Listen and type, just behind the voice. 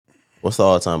What's the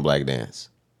all-time black dance?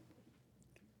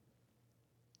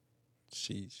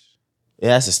 Sheesh. It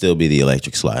has to still be the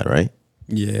electric slide, right?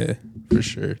 Yeah, for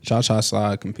sure. Cha-cha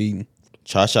slide competing.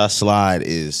 Cha-cha slide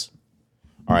is,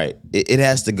 all right, it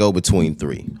has to go between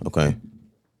three, okay?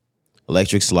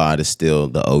 Electric slide is still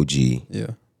the OG.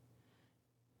 Yeah.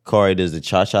 Corey, does the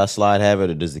cha-cha slide have it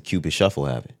or does the Cupid shuffle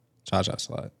have it? Cha-cha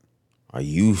slide. Are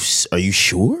you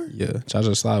sure? Yeah.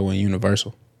 Cha-cha slide went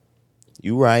universal.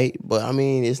 You right, but I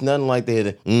mean, it's nothing like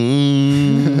the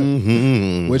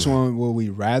Which one would we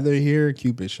rather hear?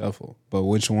 Cupid shuffle. But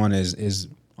which one is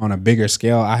on a bigger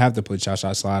scale? I have to put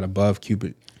cha-cha slide above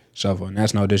Cupid shuffle, and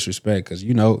that's no disrespect because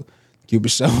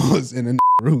Cupid shuffle is in the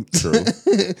roots. True.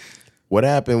 What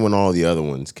happened when all the other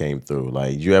ones came through?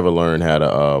 Like, did you ever learn how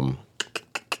to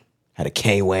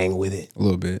K-wang with it? A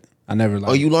little bit. I never.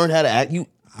 Oh, you learned how to act.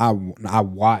 I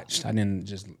watched. I didn't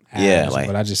just ask,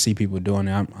 but I just see people doing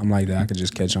it. I'm like that. I could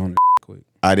just catch on quick.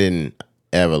 I didn't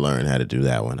ever learn how to do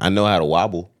that one. I know how to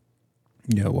wobble.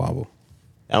 Yeah, wobble.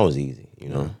 That was easy, you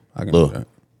know. I can do that.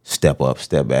 Step up,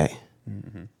 step back.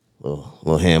 Mm-hmm.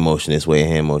 Little hand motion this way,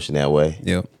 hand motion that way.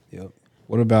 Yep.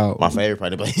 What about my favorite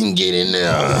part? Like, get in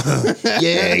there.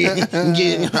 Yeah,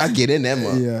 I get in that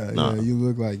mug. Yeah, you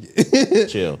look like it.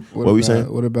 Chill. What we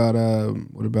saying? What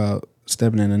about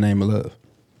stepping in the name of love?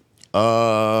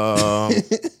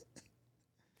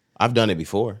 I've done it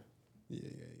before. Yeah.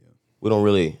 We don't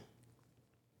really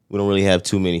have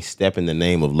too many step in the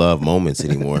name of love moments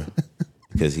anymore.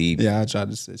 Because I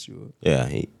tried to set you up. Yeah,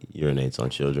 he urinates on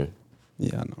children.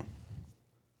 Yeah, I know.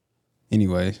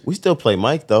 Anyway. We still play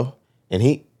Mike though.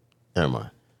 And never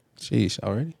mind. Sheesh,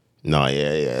 already? No,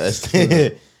 yeah. That's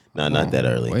not that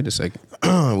early. Wait a second.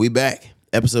 We back.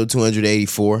 Episode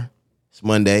 284. It's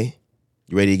Monday.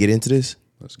 You ready to get into this?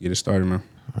 Let's get it started, man.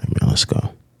 All right, man, let's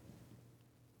go.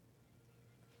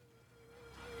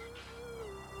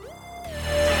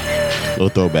 Little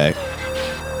throwback.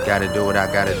 Gotta do what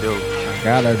I gotta do. I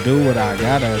gotta do what I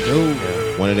gotta do.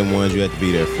 One of them ones you have to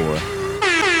be there for.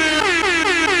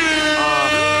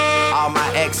 All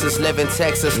my exes live in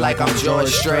Texas like I'm George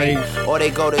Strait. Or they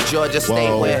go to Georgia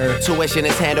State where tuition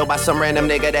is handled by some random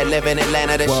nigga that live in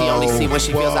Atlanta that she only see when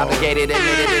she feels obligated.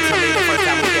 Admitted it to me the first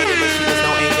time we dated, but she was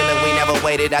no angel and we never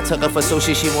waited. I took her for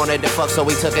sushi, she wanted to fuck, so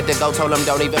we took it to go. Told him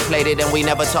don't even play it, and we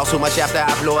never talked too much after I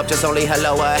blew up. Just only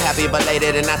hello, happy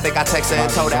belated. And I think I texted her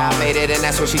and told her I made it, and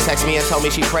that's when she texted me and told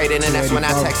me she prayed it. And that's when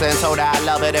I texted her and told her I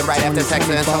love it. And right after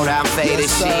texting her and told her I'm faded,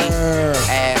 she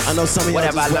asked, I know some of y'all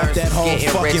whatever I learned that whole getting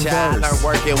fucking richer. I verse. learned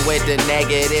working with the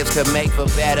negatives could make for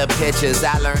better pictures.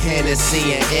 I learned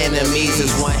Hennessy and enemies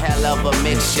is one hell of a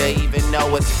mixture. Even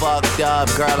though it's fucked up,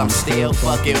 girl, I'm still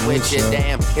fucking with you.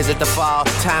 Damn, is it the fall?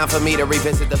 Time for me to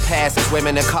revisit the past. It's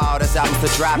women that called us albums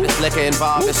to drop. There's liquor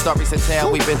involved. There's stories to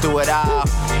tell. We've been through it all.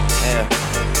 Yeah.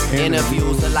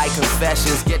 Interviews are like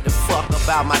confessions. Get the fuck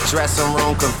about my dressing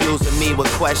room, confusing me with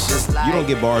questions like, You don't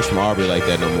get bars from Aubrey like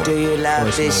that no more. do you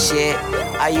love this shit?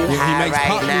 Are you high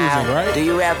right now? Music, right? Do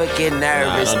you ever get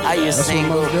nervous? Nah, Are you That's what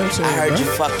single? Mos Def said, I heard bro. you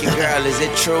fuck your girl. Is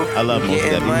it true? I love Mos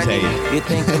Getting Def. He was money? hating. You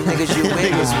think the niggas you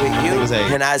with was with He was you?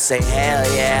 hating. And I say hell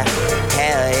yeah,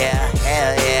 hell yeah,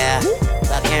 hell yeah.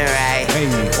 Fucking right,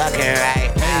 fucking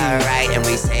right, alright. And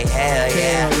we say hell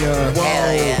yeah,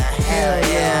 hell yeah, hell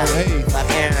yeah.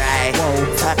 Fucking right,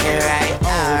 fucking right,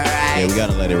 alright. Yeah, we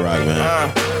gotta let it rock,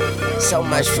 man. So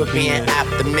much for being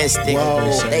optimistic.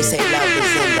 They say love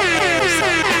is in the air, so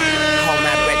I hold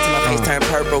my breath till my face turn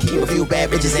purple. Keep a few bad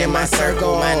bitches in my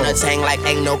circle. My nuts hang like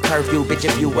ain't no curfew. Bitch,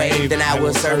 if you wave, then I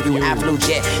will serve you. I flew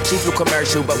jet, she flew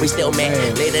commercial, but we still met.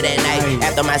 Later that night,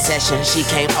 after my session, she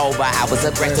came over. I was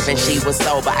aggressive and she was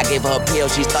sober. I gave her a pill.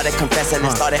 She started confessing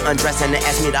and started undressing and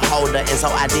asked me to hold her, and so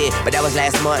I did. But that was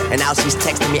last month, and now she's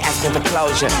texting me asking for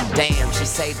closure. Damn, she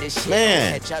say this shit.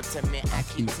 Man. Catch up to me. I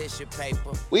keep tissue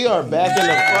paper. We are back in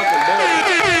the fucking building.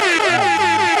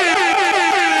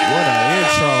 What an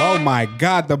intro. Oh my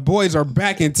God, the boys are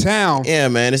back in town. Yeah,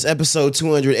 man. It's episode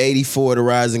 284 of the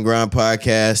Rise and Grind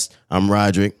podcast. I'm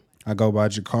Roderick. I go by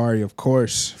Jakari, of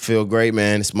course. Feel great,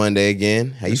 man. It's Monday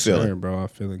again. How you feeling? Sir, bro, I'm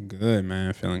feeling good,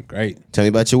 man. Feeling great. Tell me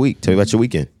about your week. Tell me about your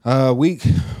weekend. Week,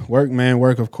 work, man.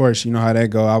 Work, of course. You know how that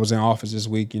go. I was in office this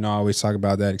week. You know, I always talk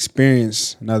about that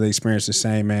experience. Another experience the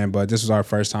same, man. But this was our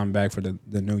first time back for the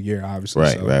new year, obviously.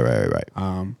 Right.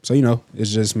 So, you know,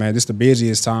 it's just, man, this is the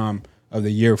busiest time of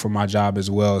the year for my job as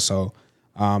well. So,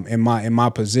 in my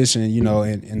position, you know,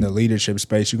 in the leadership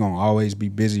space, you're going to always be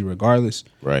busy regardless.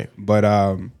 Right.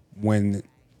 But when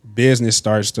business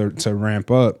starts to ramp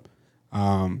up,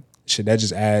 that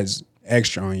just adds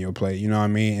extra on your plate. You know what I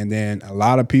mean? And then a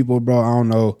lot of people, bro, I don't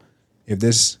know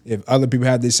if other people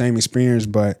have the same experience,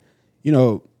 but you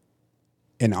know,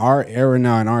 in our era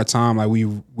now, in our time, like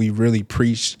we really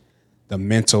preach the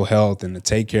mental health and to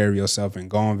take care of yourself and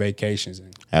go on vacations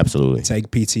and Absolutely. take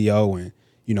PTO and,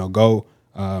 go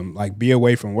like be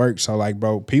away from work. So like,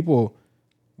 bro, people,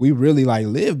 we really like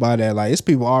live by that. Like it's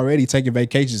people already taking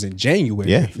vacations in January.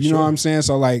 Yeah, you know what I'm saying?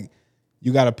 So like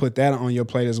you got to put that on your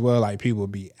plate as well. Like people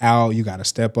be out, you got to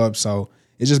step up. So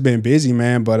it's just been busy,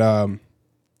 man. But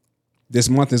this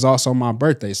month is also my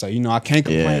birthday. So, I can't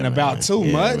complain about too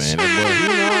much. Man, You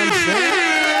know what I'm saying?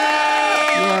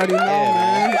 You already know,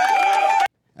 man.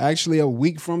 Actually, a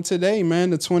week from today,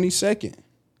 man, the 22nd.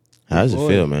 How does it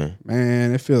feel, man?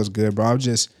 Man, it feels good, bro. I'm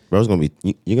just Bro's gonna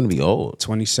be. You're gonna be old.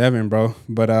 27, bro.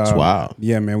 But It's wild.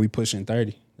 yeah, man, we pushing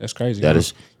 30. That's crazy. That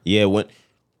is. Yeah.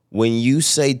 When you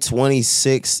say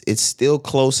 26, it's still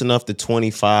close enough to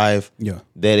 25. Yeah.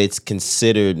 That it's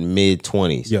considered mid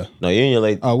 20s. Yeah. No, you're in your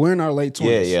late. We're in our late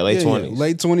 20s. Yeah, late 20s.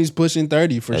 Late 20s pushing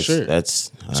 30 for sure.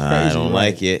 That's It's I crazy, don't right?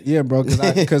 like it. Yeah, bro,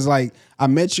 because like I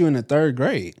met you in the 3rd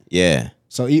grade. Yeah.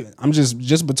 So I'm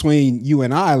just between you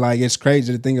and I, like it's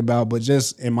crazy to think about, but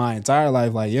just in my entire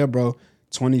life, like, yeah, bro,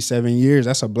 27 years,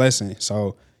 that's a blessing.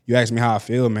 So you ask me how I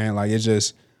feel, man. Like it's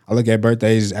just, I look at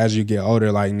birthdays as you get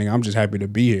older, like, nigga, I'm just happy to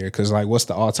be here. Cause like, what's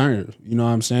the alternative? You know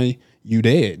what I'm saying? You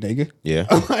dead, nigga. Yeah.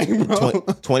 Like, bro.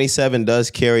 27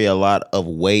 does carry a lot of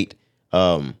weight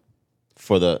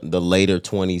for the later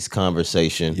 20s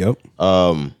conversation. Yep.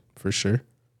 For sure.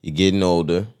 You're getting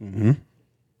older. Mm-hmm.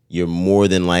 You're more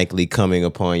than likely coming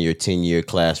upon your 10-year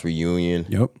class reunion.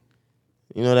 Yep.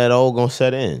 That all gonna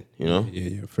set in,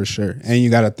 Yeah, for sure. And you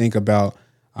got to think about,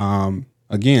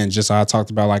 again, just how I talked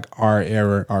about like our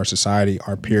era, our society,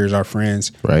 our peers, our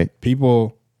friends. Right.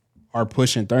 People are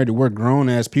pushing 30. We're grown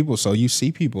ass people. So you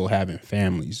see people having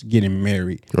families, getting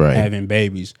married, Right. having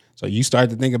babies. So you start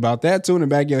to think about that too in the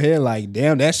back of your head, like,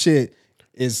 damn, that shit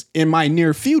is in my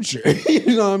near future.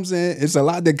 You know what I'm saying? It's a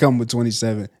lot that come with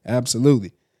 27.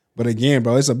 Absolutely. But again,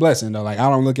 bro, it's a blessing though. Like I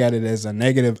don't look at it as a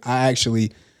negative. I actually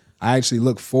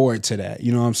look forward to that.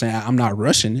 You know what I'm saying? I'm not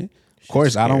rushing it. Of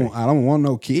course, I don't want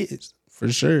no kids.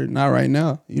 For sure. Not right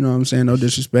now. You know what I'm saying? No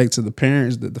disrespect to the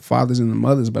parents, the fathers and the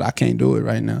mothers, but I can't do it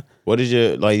right now. What is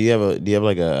your do you have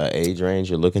like a age range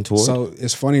you're looking toward? So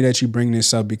it's funny that you bring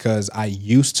this up because I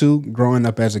used to, growing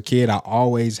up as a kid, I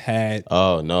always had.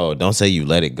 Oh no, don't say you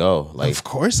let it go. Like Of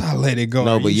course I let it go.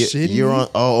 no, Are but you you're shitting me? on.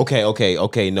 Oh,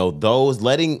 okay. No, those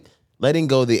letting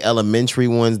go the elementary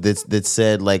ones that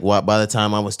said like what by the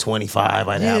time I was 25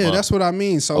 I'd have. Yeah, that's what I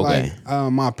mean. So Okay.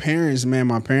 like my parents,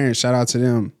 shout out to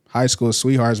them, high school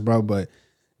sweethearts, bro. But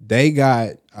they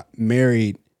got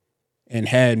married and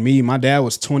had me. My dad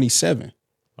was 27.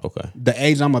 Okay. The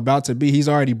age I'm about to be, he's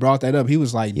already brought that up. He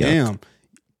was like, damn,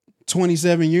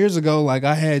 27 years ago, like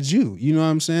I had you. You know what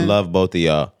I'm saying? Love both of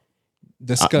y'all.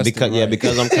 Disgusting.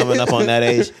 Because I'm coming up on that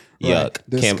age. Right. Yuck.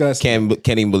 Disgusting.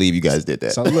 Can't even believe you guys did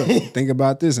that. So look, think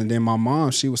about this. And then my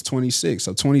mom, she was 26.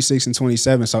 So 26 and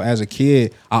 27. So as a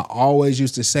kid, I always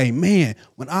used to say, man,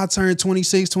 when I turn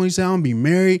 26, 27, I'm gonna be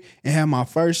married and have my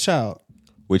first child.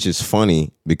 Which is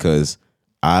funny because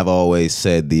I've always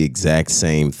said the exact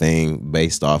same thing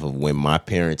based off of when my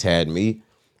parents had me.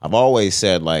 I've always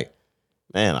said like,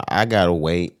 man, I gotta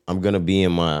wait. I'm gonna be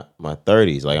in my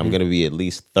 30s. Like I'm gonna be at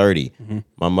least 30. Mm-hmm.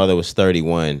 My mother was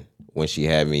 31 when she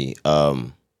had me.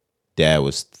 Dad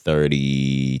was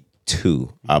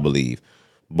 32, I believe.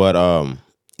 But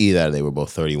either they were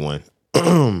both 31.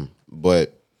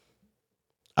 But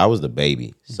I was the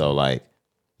baby. So like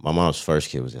my mom's first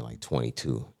kid was at like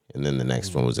 22. And then the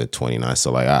next one was at 29.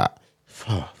 So like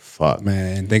fuck.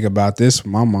 Man, and think about this.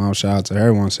 My mom, shout out to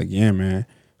her once again, man.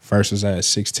 First was at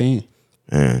 16.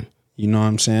 Man. You know what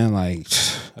I'm saying? Like,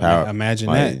 imagine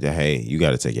like, that. Hey, you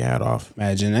got to take your hat off.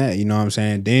 Imagine that. You know what I'm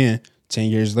saying? Then 10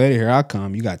 years later, here I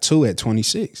come. You got 2 at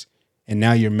 26. And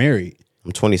now you're married.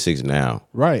 I'm 26 now.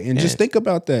 Right. And just think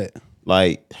about that.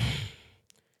 Like,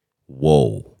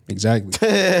 whoa. Exactly.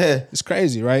 It's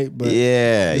crazy, right? But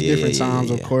it's different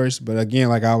times, of course. But again,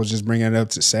 like I was just bringing it up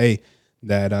to say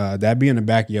that that be in the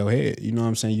back of your head. You know what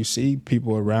I'm saying? You see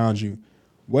people around you,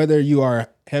 whether you are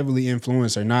heavily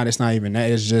influenced or not, it's not even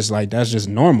that. It's just like, that's just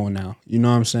normal now. You know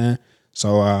what I'm saying?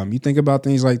 So you think about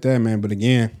things like that, man. But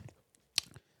again,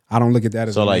 I don't look at that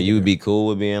as so like negative. you would be cool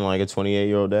with being like a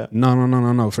 28-year-old dad?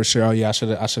 No, for sure. Oh yeah, I should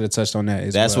have touched on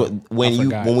that. That's what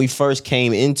when we first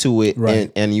came into it, Right.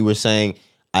 and you were saying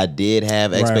I did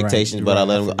have expectations, but I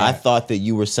let them go. I thought that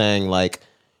you were saying like,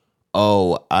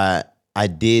 oh, I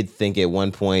did think at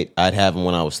one point I'd have them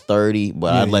when I was 30,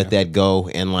 but I'd let that go,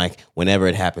 and like whenever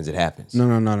it happens, it happens.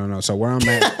 No. So where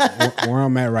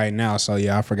I'm at right now. So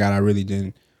yeah, I forgot. I really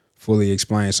didn't fully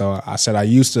explain. So I said I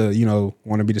used to,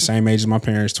 want to be the same age as my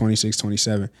parents, 26,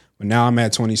 27. But now I'm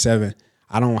at 27.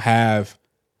 I don't have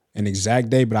an exact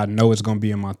date, but I know it's going to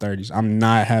be in my 30s. I'm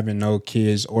not having no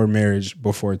kids or marriage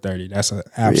before 30. That's an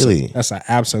absolute. Really? That's an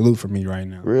absolute for me right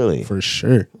now. Really? For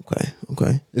sure.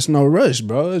 Okay. It's no rush,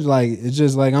 bro. It's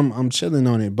just like I'm chilling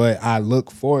on it, but I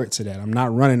look forward to that. I'm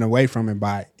not running away from it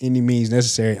by any means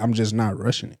necessary. I'm just not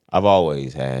rushing it. I've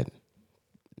always had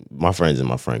my friends in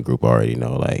my friend group already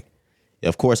know, like,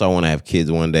 of course I want to have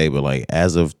kids one day, but like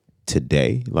as of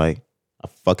today, like I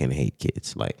fucking hate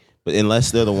kids. Like, but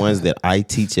unless they're the ones that I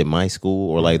teach at my school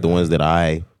or like the ones that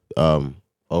I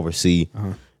oversee,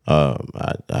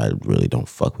 I really don't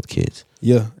fuck with kids.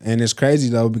 Yeah, and it's crazy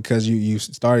though because you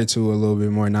started to a little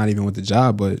bit more, not even with the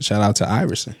job, but shout out to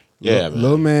Iverson. Yeah,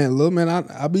 little man.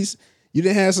 I be. You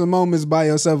didn't have some moments by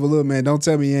yourself, a little man. Don't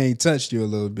tell me he ain't touched you a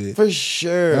little bit. For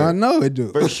sure, I know it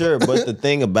do. For sure, but the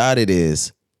thing about it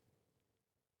is,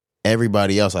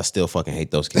 everybody else, I still fucking hate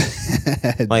those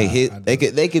kids. Like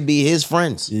they could be his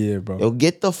friends. Yeah, bro. Yo,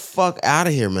 get the fuck out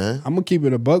of here, man. I'm gonna keep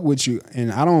it a buck with you,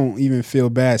 and I don't even feel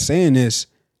bad saying this.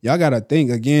 Y'all gotta think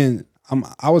again.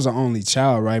 I was an only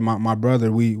child, right? My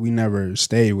brother, we never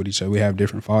stayed with each other. We have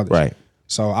different fathers, Right.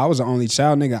 So I was the only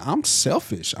child, nigga. I'm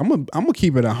selfish. I'm gonna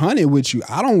keep it 100 with you.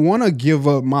 I don't want to give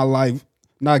up my life.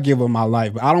 Not give up my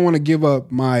life, but I don't want to give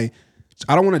up my.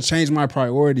 I don't want to change my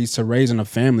priorities to raising a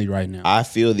family right now. I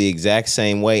feel the exact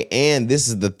same way. And this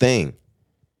is the thing.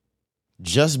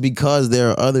 Just because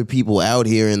there are other people out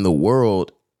here in the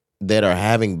world that are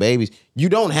having babies, you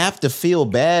don't have to feel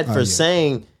bad for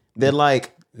saying that,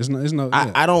 like, it's no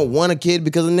I don't want a kid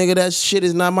because nigga, that shit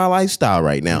is not my lifestyle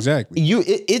right now. Exactly.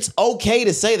 It's okay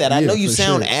to say that. I know you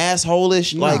sound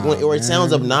assholeish, or it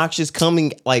sounds obnoxious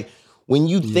coming, like, when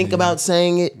you think about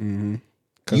saying it,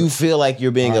 you feel like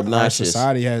you're being obnoxious.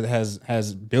 Our society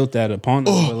has built that upon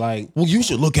us, but like, well, you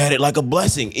should look at it like a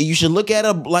blessing. You should look at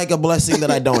it like a blessing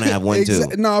that I don't have one too.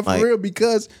 No, for real,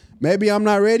 because maybe I'm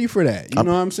not ready for that. You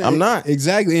know what I'm saying? I'm not.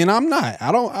 Exactly, and I'm not.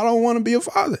 I don't want to be a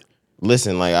father.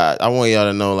 Listen, like I want y'all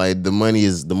to know, like the money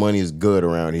is good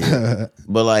around here,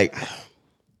 but like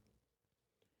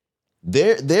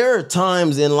there are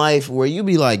times in life where you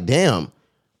be like, damn,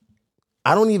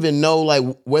 I don't even know, like,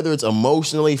 whether it's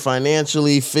emotionally,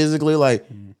 financially, physically, like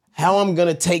how I'm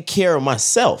gonna take care of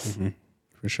myself. Mm-hmm.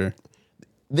 For sure.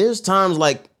 There's times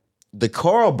like the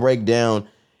car will break down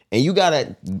and you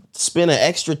gotta spend an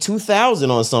extra $2,000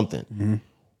 on something. Mm-hmm.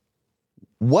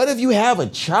 What if you have a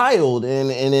child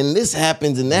and then this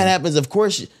happens and that happens? Of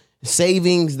course,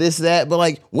 savings, this, that. But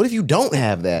like, what if you don't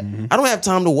have that? Mm-hmm. I don't have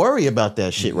time to worry about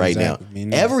that shit right now.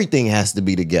 Everything has to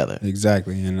be together.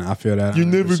 Exactly. And I feel that 100%. You're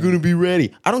never going to be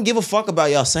ready. I don't give a fuck about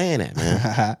y'all saying that,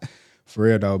 man. For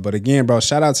real, though. But again, bro,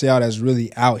 shout out to y'all that's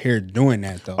really out here doing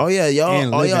that, though. Oh, yeah.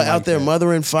 Y'all out there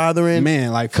mothering, fathering.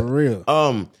 Man, like, for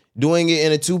real. Doing it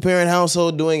in a 2-parent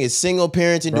household, doing it single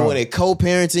parenting, doing it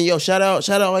co-parenting. Yo, shout out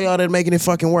all y'all that making it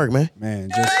fucking work, man. Man,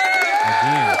 just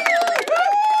again,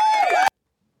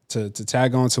 to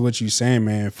tag on to what you're saying,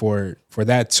 man, for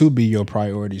that to be your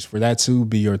priorities, for that to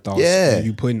be your thoughts. Yeah.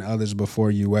 You putting others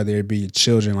before you, whether it be your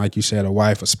children, like you said, a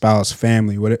wife, a spouse,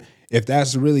 family, whatever. If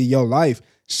that's really your life,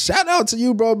 shout out to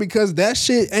you, bro, because that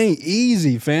shit ain't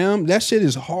easy, fam. That shit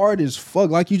is hard as fuck.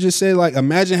 Like you just said, like,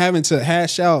 imagine having to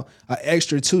hash out an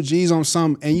extra 2 G's on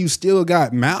something and you still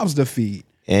got mouths to feed.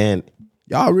 And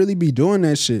y'all really be doing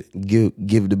that shit. Give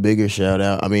the bigger shout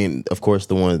out. I mean, of course,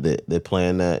 the ones that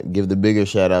plan that. Give the bigger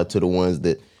shout out to the ones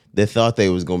that thought they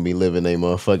was gonna be living their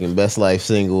motherfucking best life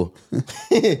single.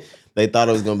 They thought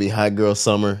it was gonna be hot girl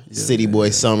summer, city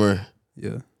boy summer.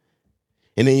 Yeah.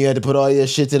 And then you had to put all your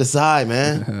shit to the side,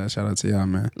 man. Shout out to y'all,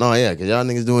 man. No, yeah, because y'all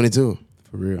niggas doing it too.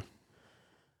 For real.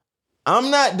 I'm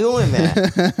not doing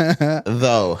that,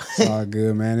 though. It's all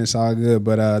good, man. It's all good.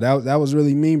 But that was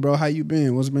really mean, bro. How you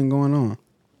been? What's been going on?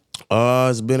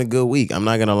 It's been a good week. I'm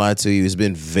not going to lie to you. It's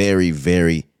been very,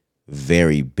 very,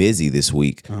 very busy this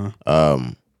week.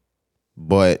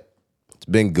 But it's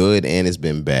been good and it's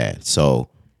been bad. So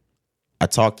I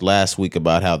talked last week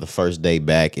about how the first day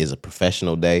back is a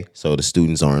professional day, so the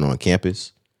students aren't on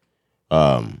campus.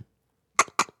 The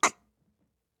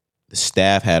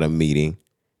staff had a meeting.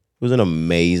 It was an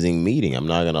amazing meeting. I'm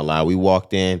not going to lie. We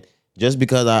walked in just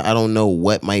because I don't know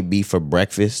what might be for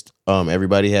breakfast.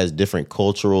 Everybody has different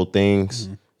cultural things,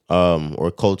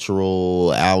 or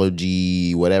cultural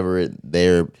allergy, whatever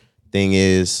their thing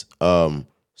is.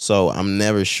 So I'm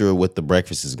never sure what the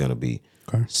breakfast is going to be.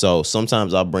 Okay. So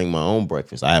sometimes I'll bring my own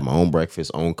breakfast. I have my own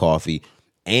breakfast, own coffee,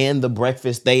 and the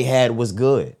breakfast they had was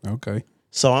good. Okay.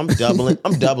 So I'm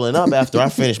doubling up after I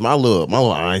finish my little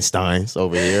Einsteins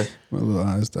over here. My little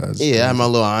Einsteins. Yeah, I have my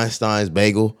little Einsteins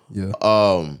bagel. Yeah.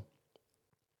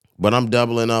 But I'm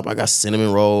doubling up. I got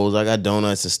cinnamon rolls. I got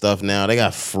donuts and stuff now. They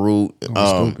got fruit.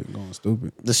 Going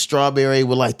stupid. The strawberry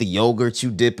with like the yogurt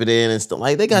you dip it in and stuff.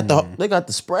 Like they got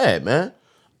the spread, man.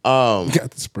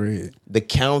 Got the spread. The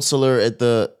counselor at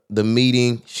the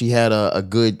meeting, she had a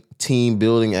good team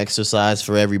building exercise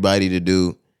for everybody to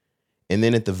do. And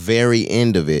then at the very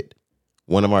end of it,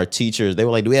 one of our teachers, they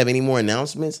were like, do we have any more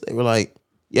announcements? They were like,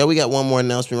 yeah, we got one more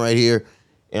announcement right here.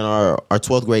 And our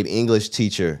 12th grade English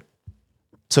teacher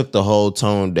took the whole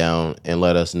tone down and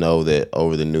let us know that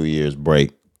over the New Year's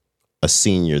break, a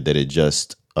senior that had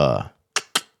just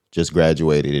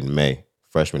graduated in May,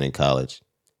 freshman in college,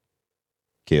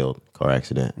 killed, car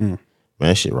accident. Man,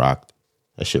 that shit rocked.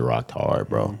 That shit rocked hard,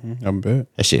 bro. I'm bet.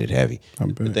 That shit is heavy.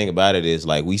 The thing about it is,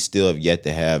 like, we still have yet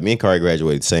to have, me and Kari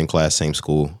graduated same class, same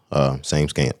school, same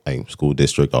school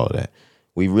district, all of that.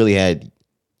 We really had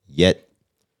yet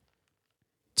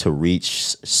to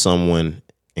reach someone,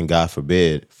 and God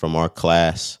forbid, from our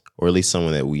class, or at least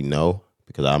someone that we know,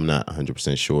 because I'm not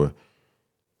 100% sure,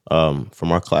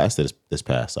 from our class that's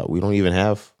passed out. We don't even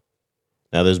have.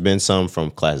 Now, there's been some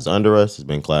from classes under us. There's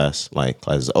been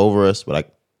classes over us,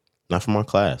 but not from our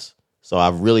class. So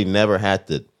I've really never had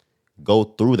to go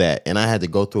through that, and I had to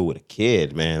go through it with a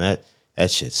kid, man.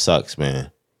 That shit sucks, man.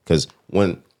 Because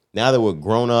now that we're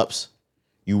grown-ups,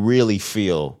 you really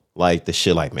feel like the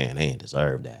shit like, man, they ain't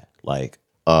deserve that. Like,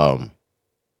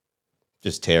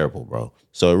 just terrible, bro.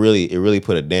 So it really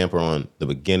put a damper on the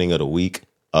beginning of the week,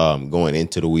 going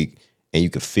into the week, and you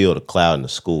could feel the cloud in the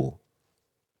school.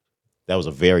 That was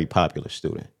a very popular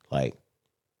student, like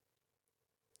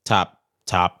top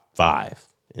 5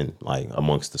 in like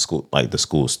amongst the school, like the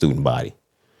school student body.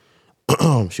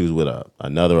 She was with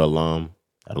another alum.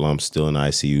 That alum's still in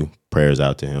ICU. Prayers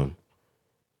out to him.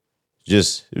 It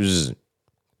was just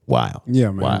wild.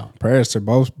 Yeah, man. Wow. Prayers to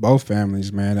both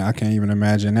families, man. I can't even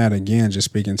imagine that. Again, just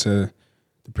speaking to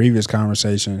the previous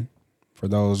conversation for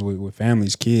those with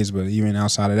families, kids, but even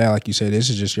outside of that, like you said, this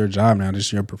is just your job now. This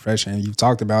is your profession. And you've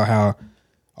talked about how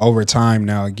over time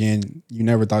now, again, you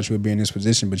never thought you would be in this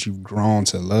position, but you've grown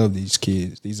to love these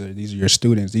kids. These are your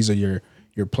students. These are your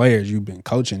players. You've been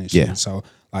coaching and shit. Yeah. So,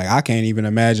 like, I can't even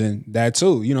imagine that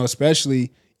too. You know,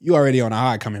 especially you already on a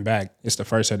high coming back. It's the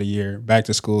first of the year, back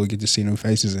to school, get to see new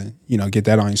faces and, you know, get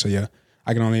that on you. So, yeah,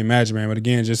 I can only imagine, man. But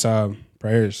again, just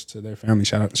prayers to their family.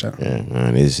 Shout out. Yeah,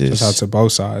 man. It's just, shout out to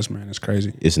both sides, man. It's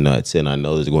crazy. It's nuts. And I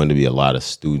know there's going to be a lot of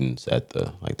students at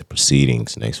the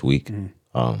proceedings next week.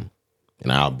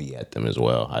 And I'll be at them as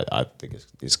well. I think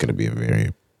it's going to be a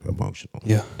very emotional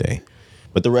day.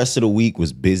 But the rest of the week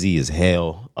was busy as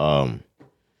hell.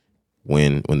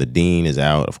 When the dean is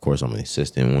out, of course, I'm an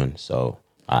assistant one. So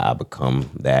I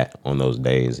become that on those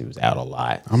days. He was out a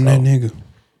lot. I'm that nigga.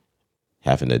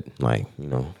 Having to, like, you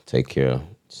know, take care of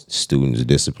students'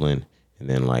 discipline. And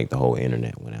then, like, the whole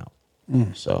internet went out.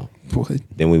 So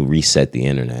then we reset the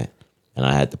internet. And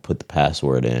I had to put the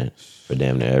password in for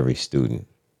damn near every student.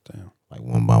 Damn. Like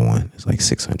one by one. It's like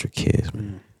 600 kids,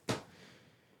 man.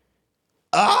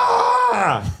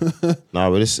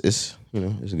 No, but it's you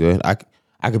know, it's good.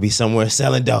 I could be somewhere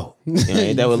selling dope. You know,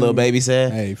 ain't that what Lil Baby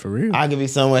said? Hey, for real. I could be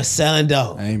somewhere selling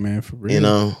dope. Hey, man, for real. You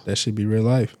know, that should be real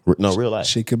life. No, real life.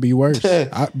 Shit could be worse.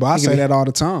 But I say that all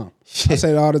the time. I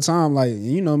say that all the time. Like,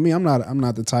 you know me, I'm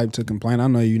not the type to complain. I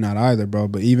know you're not either, bro.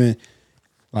 But even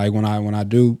like when I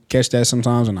do catch that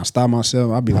sometimes and I stop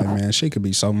myself, I'll be like, man, shit could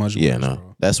be so much worse. Yeah, no.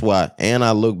 Bro. That's why. And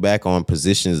I look back on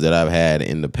positions that I've had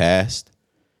in the past.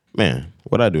 Man,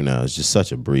 what I do now is just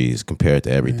such a breeze compared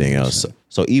to everything else.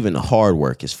 So even the hard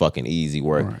work is fucking easy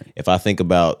work. Right. If I think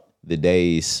about the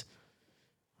days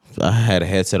I had a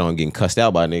headset on getting cussed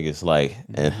out by niggas, like,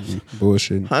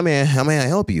 bullshit. How may I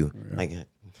help you? Yeah. Like, I'd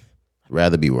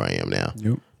rather be where I am now.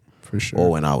 Yep, for sure.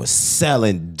 Or when I was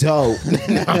selling dope.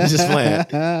 No, I'm just playing.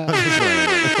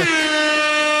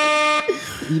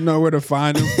 You know where to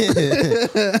find them.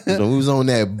 So who's on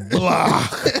that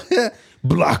block?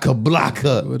 Blocker.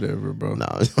 Whatever, bro. No,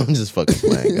 I'm just fucking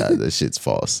playing, guys. That shit's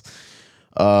false.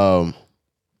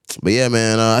 But yeah,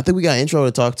 man, I think we got intro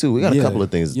to talk too. We got a couple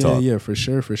of things to talk. Yeah, for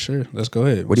sure. Let's go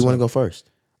ahead. Where do you want to go first?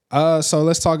 So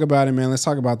let's talk about it, man. Let's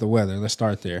talk about the weather. Let's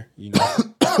start there. You know,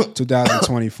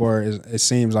 2024, it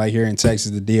seems like here in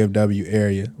Texas, the DFW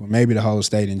area, or maybe the whole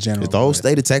state in general. It's the whole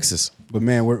state of Texas. But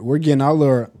man, we're getting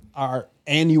our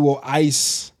annual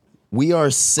ice. We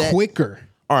are set quicker.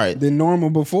 All right. Than normal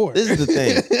before. This is the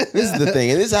thing.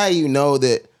 And this is how you know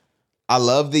that I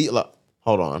love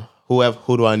hold on.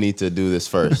 Who do I need to do this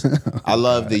first? I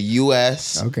love the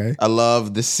U.S. Okay. I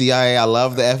love the CIA. I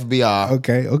love the FBI.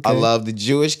 Okay. I love the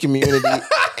Jewish community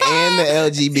and the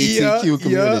LGBTQ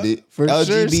community. For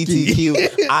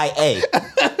LGBTQIA.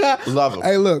 Love them.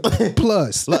 Hey, look,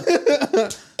 plus.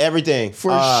 Everything.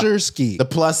 For sure ski. The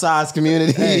plus size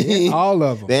community. Hey, all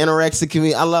of them. The anorexic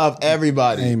community. I love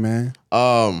everybody. Hey, man.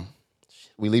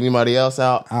 We leave anybody else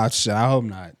out? I hope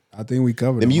not. I think we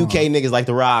covered Them them UK niggas like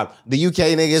the Rob. The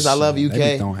UK niggas, I love They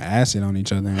be UK. throwing acid on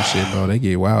each other and shit, bro. They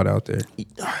get wild out there.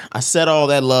 I said all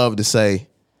that love to say,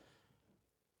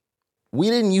 we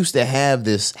didn't used to have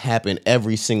this happen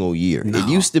every single year. It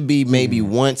used to be maybe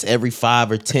once every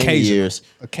 5 or 10 years.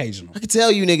 Occasional. I can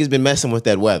tell you niggas been messing with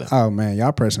that weather. Oh, man.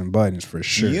 Y'all pressing buttons for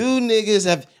sure. You niggas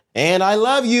have, and I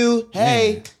love you.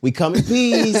 Hey, we come in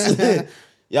peace.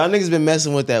 Y'all niggas been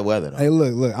messing with that weather though. Hey,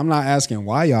 look. I'm not asking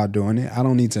why y'all doing it. I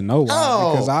don't need to know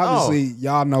why. Because obviously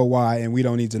y'all know why and we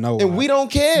don't need to know why. And we don't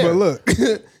care. But look,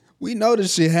 we know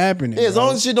this shit happening. Yeah, as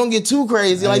long as shit don't get too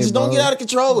crazy. Like, just don't bro. get out of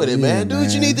control with it, man. Do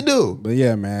what you need to do. But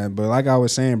yeah, man. But like I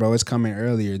was saying, bro, it's coming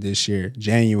earlier this year.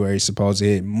 January supposed to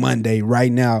hit Monday.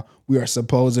 Right now, we are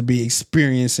supposed to be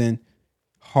experiencing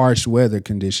harsh weather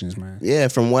conditions, man. Yeah,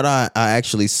 from what I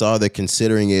actually saw, they're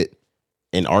considering it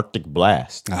an Arctic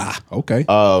blast. Okay.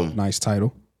 Nice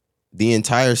title. The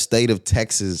entire state of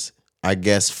Texas, I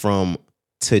guess from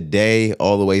today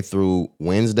all the way through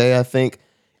Wednesday, I think,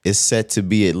 is set to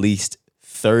be at least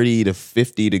 30 to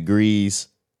 50 degrees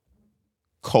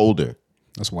colder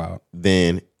That's wild.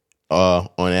 than on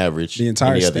average The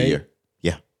entire any other state? year.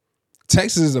 Yeah.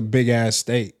 Texas is a big ass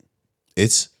state.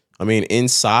 It's, I mean, in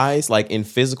size, like in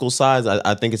physical size,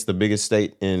 I think it's the biggest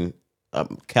state in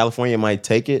California might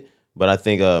take it, but I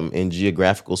think in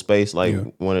geographical space, like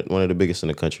one of the biggest in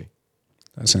the country.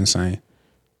 That's insane.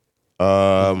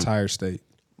 The entire state.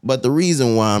 But the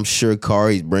reason why I'm sure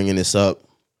Kari's bringing this up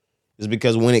is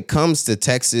because when it comes to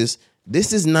Texas,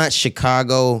 this is not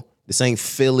Chicago, this ain't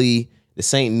Philly,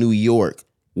 this ain't New York,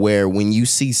 where when you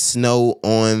see snow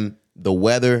on the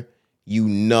weather, you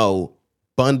know,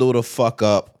 bundle the fuck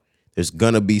up. There's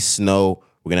gonna be snow.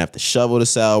 We're gonna have to shovel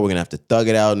this out. We're gonna have to thug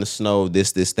it out in the snow,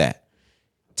 this, that.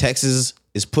 Texas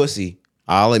is pussy.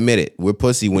 I'll admit it. We're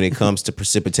pussy when it comes to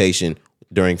precipitation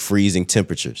during freezing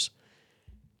temperatures.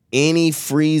 Any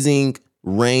freezing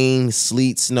rain,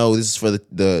 sleet, snow, this is for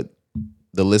the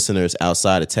listeners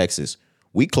outside of Texas.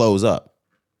 We close up.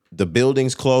 The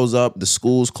buildings close up. The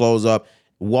schools close up.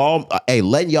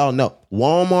 Let y'all know,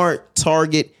 Walmart,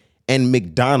 Target, and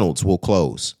McDonald's will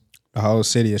close. The whole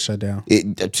city is shut down.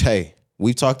 Hey,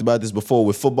 we've talked about this before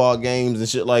with football games and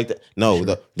shit like that. No,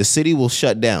 the city will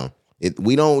shut down.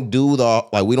 We don't do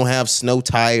we don't have snow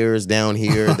tires down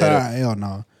here. Hell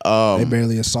no. They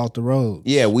barely assault the road.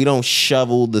 Yeah, we don't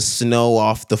shovel the snow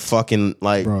off the fucking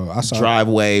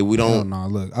driveway. We don't. Hell no.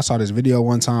 Look, I saw this video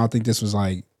one time. I think this was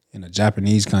like in a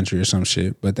Japanese country or some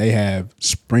shit. But they have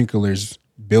sprinklers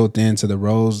built into the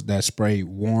roads that spray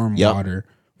warm water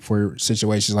for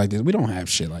situations like this. We don't have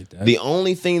shit like that. The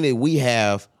only thing that we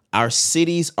have, our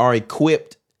cities are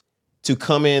equipped to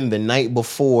come in the night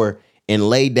before and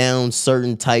lay down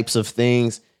certain types of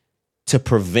things to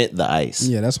prevent the ice.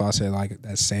 Yeah, that's why I said like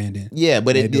that sanding. Yeah,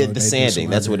 but the sanding,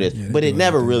 that's what it is. But it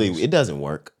never really, it doesn't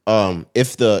work.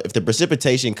 If the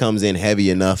precipitation comes in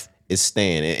heavy enough, it's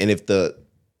staying. And if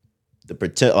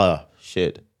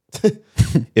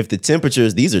if the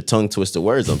temperatures, these are tongue twister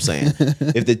words I'm saying.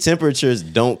 If the temperatures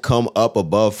don't come up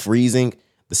above freezing,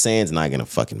 the sand's not gonna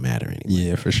fucking matter anymore.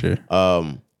 Yeah, for sure.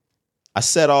 I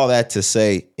said all that to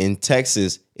say in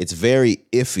Texas, it's very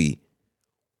iffy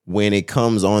when it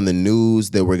comes on the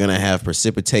news that we're going to have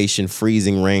precipitation,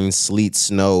 freezing rain, sleet,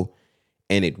 snow,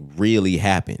 and it really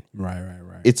happened. Right.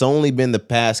 It's only been the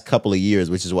past couple of years,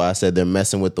 which is why I said they're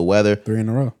messing with the weather. 3 in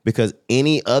a row. Because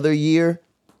any other year,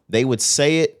 they would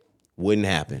say it, wouldn't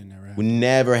happen. Would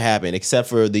never happen, except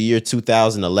for the year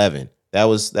 2011. That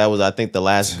was I think the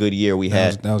last good year we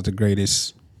had. That was the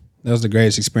greatest. That was the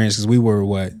greatest experience because we were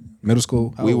what? Middle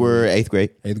school? We were 8th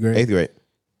grade. 8th grade? 8th grade.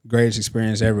 Greatest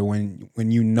experience ever when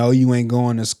you know you ain't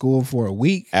going to school for a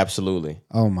week. Absolutely.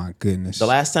 Oh my goodness. The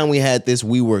last time we had this,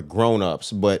 we were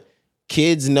grown-ups, but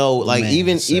kids know, like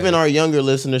even our younger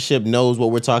listenership knows what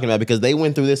we're talking about because they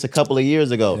went through this a couple of years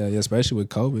ago. Yeah, especially with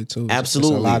COVID too.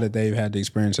 Absolutely. It's a lot that they've had to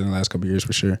experience in the last couple of years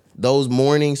for sure. Those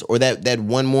mornings or that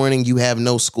one morning you have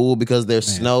no school because there's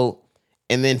snow,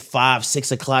 and then 5,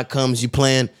 6 o'clock comes, you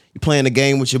playing the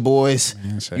game with your boys.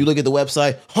 You look at the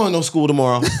website, no school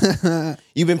tomorrow.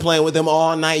 You've been playing with them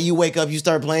all night. You wake up, you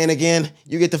start playing again.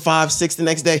 You get to 5, 6 the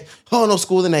next day. No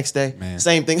school the next day. Man.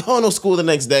 Same thing. No school the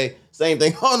next day. Same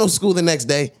thing. No school the next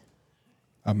day.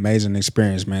 Amazing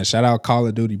experience, man. Shout out Call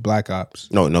of Duty Black Ops.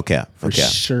 No cap. For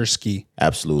sure, ski.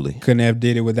 Absolutely. Couldn't have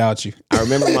did it without you. I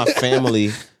remember my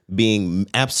family being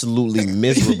absolutely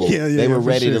miserable. They were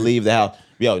ready to leave the house.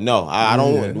 Yo, no, I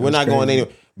don't. We're not going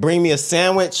anywhere. Bring me a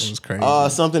sandwich,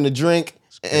 something to drink,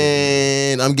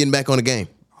 and I'm getting back on the game.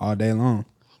 All day long.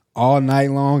 All night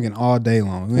long and all day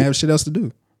long. We didn't have shit else to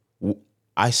do.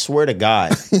 I swear to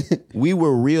God, we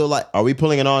were real like. Are we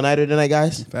pulling an all-nighter tonight,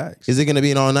 guys? Facts. Is it going to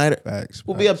be an all-nighter? Facts.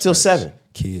 We'll be up till 7.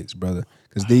 Kids, brother.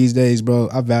 Because these days, bro,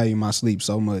 I value my sleep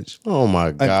so much. Oh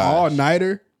my God. An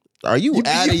all-nighter? Are you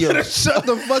out of your... Shut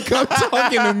the fuck up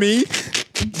talking to me.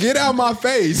 Get out my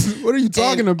face. What are you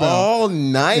talking about?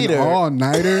 All-nighter? An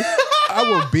all-nighter? I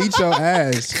will beat your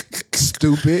ass,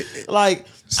 stupid. Like...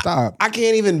 Stop. I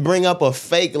can't even bring up a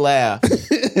fake laugh.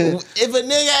 If a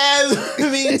nigga asks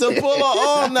me to pull an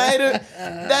all-nighter,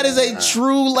 that is a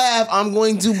true laugh I'm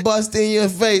going to bust in your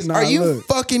face. Are you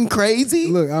fucking crazy?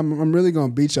 Look, I'm really going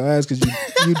to beat your ass because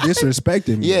you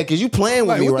disrespected me. Yeah, because you playing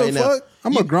with me right now.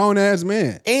 I'm a grown-ass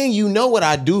man. And you know what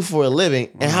I do for a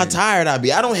living and how tired I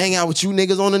be. I don't hang out with you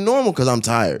niggas on the normal because I'm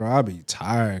tired. Bro, I be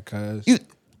tired, cuz.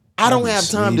 I don't have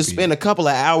time to spend a couple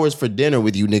of hours for dinner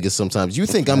with you niggas sometimes. You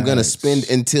think I'm going to spend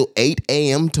until 8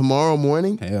 a.m. tomorrow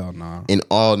morning? Hell no. Nah. And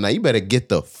all night. You better get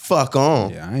the fuck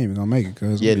on. Yeah, I ain't even going to make it,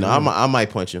 cuz. Yeah, no, I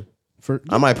might punch him.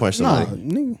 I might punch somebody.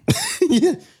 Nah,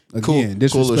 yeah. Again,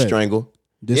 disrespect. Cool or strangle.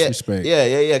 Disrespect.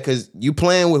 Yeah, because you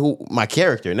playing with my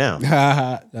character now.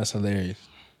 That's hilarious.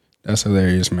 That's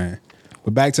hilarious, man.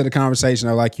 But back to the conversation,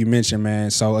 though, like you mentioned,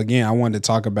 man. So, again, I wanted to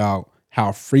talk about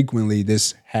how frequently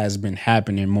this has been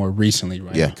happening more recently,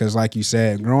 right? Yeah. Because like you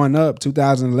said, growing up,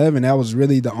 2011, that was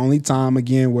really the only time,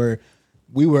 again, where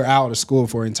we were out of school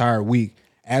for an entire week.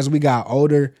 As we got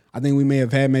older, I think we may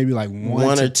have had maybe like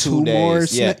one or two more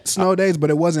snow days, but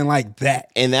it wasn't like that.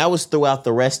 And that was throughout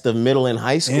the rest of middle and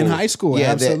high school. In high school,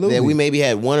 absolutely. That we maybe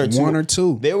had one or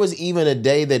two. There was even a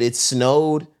day that it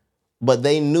snowed, but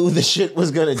they knew the shit was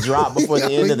gonna drop before the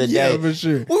end of the day. Yeah, for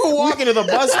sure. We were walking to the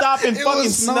bus stop in fucking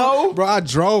snow. Bro, I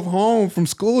drove home from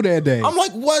school that day. I'm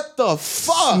like, what the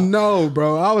fuck? No,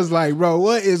 bro. I was like, bro,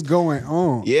 what is going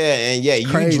on? Yeah, and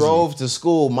you drove to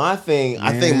school. My thing,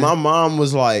 I think my mom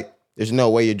was like, there's no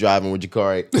way you're driving with your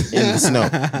car in the snow.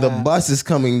 The bus is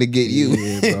coming to get you.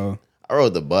 Yeah, bro. I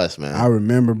rode the bus, man. I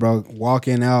remember, bro,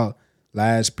 walking out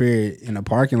last period in the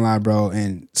parking lot, bro,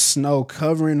 and snow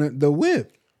covering the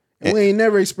whip. And we ain't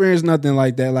never experienced nothing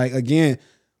like that. Like, again,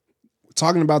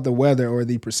 talking about the weather or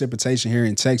the precipitation here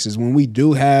in Texas, when we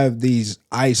do have these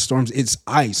ice storms, it's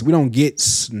ice. We don't get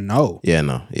snow. Yeah,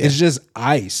 no. Yeah. It's just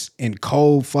ice and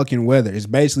cold fucking weather. It's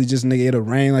basically just, nigga, it'll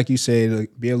rain, like you said, it'll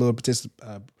be a little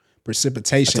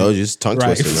precipitation. I told you, it's tongue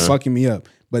twister, man. It's fucking me up.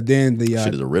 But then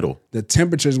shit is a riddle. The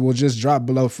temperatures will just drop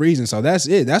below freezing. So that's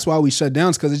it. That's why we shut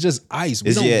down, because it's just ice.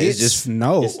 We don't get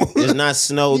snow. There's not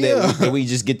snow that we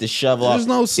just get to shovel off. There's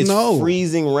no snow. It's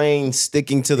freezing rain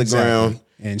sticking to the ground.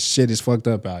 And shit is fucked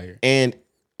up out here. And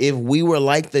if we were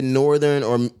like the northern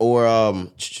or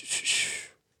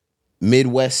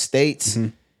Midwest states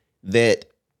that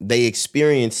they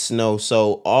experience snow,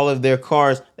 so all of their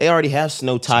cars, they already have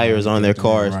snow tires on their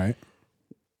cars. Right.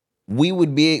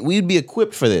 We'd be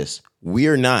equipped for this.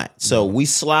 We're not. So we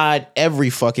slide every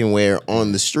fucking where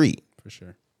on the street. For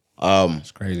sure.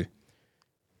 It's crazy.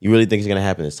 You really think it's gonna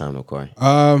happen this time, though, Corey?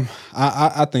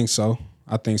 I think so.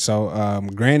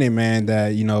 Granted, man, that,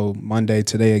 you know, Monday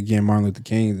today again, Martin Luther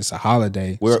King, it's a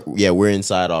holiday. We're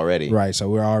inside already. Right. So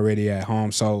we're already at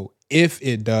home. So if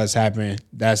it does happen,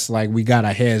 that's like we got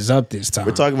a heads up this time.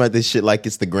 We're talking about this shit like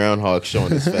it's the groundhog showing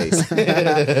his face.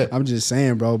 I'm just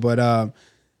saying, bro. But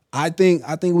I think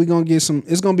we're gonna get some.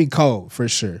 It's gonna be cold for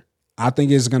sure. I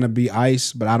think it's gonna be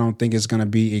ice, but I don't think it's gonna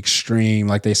be extreme,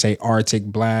 like they say, Arctic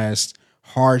blast,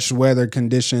 harsh weather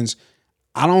conditions.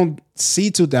 I don't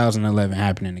see 2011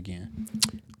 happening again.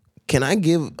 Can I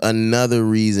give another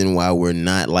reason why we're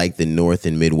not like the North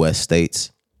and Midwest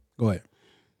states? Go ahead.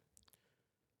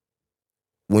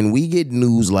 When we get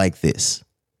news like this,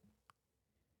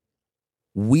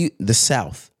 the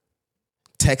South,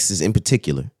 Texas in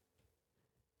particular,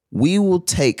 we will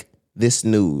take this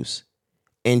news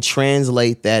and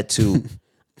translate that to,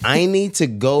 I need to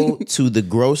go to the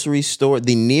grocery store,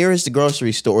 the nearest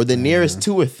grocery store, or the nearest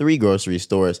 2 or 3 grocery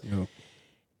stores,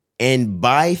 and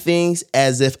buy things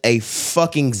as if a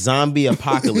fucking zombie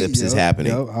apocalypse is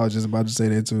happening. I was just about to say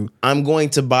that too. I'm going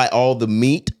to buy all the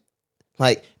meat.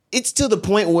 Like, it's to the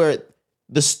point where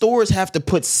the stores have to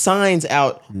put signs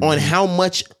out on how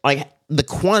much, like, the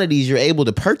quantities you're able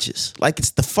to purchase. Like,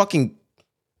 it's the fucking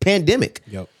pandemic.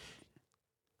 Yep.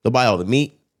 They'll buy all the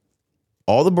meat,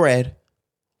 all the bread,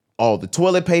 all the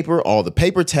toilet paper, all the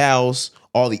paper towels,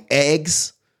 all the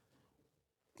eggs.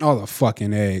 All the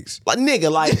fucking eggs. Like,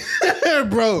 nigga, like,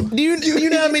 bro. do you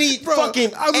know how many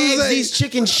fucking eggs these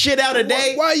chickens shit out a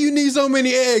day? Why you need so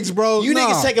many eggs, bro? You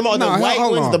niggas take them all, the white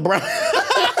ones, the brown.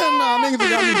 Nah, niggas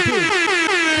got me pissed.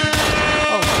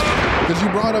 Because you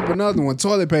brought up another one,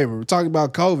 toilet paper. We're talking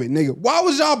about COVID, nigga. Why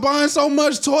was y'all buying so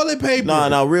much toilet paper?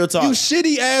 Nah, real talk. You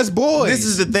shitty ass boys. This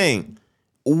is the thing.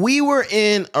 We were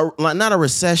in not a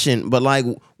recession, but like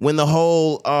when the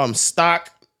whole stock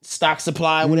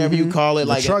supply, whatever you call it, the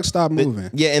like truck stopped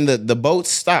moving. And the boats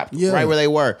stopped right where they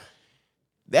were.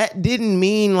 That didn't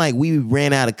mean like we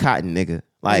ran out of cotton, nigga.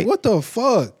 Like what the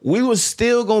fuck? We was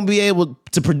still gonna be able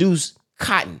to produce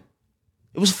cotton.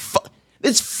 It was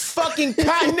it's fucking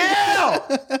cotton now.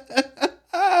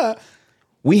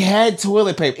 We had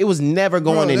toilet paper. It was never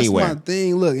going anywhere. That's my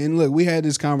thing. Look, we had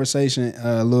this conversation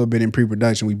a little bit in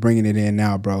pre-production. We bringing it in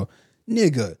now, bro.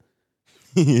 Nigga.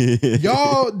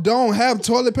 Y'all don't have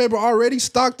toilet paper already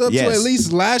stocked up to at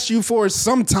least last you for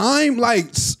some time? Like,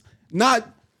 not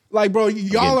like, bro,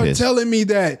 y'all are telling me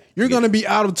that you're going to be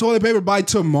out of toilet paper by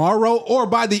tomorrow or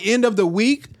by the end of the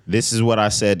week? This is what I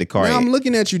said to Cardi. Now I'm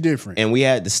looking at you different. And we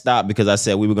had to stop because I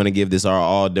said we were going to give this our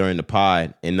all during the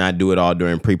pod and not do it all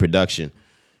during pre-production.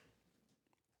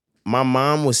 My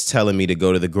mom was telling me to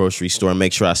go to the grocery store and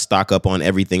make sure I stock up on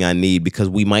everything I need because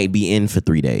we might be in for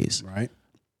 3 days. Right.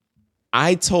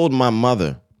 I told my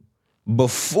mother,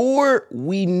 before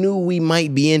we knew we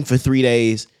might be in for 3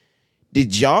 days,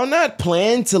 did y'all not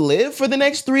plan to live for the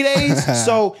next 3 days?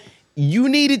 So you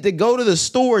needed to go to the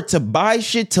store to buy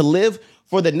shit to live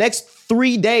for the next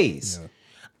 3 days. Yeah.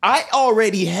 I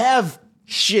already have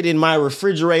shit in my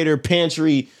refrigerator,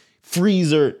 pantry,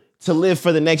 freezer to live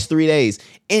for the next 3 days.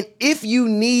 And if you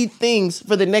need things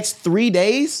for the next 3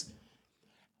 days,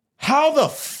 how the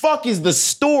fuck is the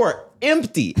store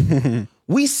empty?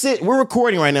 We're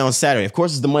recording right now on Saturday. Of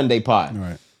course, it's the Monday pod.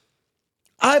 Right.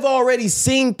 I've already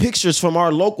seen pictures from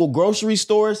our local grocery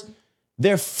stores.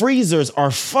 Their freezers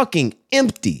are fucking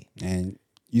empty. And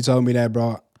you told me that,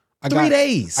 bro. 3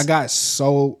 days. I got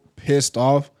so pissed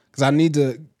off because I need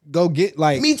to go get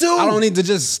me too. I don't need to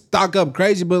just stock up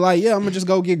crazy, but I'm gonna just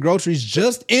go get groceries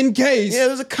just in case. Yeah,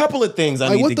 there's a couple of things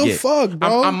I need to get. What the fuck,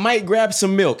 bro? I might grab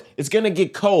some milk. It's gonna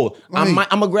get cold. I'm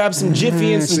gonna grab some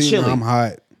Jiffy and some chili. I'm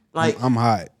hot. I'm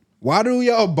hot. Why do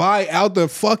y'all buy out the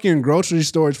fucking grocery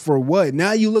stores for what?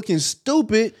 Now you looking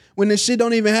stupid when this shit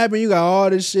don't even happen. You got all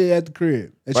this shit at the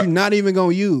crib that you're not even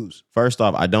gonna use. First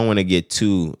off, I don't want to get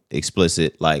too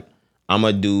explicit. Like, I'm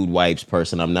a dude wipes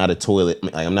person. I'm not a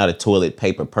toilet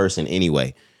paper person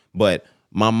anyway. But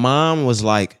my mom was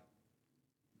like,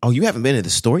 "Oh, you haven't been to the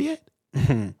store yet?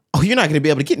 Oh, you're not going to be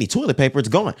able to get any toilet paper. It's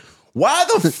gone. Why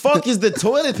the fuck is the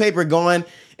toilet paper gone?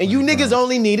 And you niggas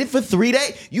only need it for 3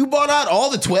 days. You bought out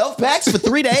all the 12 packs for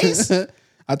 3 days?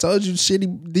 I told you,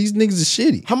 shitty. These niggas is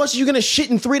shitty. How much are you going to shit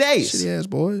in 3 days? Shitty ass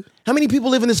boys. How many people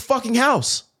live in this fucking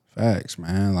house? Facts,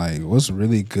 man. Like, what's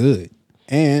really good?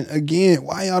 And again,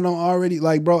 why y'all don't already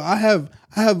bro? I have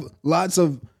lots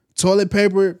of toilet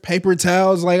paper, paper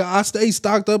towels. Like, I stay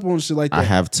stocked up on shit like that. I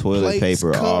have toilet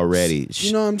paper cups, already.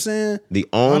 You know what I'm saying?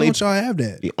 Why don't y'all have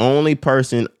that? The only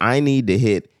person I need to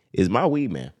hit is my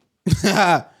weed man.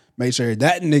 Make sure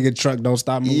that nigga truck don't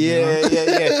stop moving.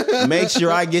 Yeah. Make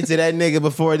sure I get to that nigga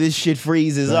before this shit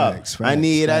freezes up. I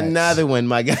need another one,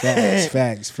 my guy.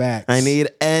 Facts. I need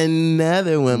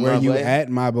another one, Where my boy. Where you at,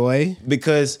 my boy?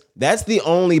 Because that's the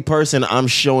only person I'm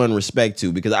showing respect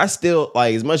to. Because I still,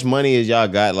 like, as much money as y'all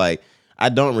got, like, I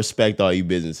don't respect all you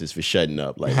businesses for shutting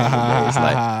up. Like, it's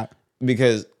like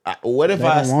because what if they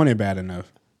don't want it bad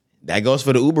enough? That goes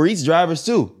for the Uber Eats drivers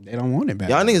too. They don't want it bad.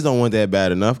 Y'all niggas don't want that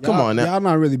bad enough. Come on now. Y'all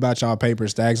not really about y'all paper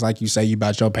stacks like you say you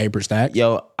about your paper stacks.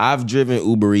 Yo, I've driven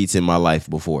Uber Eats in my life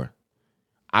before.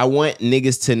 I want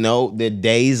niggas to know that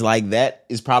days like that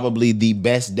is probably the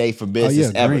best day for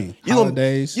business ever. You're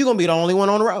gonna be the only one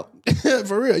on the road.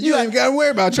 For real. You ain't even gotta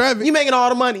worry about traffic. You making all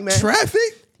the money, man.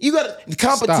 Traffic? You got the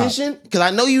competition because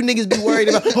I know you niggas be worried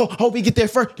about. Hope we get there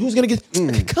first. Who's gonna get?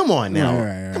 Come on now,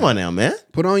 right. Come on now, man.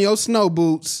 Put on your snow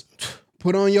boots.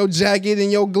 Put on your jacket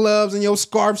and your gloves and your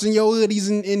scarves and your hoodies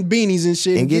and beanies and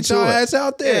shit and get your ass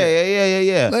out there.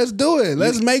 Yeah. Let's do it.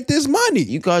 Let's make this money.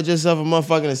 You called yourself a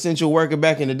motherfucking essential worker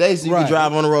back in the day, so you can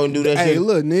drive on the road and do that shit. Hey,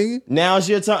 look, nigga. Now it's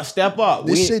your time. Step up.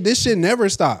 This shit never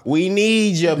stop. We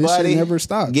need you, buddy. This shit never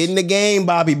stops. Get in the game,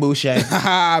 Bobby Boucher.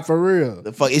 For real.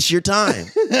 The fuck, it's your time.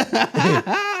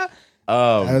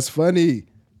 That's funny.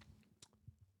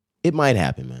 It might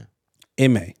happen, man. It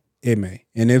may.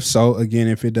 And if so, again,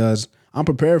 if it does, I'm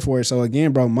prepared for it. So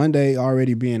again, bro, Monday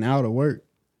already being out of work.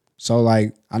 So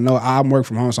like, I know I'm work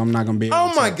from home, so I'm not gonna be able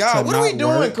Oh my to, God, to what are we not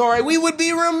doing, work. Corey? We would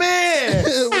be remiss.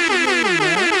 What you mean,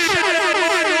 man? Shout out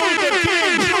Martin Luther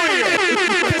King Jr.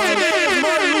 Today is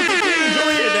Martin Luther King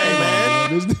Jr. Day, man.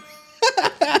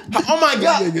 Oh my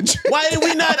God. Why did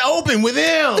we not open with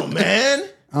him, man?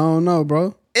 I don't know,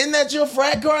 bro. Isn't that your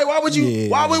frat, Corey? Why would you? Yeah.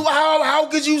 How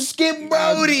could you skip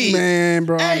Brody? Man,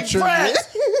 bro. Hey, I'm tripping. frat.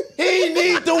 He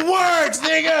need the works,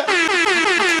 nigga.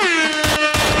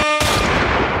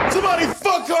 Somebody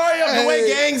fuck Corey up the way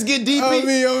gangs get deep. On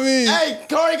me. Hey,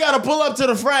 Corey got to pull up to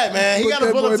the frat, man. He Put got to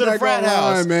that pull boy up to the back frat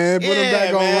online, house, man. Put him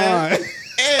back man. online.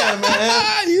 Yeah,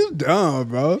 man. You dumb,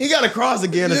 bro. He got to cross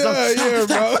again or something. Yeah,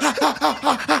 bro.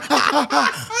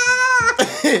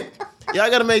 Y'all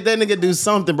got to make that nigga do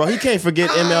something, bro. He can't forget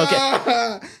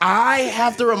MLK. I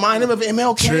have to remind him of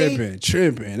MLK.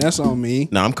 Tripping. That's on me.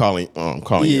 No, I'm calling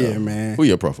you. Yeah, man. Who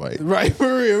your profile? Right,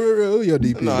 for real. Who your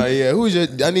DP? No, yeah. Who's your?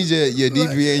 I need your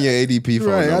DP and your ADP phone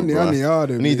Right, number. I need all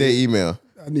them. I need their man. email.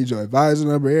 I need your advisor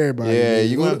number, everybody. Yeah, man.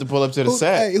 you gonna have to pull up to the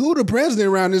set. Hey, who the president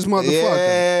around this motherfucker?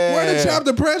 Yeah. Where the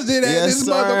chapter president at Yes, this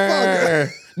sir. motherfucker?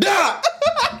 Doc.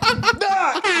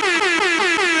 Doc.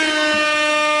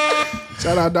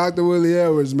 Shout out Dr. Willie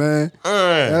Edwards, man.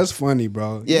 Alright. That's funny,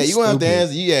 bro. Yeah, you gonna have to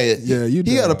answer. Yeah, you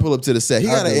He got to do. pull up to the set. He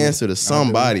I got to do. answer to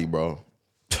somebody, bro.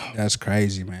 That's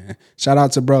crazy, man. Shout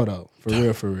out to bro, though. For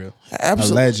real.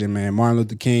 Absolutely. A legend, man. Martin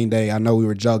Luther King Day. I know we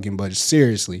were joking, but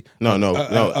seriously. No.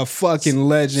 A fucking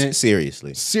legend.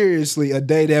 Seriously. Seriously, a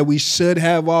day that we should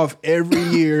have off every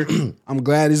year. I'm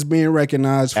glad it's being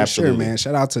recognized for Absolutely. sure, man.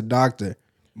 Shout out to Dr.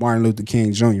 Martin Luther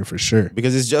King Jr. for sure.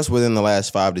 Because it's just within the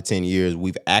last 5 to 10 years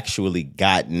we've actually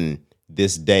gotten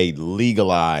this day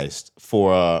legalized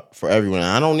for everyone. And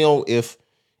I don't know if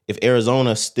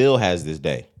Arizona still has this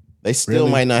day. They still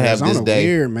Really? might not have this Arizona day.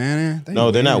 Weird, man. No,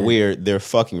 they're not weird. They're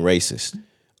fucking racist.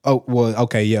 Oh, well,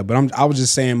 okay, yeah, but I was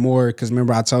just saying more because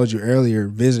remember I told you earlier,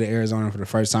 visited Arizona for the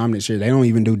first time this year. They don't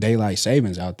even do daylight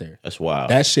savings out there. That's wild.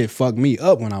 That shit fucked me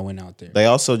up when I went out there. They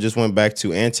also just went back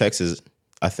to, and Texas,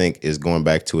 I think, is going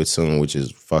back to it soon, which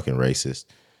is fucking racist.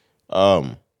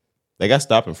 They got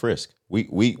stop and frisk. We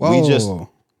just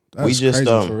that's crazy,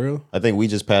 for real. I think we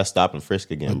just passed stop and frisk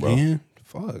again, bro. Again?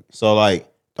 Fuck. So like,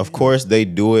 of course they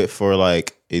do it for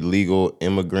like illegal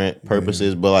immigrant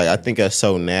purposes, but like I think that's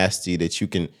so nasty that you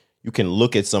can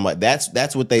look at somebody.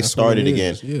 That's what they started what it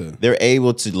again. is, yeah. They're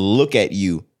able to look at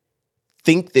you,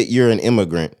 think that you're an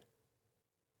immigrant,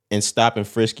 and stop and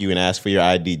frisk you and ask for your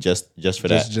ID just for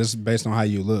that. Just based on how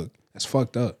you look. That's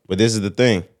fucked up. But this is the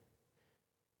thing.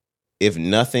 If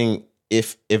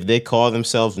they call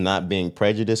themselves not being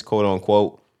prejudiced, quote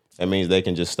unquote, that means they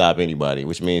can just stop anybody,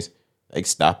 which means they can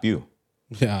stop you.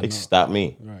 Yeah, I They know. can stop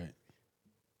me. Right.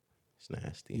 It's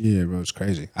nasty. Yeah, bro, it's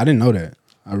crazy. I didn't know that.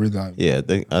 I really Yeah, I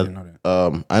didn't know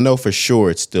that. I know for sure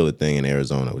it's still a thing in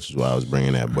Arizona, which is why I was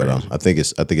bringing that. But I think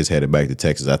it's headed back to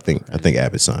Texas. I think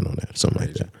Abbott signed on that, something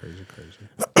like that.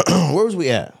 Crazy. Where was we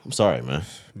at? I'm sorry, man.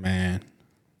 Man.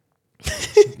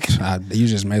 You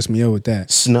just messed me up with that.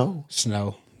 Snow?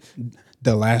 Snow.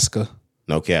 Alaska.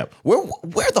 No cap. Where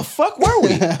the fuck were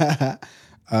we?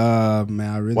 Man,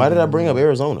 I really Why did I bring up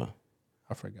Arizona?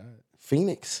 I forgot.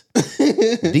 Phoenix?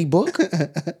 D Book?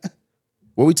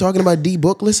 Were we talking about D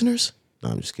Book, listeners? No,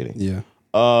 I'm just kidding. Yeah.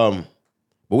 But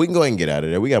we can go ahead and get out of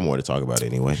there. We got more to talk about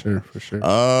anyway. For sure.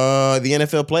 The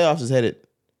NFL playoffs is headed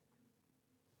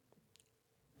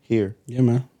here. Yeah,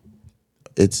 man.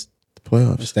 It's the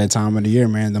playoffs. It's that time of the year,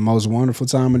 man. The most wonderful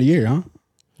time of the year, huh?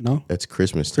 No? That's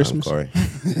Christmas time, Christmas. Corey.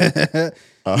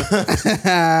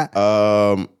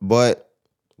 But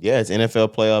yeah, it's NFL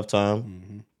playoff time.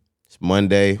 Mm-hmm. It's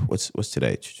Monday. What's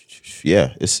today?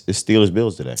 Yeah, it's Steelers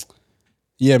Bills today.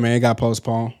 Yeah, man, it got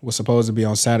postponed. Was supposed to be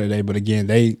on Saturday, but again,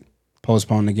 they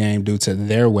postponed the game due to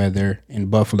their weather in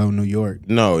Buffalo, New York.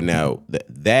 No, now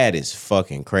that is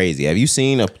fucking crazy. Have you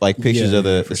seen pictures of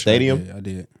the for stadium? Sure. I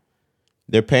did.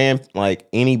 They're paying like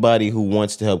anybody who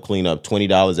wants to help clean up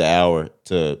 $20 an hour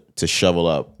to shovel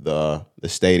up the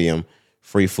stadium.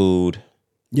 Free food.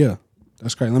 Yeah,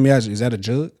 that's great. Let me ask you, is that a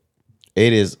jug?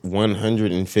 It is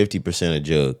 150% a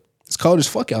jug. It's cold as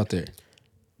fuck out there.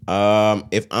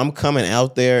 If I'm coming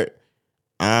out there,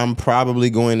 I'm probably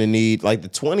going to need like the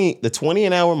 20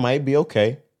 an hour might be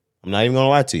okay. I'm not even gonna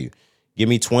lie to you. Give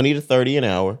me 20 to 30 an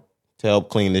hour to help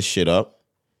clean this shit up.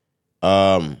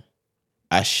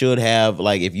 I should have,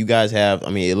 like, if you guys have, I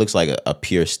mean, it looks like a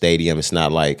pure stadium. It's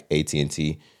not like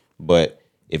AT&T, but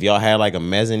if y'all had like a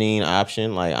mezzanine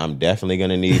option, like I'm definitely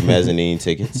gonna need mezzanine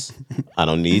tickets. I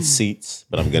don't need seats,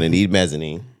 but I'm gonna need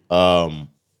mezzanine.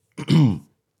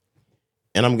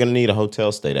 And I'm gonna need a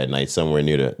hotel stay that night somewhere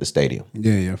near the stadium.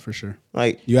 Yeah, for sure.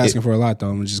 Like You asking for a lot though.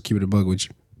 I'm gonna just keep it a bug with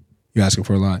you. You asking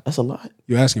for a lot. That's a lot.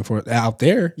 You asking for out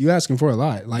there. You asking for a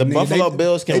lot. Like The nigga, Buffalo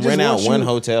Bills they can just rent out want one you-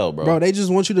 hotel, bro. Bro, they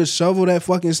just want you to shovel that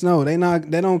fucking snow. They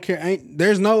don't care.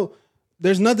 There's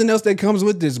nothing else that comes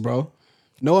with this, bro.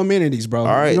 No amenities, bro. All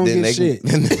right, you don't then get shit.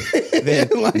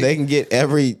 they can get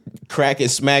every crack and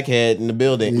smackhead in the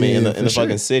building, man, in for the sure.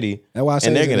 fucking city. That's why I say,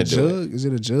 and they're is it gonna a do it. jug? Is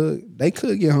it a jug? They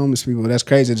could get homeless people. That's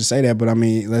crazy to say that, but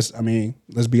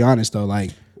let's be honest though.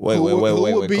 Like, Wait, who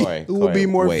would be Corey, who would be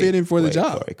more fitting for the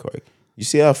job, Corey. You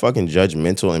see how fucking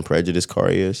judgmental and prejudiced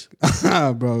Corey is?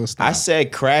 bro? Stop. I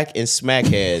said crack and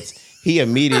smackheads. He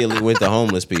immediately went to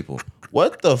homeless people.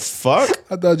 What the fuck?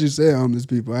 I thought you said homeless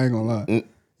people. I ain't gonna lie.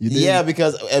 You did. Yeah,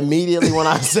 because immediately when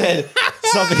I said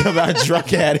something about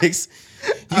drug addicts,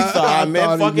 you thought I meant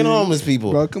thought he fucking did. homeless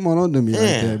people. Bro, come on, don't do me like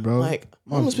Man, that, bro. like,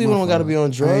 homeless people don't gotta be on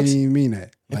I drugs. didn't even mean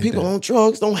that. And Like people that. on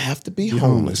drugs don't have to be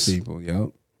homeless. people,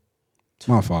 yo. It's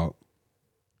my fault.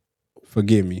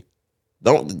 Forgive me.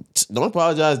 Don't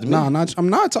apologize to me. Nah, I'm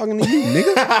not talking to you,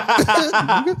 nigga.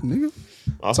 nigga.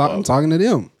 I'm talking to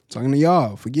them. Talking to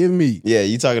y'all. Forgive me. Yeah,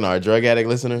 you talking to our drug addict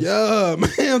listeners? Yeah, man,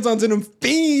 I'm talking to them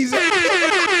fiends.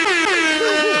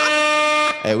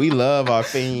 Hey, we love our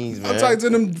fiends, man. I'm talking to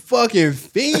them fucking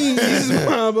fiends,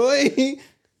 my boy.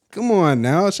 Come on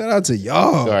now. Shout out to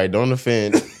y'all. All right, don't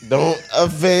offend. Don't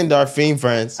offend our fiend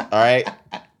friends. All right.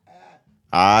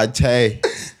 I tell you.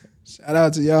 Shout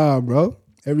out to y'all, bro.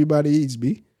 Everybody eats,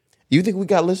 B. You think we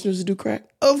got listeners who do crack?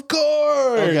 Of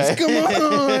course. Okay. Come on.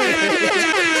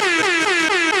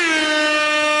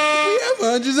 We have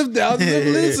hundreds of thousands of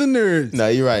listeners. No,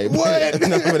 you're right. What?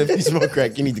 No, but if you smoke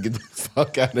crack, you need to get the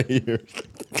fuck out of here.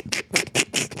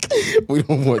 We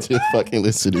don't want your fucking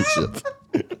listenership.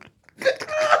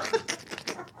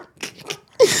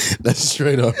 That's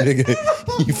straight up, nigga.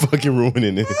 You fucking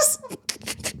ruining this.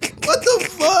 What the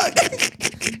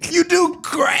fuck? You do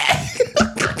crack.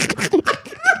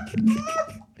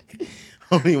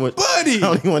 I don't even want, Buddy. I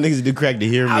don't even want niggas to do crack to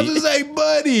hear I me. just say,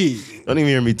 buddy. Don't even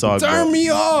hear me talk. Turn bro. me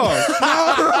off.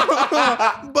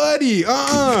 No. Buddy,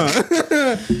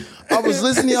 I was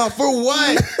listening to y'all for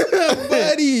what?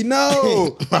 buddy,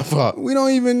 no. My fault. We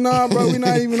don't even know, bro. We're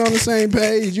not even on the same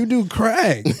page. You do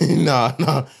crack.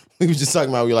 Nah. We was just talking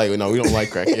about we don't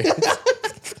like crack here.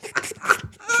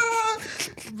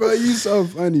 Bro, you so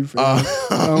funny, bro.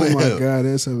 Oh my man. God,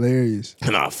 that's hilarious.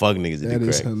 Nah, fuck niggas that That do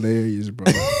is crack. hilarious, bro.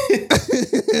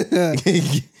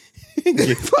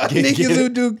 Niggas Get, who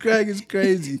do crack is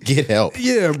crazy. get help.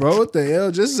 Yeah, bro. What the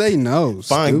hell? Just say no.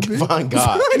 Find stupid. God.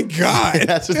 Find God.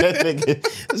 That's what that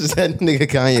nigga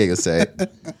Kanye gonna say.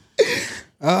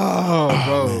 Oh,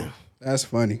 bro. That's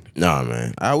funny. Nah,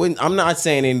 man. I'm not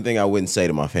saying anything I wouldn't say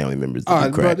to my family members that All do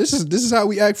right, bro. crack. This is how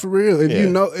we act for real. If Yeah. you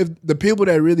know, if the people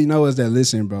that really know us that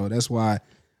listen, bro, that's why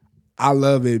I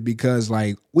love it, because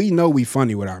like we know we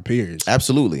funny with our peers.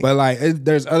 Absolutely. But like,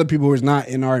 there's other people who's not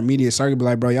in our immediate circle, but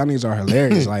like, bro, y'all niggas are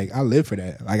hilarious. Like, I live for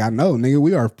that. Like, I know, nigga,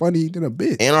 we are funny than a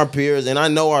bitch. And our peers, and I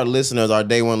know our listeners, our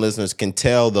day one listeners, can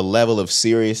tell the level of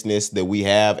seriousness that we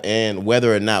have and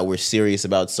whether or not we're serious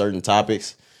about certain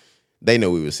topics. They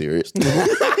know we were serious.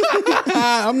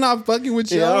 I'm not fucking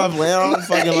with y'all. Yeah, I'm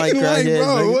fucking like crackheads,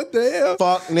 bro, nigga. what the hell?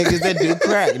 Fuck niggas that do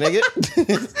crack,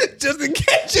 nigga. Just in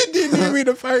case you didn't hear me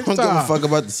the first I don't give a time. fuck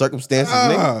about the circumstances,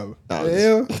 nigga. Oh, No,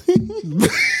 hell.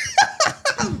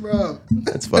 Bro,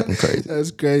 that's fucking crazy.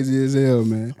 that's crazy as hell,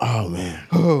 man. Oh, man.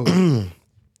 Oh.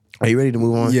 Are you ready to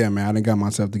move on? Yeah, man, I done got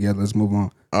myself together. Let's move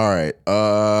on. All right.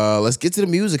 Let's get to the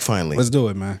music finally. Let's do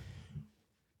it, man.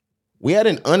 We had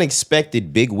an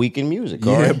unexpected big week in music.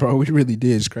 All Yeah, right? bro, we really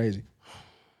did. It's crazy.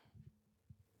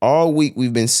 All week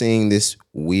we've been seeing this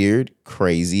weird,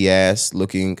 crazy ass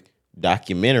looking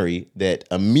documentary that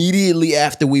immediately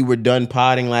after we were done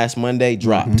potting last Monday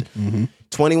dropped.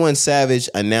 21 Savage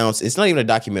announced, it's not even a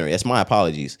documentary, that's my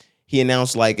apologies. He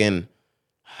announced like a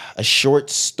short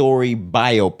story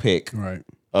biopic Right.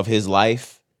 of his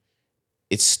life.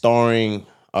 It's starring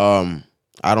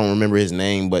I don't remember his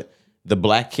name, but the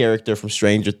black character from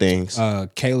Stranger Things.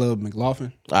 Caleb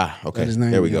McLaughlin. Okay. That's his name.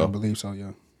 There we Yeah, I go. believe so,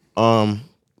 yeah.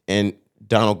 And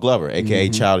Donald Glover, aka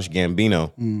Childish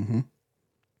Gambino,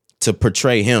 to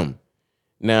portray him.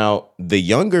 Now, the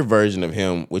younger version of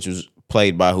him, which was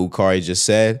played by who Kari just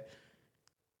said,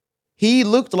 he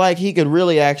looked like he could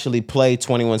really actually play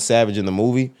 21 Savage in the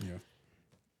movie.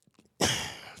 Yeah.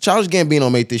 Childish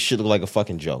Gambino made this shit look like a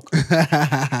fucking joke.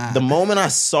 The moment I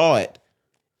saw it,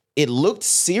 it looked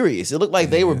serious. It looked like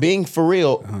they were being for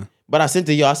real. But I sent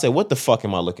to y'all, I said, what the fuck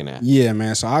am I looking at? Yeah,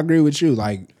 man. So I agree with you.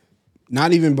 Like,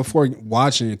 not even before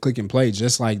watching it, click and play,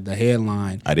 just like the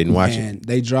headline. I didn't watch and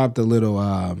they dropped a little,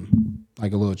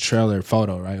 like a little trailer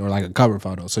photo, right? Or like a cover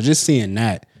photo. So just seeing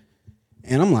that,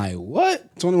 And I'm like,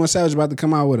 what? 21 Savage about to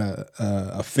come out with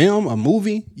a film, a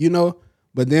movie, you know?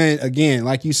 But then again,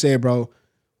 like you said, bro,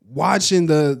 watching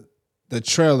the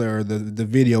trailer or the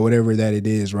video, whatever that it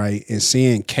is, right? And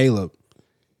seeing Caleb,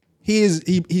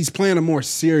 he's playing a more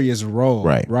serious role,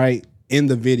 right? In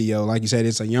the video. Like you said,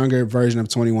 it's a younger version of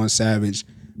 21 Savage,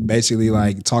 basically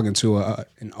like talking to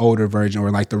an older version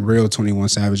or like the real 21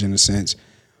 Savage in a sense.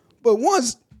 But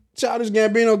once Childish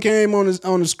Gambino came on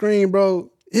the screen, bro,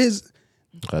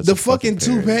 the fucking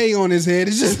toupee on his head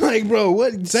is just like, bro,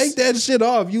 what? Take that shit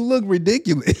off. You look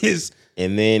ridiculous.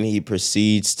 And then he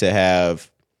proceeds to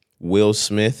have Will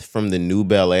Smith from the New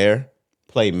Bel Air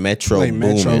play Metro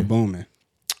Boomin.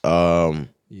 Yeah.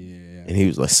 And he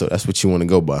was like, so that's what you want to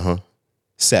go by, huh?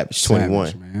 Savage 21.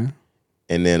 Savage, man.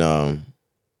 And then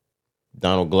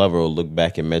Donald Glover will look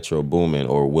back at Metro Boomin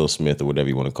or Will Smith or whatever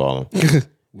you want to call him.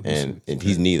 and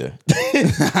he's neither.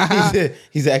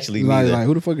 he's actually neither. Like,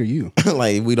 who the fuck are you?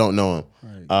 Like, we don't know him.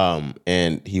 Right.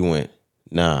 And he went,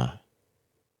 nah,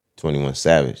 21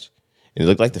 Savage. And it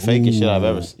looked like the fakest shit I've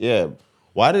ever seen. Yeah.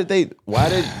 Why did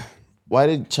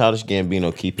Childish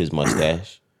Gambino keep his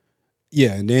mustache?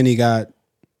 Yeah, and then he got,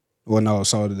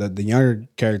 so the younger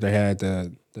character had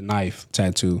the knife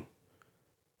tattoo.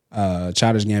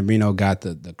 Childish Gambino got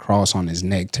the cross on his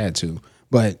neck tattoo.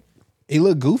 But he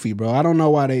looked goofy, bro. I don't know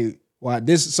why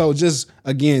this. So just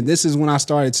again, this is when I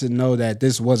started to know that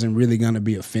this wasn't really gonna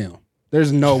be a film.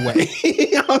 There's no way.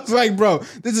 I was like, bro,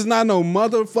 this is not no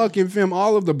motherfucking film.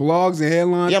 All of the blogs and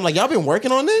headlines. Yeah, I'm like, y'all been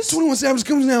working on this? 21 Savage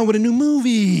comes down with a new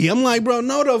movie. I'm like, bro,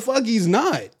 no the fuck he's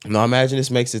not. No, imagine this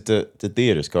makes it to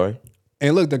theaters, Corey.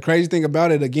 And look, the crazy thing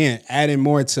about it, again, adding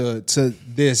more to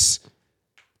this,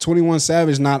 21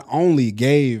 Savage not only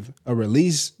gave a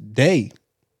release date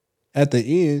at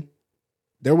the end,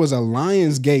 there was a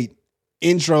Lionsgate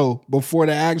intro before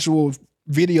the actual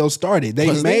video started.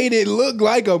 They made it look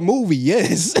like a movie,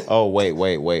 yes. Oh,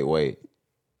 wait.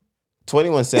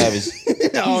 21 Savage.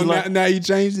 Now you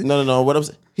changed it? No. What I'm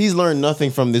saying, he's learned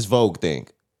nothing from this Vogue thing.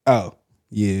 Oh,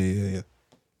 yeah.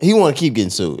 He want to keep getting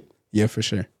sued. Yeah, for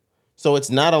sure. So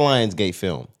it's not a Lionsgate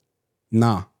film.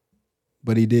 Nah,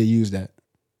 but he did use that.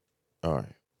 All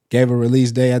right. Gave a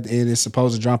release day at the end. It's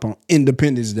supposed to drop on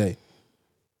Independence Day.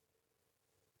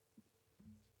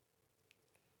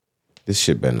 This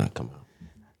shit better not come out.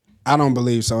 I don't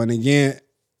believe so. And again,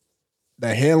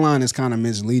 the headline is kind of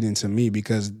misleading to me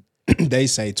because they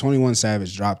say 21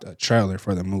 Savage dropped a trailer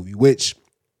for the movie, which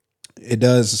it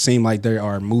does seem like there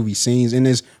are movie scenes in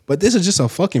this, but this is just a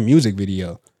fucking music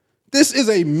video. This is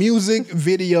a music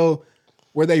video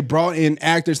where they brought in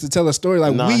actors to tell a story.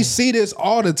 Like, we see this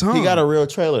all the time. He got a real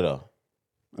trailer though,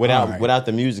 without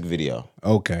the music video.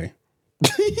 Okay. All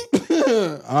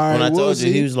right. When I told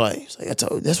you, he was like, I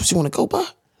told you, that's what you want to go by?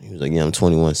 He was like, yeah, I'm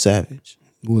 21 Savage.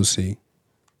 We'll see.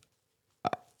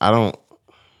 I don't.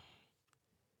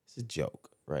 It's a joke,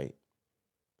 right?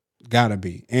 Gotta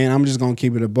be. And I'm just gonna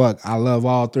keep it a buck. I love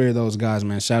all three of those guys,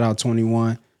 man. Shout out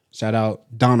 21. Shout out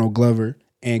Donald Glover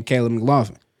and Caleb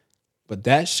McLaughlin. But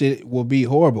that shit will be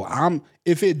horrible.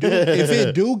 If it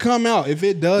do come out, if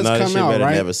it does come out,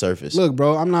 right? Never surface. Look,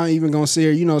 bro, I'm not even gonna sit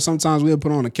here. You know, sometimes we'll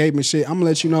put on a cape and shit. I'm gonna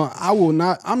let you know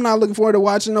I'm not looking forward to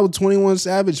watching no 21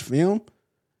 Savage film.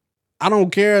 I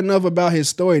don't care enough about his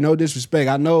story. No disrespect.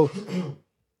 I know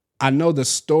the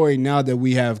story now that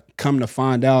we have come to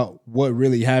find out what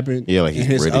really happened. Yeah, like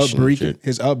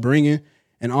his upbringing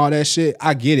and all that shit.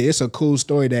 I get it. It's a cool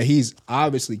story that he's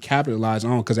obviously capitalized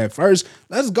on. Because at first,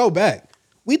 let's go back.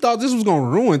 We thought this was gonna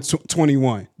ruin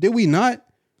 21. Did we not?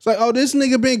 It's like, oh, this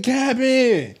nigga been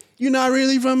capping. You're not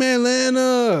really from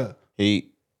Atlanta.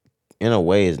 He, in a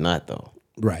way, is not though.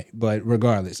 Right, but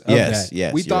regardless of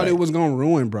that, we thought it was gonna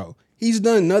ruin, bro. He's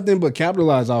done nothing but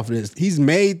capitalize off of this. He's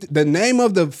made the name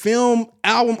of the film,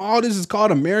 album, all this is called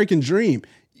American Dream.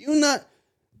 You're not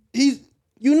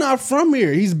from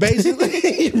here. He's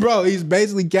basically, bro, he's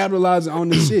basically capitalizing on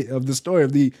the shit of the story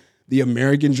of the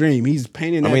American Dream. He's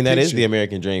painting that that picture. is the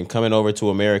American Dream, coming over to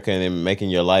America and then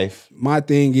making your life. My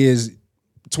thing is,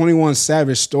 21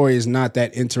 Savage story is not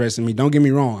that interesting to me. Don't get me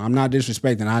wrong. I'm not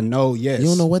disrespecting. I know, yes. You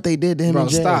don't know what they did to him in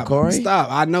jail, Corey.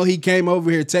 Stop. I know he came over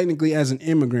here technically as an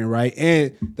immigrant, right?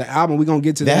 And the album, we're going to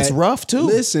get to that. That's rough, too.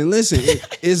 Listen.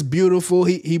 It's beautiful.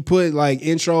 He put like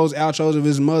intros, outros of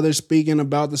his mother speaking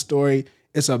about the story.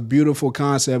 It's a beautiful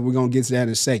concept. We're going to get to that in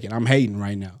a second. I'm hating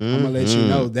right now. I'm going to let you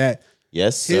know that.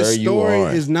 Yes, sir, his story you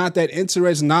are. is not that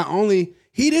interesting. Not only,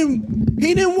 he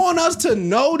didn't want us to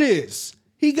know this.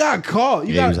 He got caught.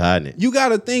 He was hiding it. You got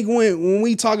to think when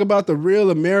we talk about the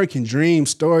real American Dream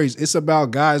stories, it's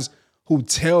about guys who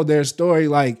tell their story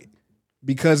like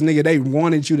because nigga they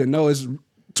wanted you to know. It's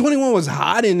 21 was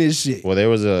hot in this shit. Well, there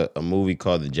was a movie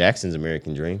called The Jacksons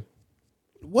American Dream.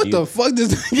 What the fuck does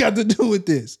that got to do with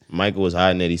this? Michael was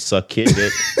hiding that he sucked kid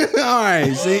dick. All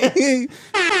right, see? Whoa.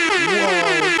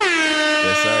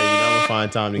 Yes, sir. You know I'm gonna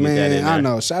find time to get that in there. I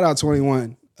know. Shout out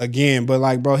 21 again, but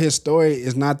like, bro, his story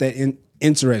is not that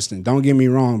interesting. Don't get me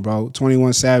wrong, bro.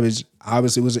 21 Savage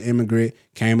obviously was an immigrant,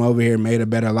 came over here, made a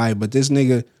better life, but this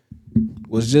nigga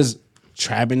was just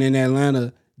trapping in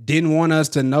Atlanta, didn't want us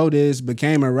to know this,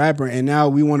 became a rapper, and now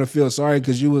we want to feel sorry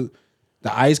because the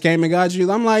ICE came and got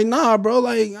you. I'm like, nah, bro,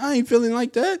 like, I ain't feeling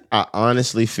like that. I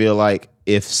honestly feel like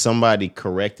if somebody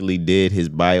correctly did his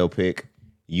biopic,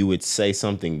 you would say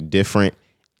something different,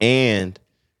 and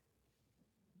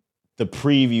the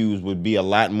previews would be a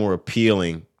lot more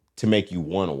appealing to make you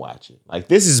want to watch it. Like,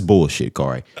 this is bullshit,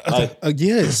 Corey. Like,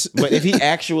 yes. But if he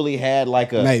actually had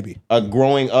like maybe a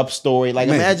growing up story, like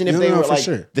imagine if they were like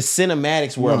sure. the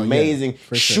cinematics were amazing,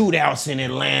 shootouts in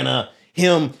Atlanta,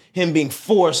 him being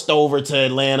forced over to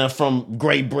Atlanta from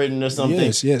Great Britain or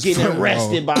something, getting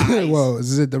arrested by ICE. Whoa,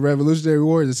 is it the Revolutionary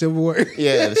War, the Civil War?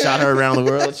 Yeah, shot her around the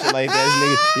world, shit like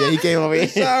that. Nigga, yeah, he came over here.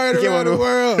 Shot her around the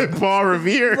world. Paul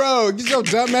Revere. Bro, get your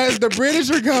dumb ass. The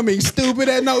British are coming.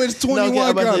 Stupid. No, it's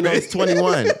 21 coming. No, it's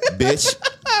 21, bitch.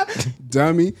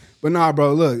 Dummy. But nah,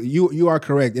 bro, look, you are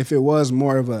correct. If it was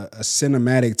more of a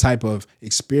cinematic type of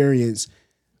experience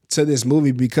to this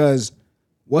movie, because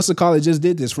what's the call that just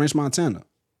did this? French Montana.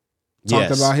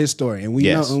 Talked about his story. And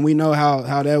we know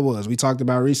how that was. We talked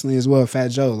about recently as well, Fat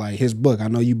Joe, like his book. I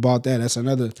know you bought that. That's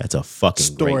a fucking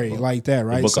story great book. Like that,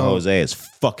 right? The Book of Jose is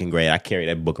fucking great. I carry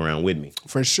that book around with me.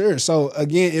 For sure. So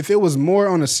again, if it was more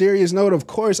on a serious note, of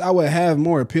course I would have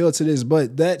more appeal to this.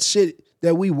 But that shit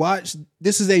that we watched,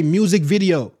 this is a music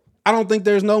video. I don't think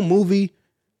there's no movie.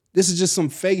 This is just some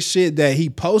fake shit that he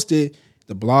posted.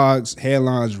 The blogs,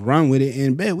 headlines, run with it,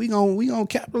 and bet we gonna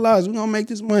capitalize. We gonna make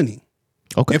this money.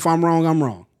 Okay. If I'm wrong, I'm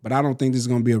wrong. But I don't think this is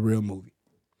gonna be a real movie.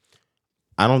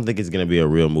 I don't think it's gonna be a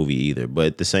real movie either.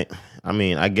 But the same, I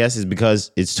mean, I guess it's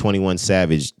because it's 21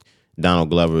 Savage. Donald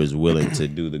Glover is willing to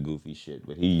do the goofy shit,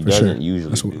 but he doesn't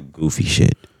usually do goofy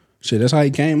shit. Shit, that's how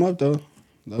he came up though,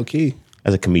 low key.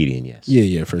 As a comedian, yes.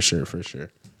 Yeah, for sure.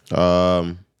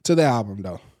 To the album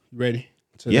though, you ready?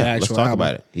 Let's talk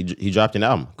about it. He dropped an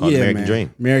album called American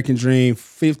Dream. American Dream,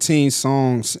 15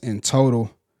 songs in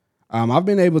total. I've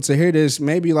been able to hear this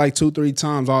maybe like 2-3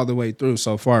 times all the way through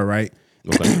so far, right?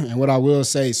 Okay. And what I will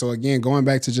say, so again, going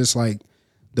back to just like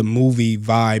the movie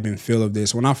vibe and feel of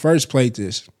this, when I first played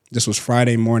this was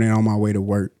Friday morning on my way to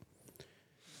work.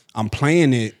 I'm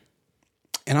playing it,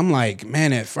 and I'm like,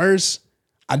 man, at first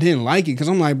I didn't like it because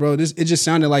I'm like, bro, it just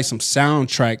sounded like some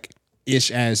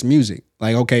soundtrack-ish as music.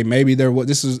 Like, okay, maybe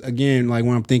this is, again, like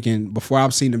when I'm thinking, before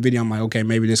I've seen the video, I'm like, okay,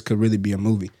 maybe this could really be a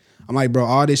movie. I'm like, bro,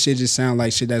 all this shit just sound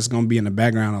like shit that's gonna be in the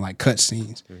background of like cut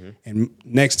scenes. Mm-hmm. And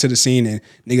next to the scene and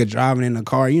nigga driving in the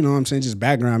car, you know what I'm saying? Just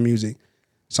background music.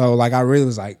 So like I really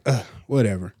was like,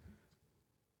 whatever.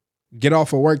 Get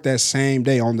off of work that same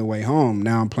day on the way home.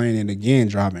 Now I'm playing it again,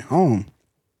 driving home.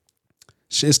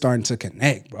 Shit's starting to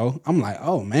connect, bro. I'm like,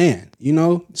 oh man, you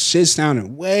know, shit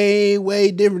sounding way,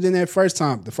 way different than that first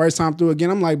time. The first time through again,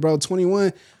 I'm like, bro,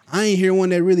 21, I ain't hear one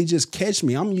that really just catch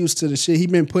me. I'm used to the shit he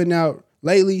been putting out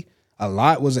lately. A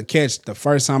lot was a catch the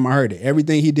first time I heard it.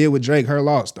 Everything he did with Drake, Her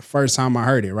Loss, the first time I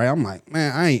heard it, right? I'm like,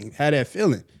 man, I ain't had that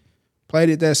feeling. Played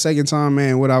it that second time,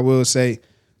 man, what I will say,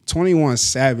 21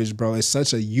 Savage, bro, is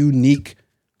such a unique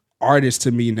artist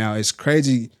to me now. It's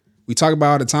crazy. We talk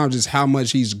about all the time just how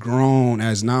much he's grown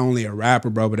as not only a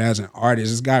rapper, bro, but as an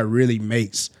artist. This guy really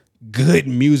makes good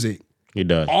music. He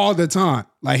does. All the time.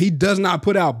 Like, he does not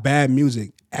put out bad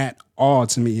music at all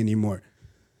to me anymore.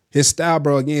 His style,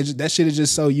 bro, again, that shit is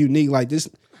just so unique. Like, this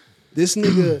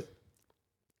nigga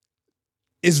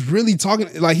is really talking,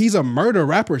 like, he's a murder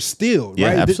rapper still, right? Yeah,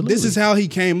 absolutely. This is how he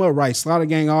came up, right? Slaughter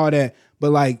Gang, all that.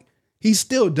 But, like, he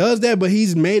still does that, but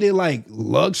he's made it, like,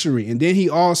 luxury. And then he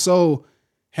also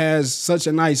has such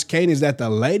a nice cadence that the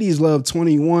ladies love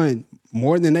 21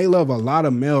 more than they love a lot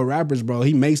of male rappers, bro.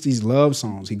 He makes these love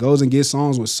songs. He goes and gets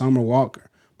songs with Summer Walker.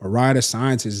 Mariah the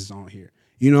Scientist is on here.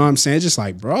 You know what I'm saying? Just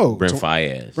like, bro. Brent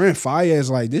Faiyaz. Brent Faiyaz,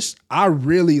 like this. I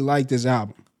really like this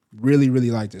album. Really,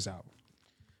 really like this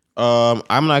album.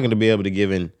 I'm not going to be able to give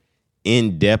an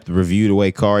in-depth review the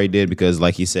way Kari did because,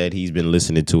 like he said, he's been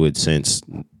listening to it since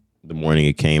the morning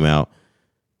it came out.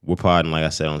 We're podding, like I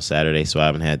said, on Saturday, so I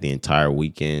haven't had the entire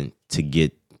weekend to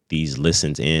get these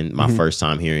listens in. My first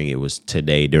time hearing it was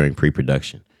today during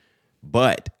pre-production.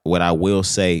 But what I will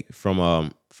say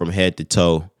from head to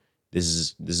toe,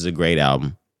 this is a great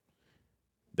album.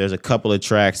 There's a couple of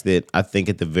tracks that I think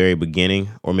at the very beginning,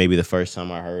 or maybe the first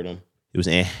time I heard them, it was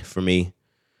for me.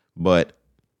 But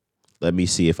let me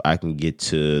see if I can get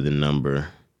to the number.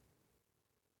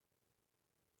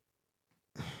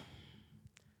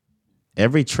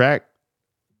 Every track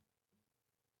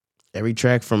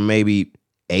from maybe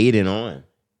 8 and on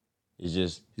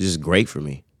is just great for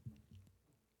me.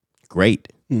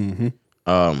 Great. Mm-hmm.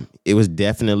 It was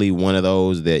definitely one of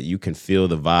those that you can feel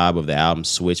the vibe of the album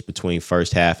switch between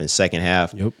first half and second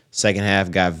half. Yep. Second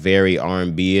half got very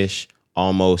R&B-ish,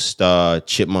 almost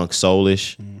Chipmunk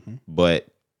Soul-ish, but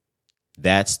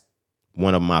that's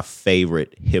one of my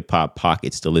favorite hip hop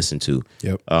pockets to listen to.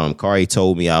 Yep. Kari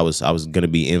told me I was gonna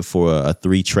be in for a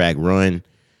 3-track run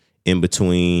in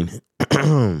between.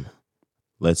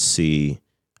 Let's see.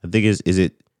 I think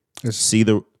it's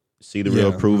See the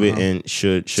Real, Prove It, and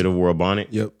should have wore a bonnet.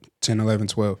 Yep. 10, 11,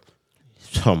 12.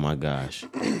 Oh my gosh.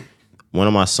 One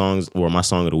of my songs, or my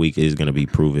song of the week, is gonna be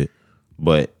Prove It.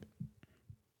 But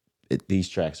these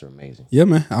tracks are amazing. Yeah,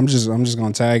 man. I'm just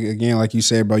gonna tag again, like you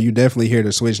said, bro. You definitely hear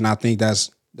the switch, and I think that's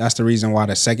the reason why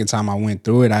the second time I went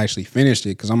through it, I actually finished it.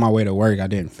 Because on my way to work, I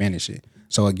didn't finish it.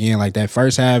 So again, like that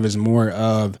first half is more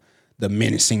of the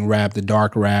menacing rap, the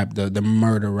dark rap, the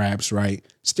murder raps, right?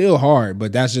 Still hard,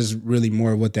 but that's just really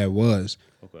more what that was.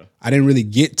 Okay. I didn't really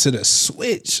get to the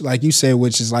switch, like you said,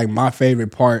 which is like my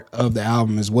favorite part of the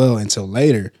album as well until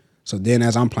later. So then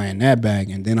as I'm playing that back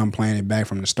and then I'm playing it back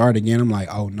from the start again, I'm like,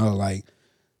 oh no, like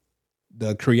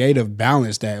the creative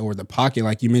balance that, or the pocket,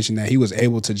 like you mentioned, that he was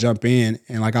able to jump in.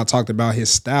 And like I talked about his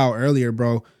style earlier,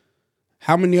 bro,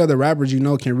 how many other rappers you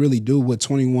know can really do what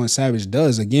 21 Savage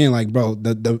does? Again, like, bro,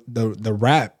 the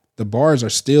rap, the bars are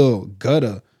still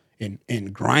gutter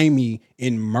and grimy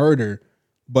and murder,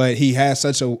 but he has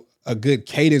such a good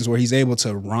cadence where he's able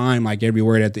to rhyme like every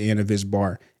word at the end of his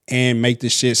bar and make the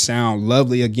shit sound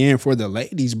lovely again for the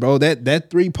ladies, bro.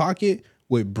 That 3 pocket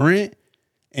with Brent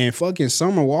and fucking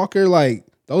Summer Walker, like,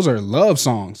 those are love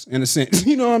songs in a sense.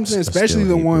 You know what I'm saying? Especially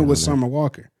the one with Summer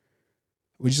Walker.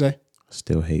 What'd you say?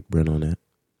 Still hate Brent on that.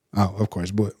 Oh, of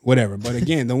course, but whatever. But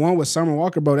again, the one with Summer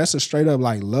Walker, bro, that's a straight up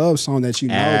like love song that you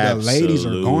know the ladies are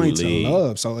going to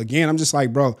love. So again, I'm just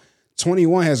like, bro,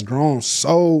 21 has grown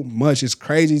so much. It's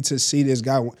crazy to see this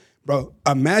guy. Bro,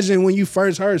 imagine when you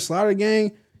first heard Slaughter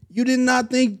Gang, you did not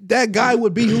think that guy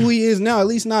would be who he is now. At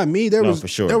least not me. For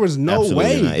sure. There was no Absolutely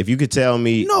way. Not. If you could tell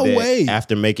me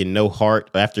after making No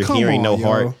Heart, after hearing No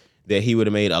Heart, that he would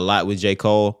have made a lot with J.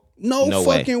 Cole. No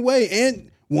fucking way. And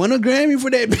won a Grammy for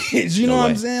that bitch. You know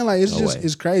what I'm saying? Like, it's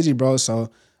it's crazy, bro. So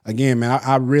again, man,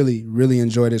 I really, really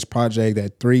enjoy this project,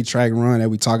 that 3-track run that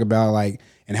we talk about, like,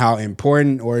 and how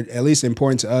important, or at least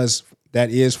important to us,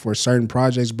 that is for certain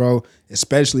projects, bro,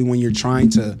 especially when you're trying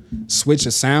to switch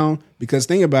a sound. Because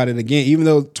think about it again, even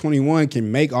though 21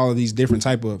 can make all of these different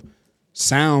type of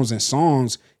sounds and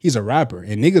songs, he's a rapper,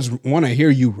 and niggas want to hear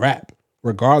you rap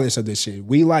regardless of this shit.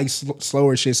 We like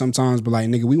slower shit sometimes, but like,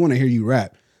 nigga, we want to hear you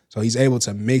rap. So he's able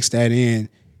to mix that in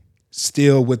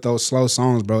still with those slow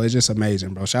songs, bro. It's just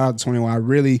amazing, bro. Shout out to 21. I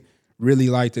really, really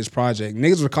like this project.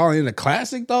 Niggas were calling it a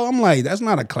classic, though. I'm like, that's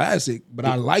not a classic, but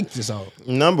I like this album.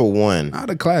 Number one. Not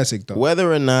a classic, though.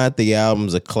 Whether or not the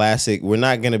album's a classic, we're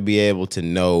not going to be able to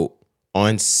know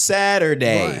on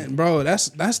Saturday. Bro, that's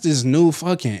this new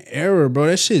fucking era, bro.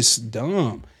 That shit's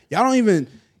dumb. Y'all don't even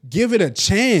give it a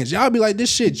chance. Y'all be like,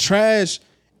 this shit trash.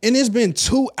 And it's been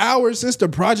 2 hours since the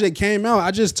project came out.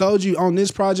 I just told you on this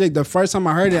project, the first time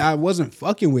I heard it, I wasn't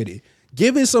fucking with it.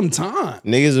 Give it some time.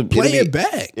 Niggas play it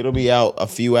back. It'll be out a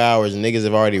few hours, and niggas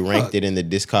have already ranked it in the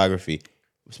discography.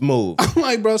 Smooth. I'm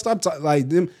like, bro, stop talking. Like,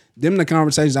 them the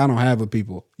conversations I don't have with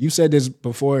people. You said this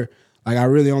before. Like, I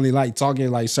really only like talking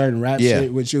like certain rap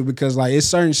shit with you, because like it's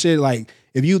certain shit, like,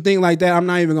 if you think like that, I'm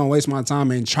not even gonna waste my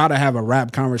time and try to have a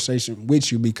rap conversation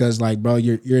with you, because like, bro,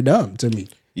 you're dumb to me.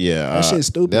 Yeah, that shit's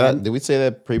stupid. Did we say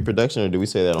that pre-production, or did we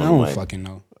say that on the mic? I don't fucking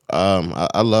know.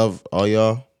 I love all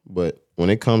y'all, but when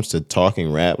it comes to talking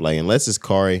rap, like, unless it's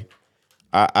Kari,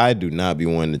 I do not be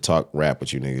wanting to talk rap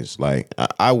with you niggas. Like,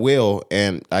 I will,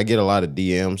 and I get a lot of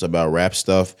DMs about rap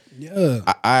stuff. Yeah,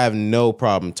 I have no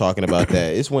problem talking about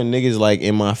that. It's when niggas like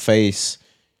in my face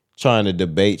trying to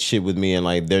debate shit with me, and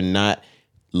like they're not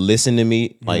listening to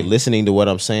me, like listening to what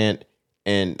I'm saying.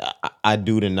 And I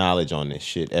do the knowledge on this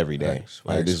shit every day.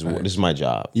 This is my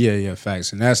job. Yeah,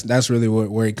 facts. And that's really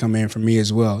where it come in for me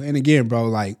as well. And again, bro,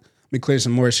 like, let me clear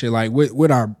some more shit. Like, with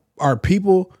our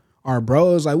people, our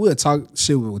bros, like, we'll talk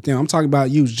shit with them. I'm talking about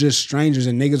you, just strangers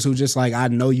and niggas who just like, I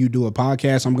know you do a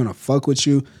podcast, I'm gonna fuck with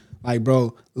you. Like,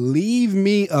 bro, leave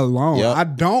me alone. Yep. I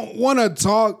don't want to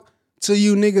talk to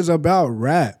you niggas about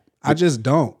rap. I just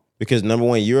don't. Because number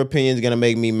one, your opinion's gonna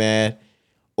make me mad.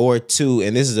 Or two,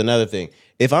 and this is another thing,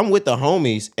 if I'm with the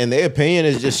homies and their opinion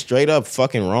is just straight up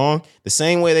fucking wrong, the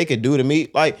same way they could do to me,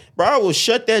 like, bro, I will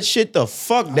shut that shit the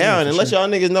fuck down and let y'all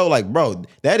niggas know, like, bro,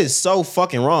 that is so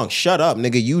fucking wrong. Shut up,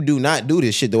 nigga. You do not do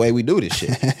this shit the way we do this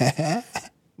shit.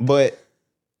 But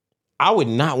I would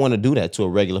not want to do that to a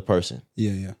regular person.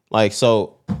 Yeah. Like,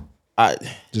 so I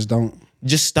just don't.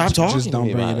 Just stop talking. Just don't to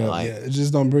me bring about it up. Like, Yeah,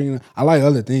 just don't bring it up. I like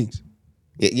other things.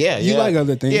 Yeah, You like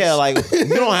other things. Yeah, like you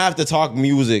don't have to talk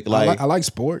music. Like I like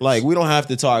sports. Like we don't have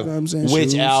to talk You know what I'm saying?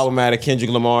 which Shoes. album out of Kendrick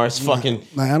Lamar's fucking.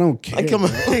 Like I don't care. Like, come on,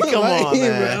 bro. come Like, on,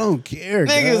 man. bro, I don't care.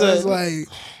 Niggas It's are- like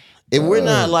If we're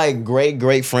not like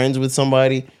great friends with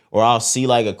somebody, or I'll see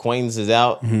like acquaintances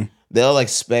out, they'll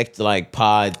expect like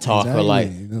pod talk or like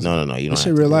Exactly. no, you don't. this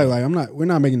Have shit real to. life. Like we're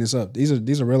not making this up. These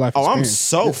are real life. Oh, I'm experiences.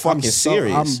 so fucking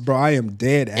serious. Bro, I am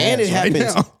dead ass. And it right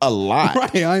happens now. a lot.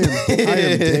 Right, I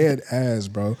am dead ass,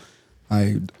 bro.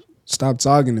 Like, stop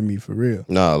talking to me for real.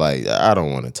 No, like I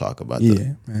don't want to talk about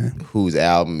Yeah, man. whose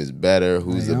album is better,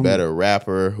 who's a better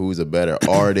rapper, who's a better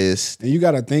artist. And you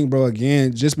got to think, bro,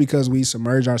 again, just because we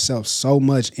submerge ourselves so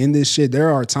much in this shit,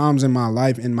 there are times in my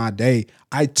life, in my day,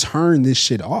 I turn this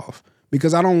shit off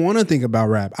because I don't want to think about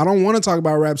rap. I don't want to talk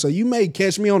about rap. So you may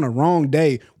catch me on the wrong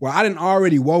day where I didn't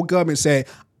already woke up and said,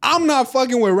 I'm not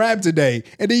fucking with rap today.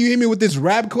 And then you hit me with this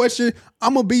rap question,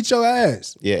 I'm going to beat your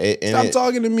ass. Yeah, Stop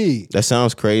talking to me. That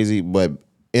sounds crazy, but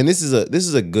this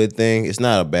is a good thing. It's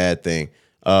not a bad thing.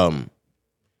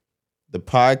 The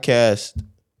podcast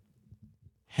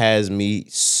has me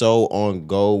so on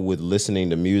go with listening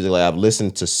to music. Like I've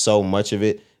listened to so much of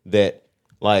it that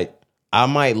like I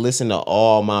might listen to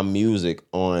all my music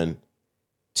on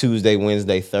Tuesday,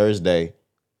 Wednesday, Thursday.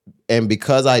 And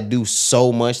because I do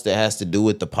so much that has to do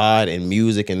with the pod and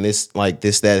music and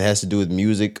that has to do with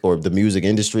music or the music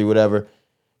industry, whatever,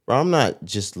 bro, I'm not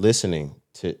just listening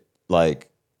to like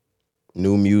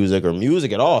new music or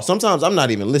music at all. Sometimes I'm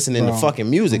not even listening to fucking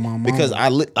music because I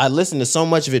listen to so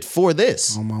much of it for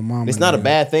this. On my mama, It's not a man.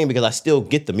 bad thing because I still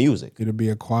get the music. It'll be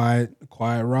a quiet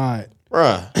ride.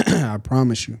 Bruh, I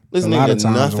promise you. Listening a lot to of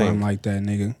times nothing. when I'm like that,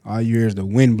 nigga. All you hear is the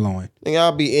wind blowing. nigga,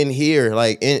 I'll be in here,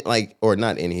 or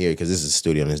not in here because this is a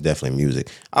studio and it's definitely music.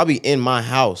 I'll be in my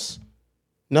house.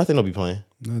 Nothing will be playing.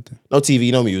 Nothing. No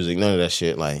TV, no music, none of that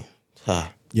shit. Like,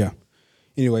 Yeah.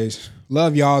 Anyways,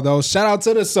 love y'all though. Shout out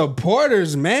to the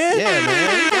supporters, man. yeah,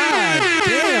 man. God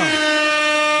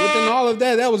damn. Within all of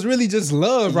that, that was really just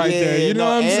love right there. You know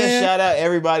what I'm and saying? shout out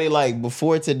everybody like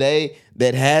before today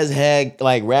that has had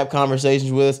like rap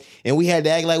conversations with us, and we had to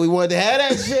act like we wanted to have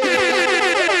that shit.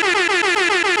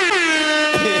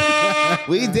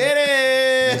 We did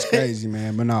it. It's crazy,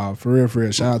 man. But no, for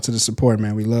real. Shout out to the support,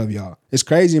 man. We love y'all. It's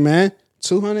crazy, man.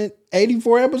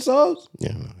 284 episodes?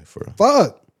 Yeah, no, for real.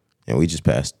 Fuck. And we just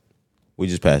passed new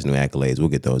accolades. We'll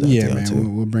get those out Yeah, to y'all man. too.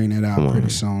 We'll bring that out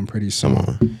pretty soon.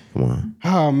 Come on.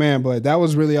 Oh, man. But that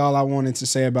was really all I wanted to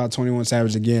say about 21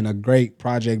 Savage. Again, a great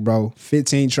project, bro.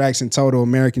 15 tracks in total.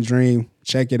 American Dream.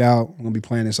 Check it out. I'm going to be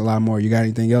playing this a lot more. You got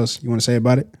anything else you want to say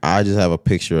about it? I just have a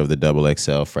picture of the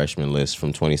XXL freshman list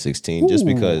from 2016 just Ooh,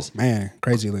 because, man,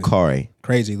 crazy list. Kari,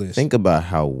 Crazy list. think about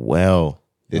how well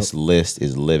this list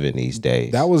is living these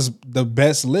days. That was the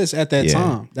best list at that Yeah.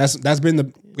 time. That's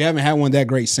been we haven't had one that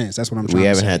great since. That's what I'm trying We to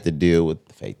haven't say. had to deal with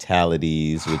the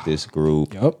fatalities with this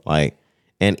group. Yup. Like,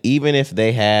 and even if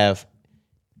they have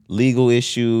legal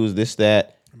issues, this,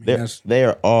 that, that's- they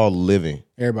are all living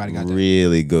Everybody got that.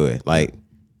 really good. Like,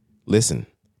 listen,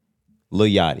 Lil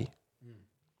Yachty.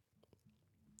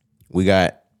 We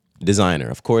got Designer.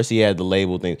 Of course, he had the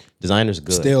label thing. Designer's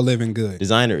good. Still living good.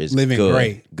 Designer is living good.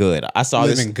 great. Good. I saw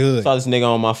Living good. Saw this nigga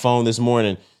on my phone this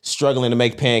morning struggling to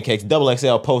make pancakes.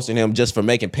 XXL posting him just for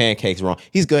making pancakes wrong.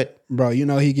 He's good. Bro, you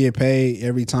know he get paid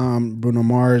every time Bruno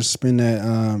Mars spin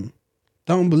that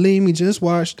Don't Believe Me, Just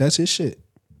Watch. That's his shit.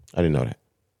 I didn't know that.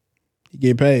 He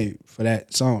get paid for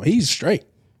that song. He's straight.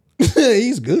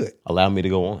 He's good. Allow me to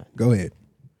go on. Go ahead.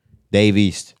 Dave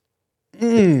East.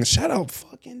 Shout out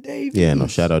fucking Dave. Yeah, no,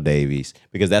 shout out Dave East.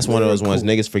 Because that's one of those ones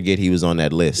niggas forget he was on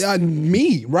that list.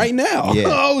 Me right now. Yeah.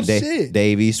 Oh shit.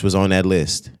 Dave East was on that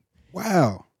list.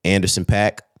 Wow. Anderson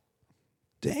 .Paak.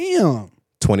 Damn.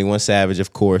 21 Savage,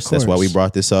 of course. That's why we course.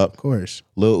 brought this up. Of course.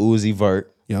 Lil Uzi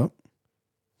Vert. Yep.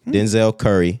 Denzel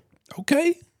Curry.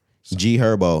 Okay. G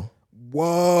Herbo.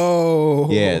 Whoa.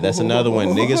 Yeah, that's another one.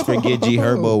 Niggas forget G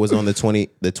Herbo was on the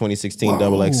 2016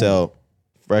 XXL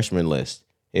freshman list.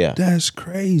 Yeah. That's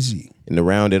crazy. And to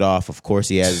round it off, of course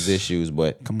he has his issues,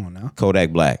 but Come on now.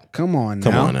 Kodak Black. Come on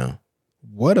Come on now.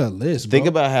 What a list, bro. Think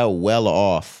about how well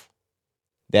off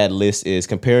that list is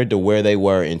compared to where they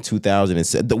were in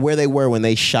 2007, where they were when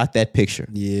they shot that picture.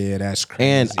 Yeah, that's crazy.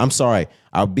 And I'm sorry,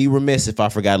 I'll be remiss if I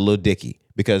forgot Lil Dicky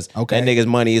because Okay. that nigga's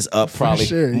money is up probably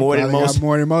sure. He more than probably got most.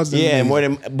 more than most of Yeah, them more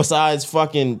than besides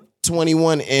fucking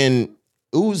 21 and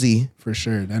Uzi. For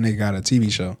sure. That nigga got a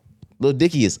TV show. Lil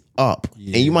Dicky is up,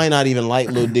 and you might not even like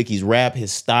Lil Dicky's rap,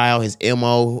 his style, his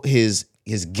mo, his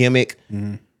gimmick.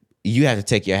 You have to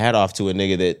take your hat off to a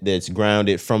nigga that's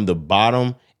grounded from the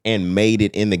bottom and made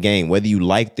it in the game, whether you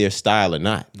like their style or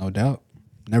not. No doubt.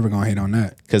 Never gonna hate on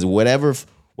that. Because whatever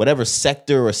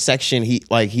sector or section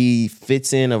he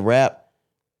fits in of rap,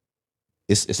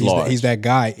 it's large. He's that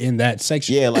guy in that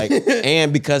section. Yeah, like,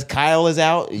 and because Kyle is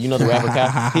out, you know the rapper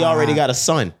Kyle, he already got a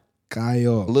son.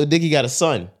 Kyle. Lil Dicky got a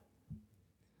son.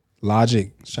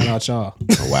 Logic. Shout out y'all.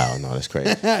 Oh, wow, no, that's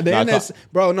crazy.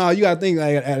 Bro, no, you gotta think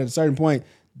like at a certain point,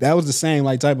 that was the same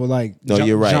like type of like No,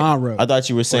 you're right. genre. I thought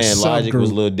you were saying Logic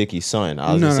was subgroup. Lil Dicky's son.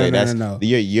 I was No, gonna say no, that's no.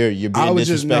 You're being I was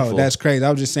just disrespectful. no, that's crazy.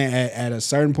 I was just saying at a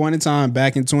certain point in time,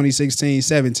 back in 2016,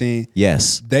 17,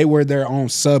 yes. they were their own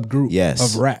subgroup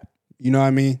Yes. of rap. You know what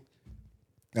I mean?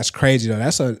 That's crazy though.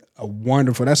 That's a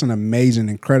wonderful, that's an amazing,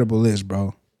 incredible list,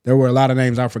 bro. There were a lot of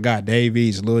names I forgot. Dave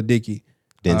East, Lil Dicky,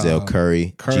 Denzel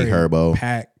Curry, G Herbo.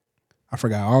 Pac. I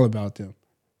forgot all about them.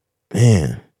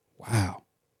 Man. Wow.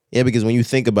 Yeah, because when you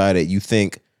think about it, you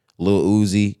think Lil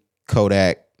Uzi,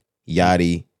 Kodak,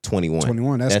 Yachty, 21.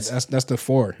 21. That's the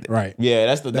four, right? Yeah,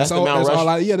 that's the all- Mount that's all Rushmore.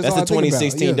 I- yeah, that's that's the all I think about.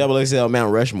 2016 Yeah. XXL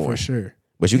Mount Rushmore. For sure.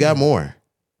 But you got more.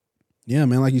 Yeah,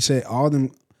 man. Like you said, all of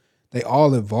them, they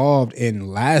all evolved and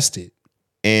lasted.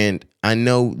 And I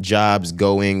know jobs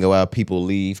go in, go out, people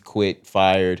leave, quit,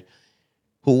 fired.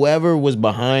 Whoever was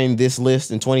behind this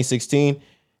list in 2016,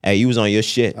 hey, you was on your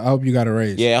shit. I hope you got a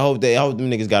raise. Yeah, I hope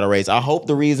them niggas got a raise. I hope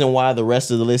the reason why the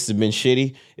rest of the list has been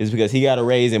shitty is because he got a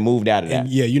raise and moved out of that. And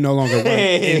yeah, you no longer work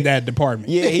in that department.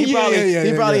 Yeah, he probably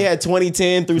yeah. had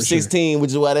 2010 through 16,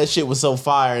 which is why that shit was so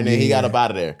fire, and then he got up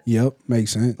out of there. Yep, makes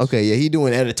sense. Okay, yeah, he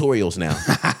doing editorials now.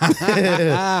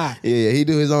 yeah, he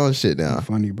do his own shit now.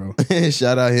 Funny, bro.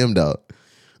 Shout out him, dog.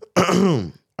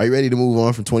 Are you ready to move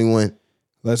on from 21?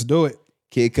 Let's do it.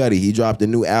 Kid Cudi, he dropped a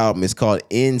new album. It's called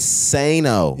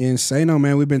Insano. Insano,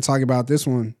 man. We've been talking about this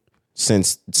one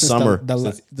Since summer.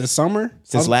 The summer?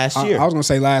 Since last year. I was gonna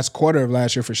say last quarter of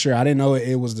last year for sure. I didn't know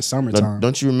it was the summertime.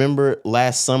 Don't you remember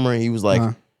last summer? He was like,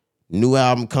 new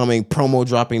album coming, promo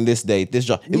dropping this date, this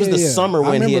drop. It was the summer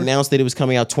when he announced that it was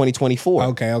coming out 2024.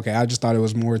 Okay. I just thought it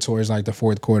was more towards like the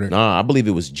fourth quarter. Nah, I believe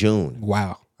it was June.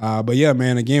 Wow. But yeah,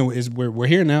 man. Again, we're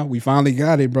here now. We finally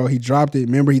got it, bro. He dropped it.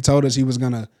 Remember, he told us he was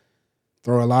gonna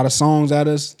throw a lot of songs at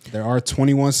us. There are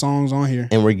 21 songs on here.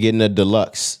 And we're getting a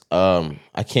deluxe.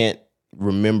 I can't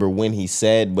remember when he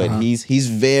said, but he's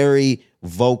very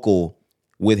vocal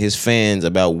with his fans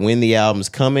about when the album's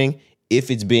coming,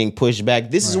 if it's being pushed back.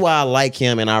 This is why I like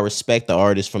him and I respect the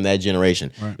artists from that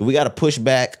generation. Right. If we got to push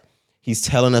back, he's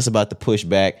telling us about the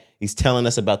pushback. He's telling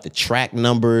us about the track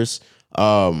numbers.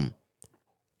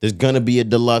 There's going to be a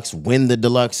deluxe, when the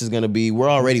deluxe is going to be.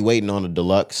 We're already waiting on a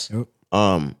deluxe. Yep.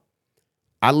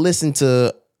 I listened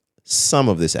to some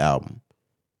of this album.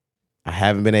 I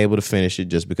haven't been able to finish it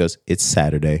just because it's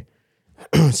Saturday.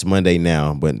 It's Monday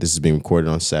now, but this is being recorded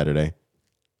on Saturday.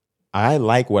 I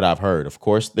like what I've heard. Of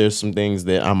course, there's some things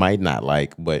that I might not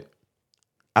like, but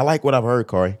I like what I've heard,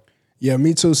 Corey. Yeah,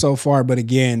 me too so far. But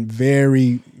again,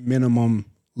 very minimum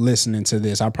listening to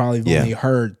this. I probably only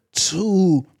heard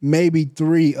 2, maybe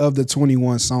 3 of the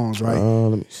 21 songs, right?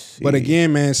 Let me see. But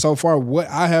again, man, so far what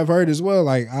I have heard as well,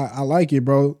 like I like it,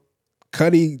 bro.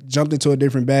 Cudi jumped into a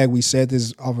different bag. We said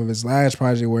this off of his last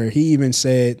project where he even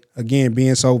said, again,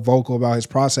 being so vocal about his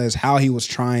process, how he was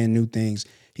trying new things.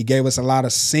 He gave us a lot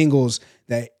of singles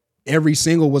that every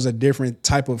single was a different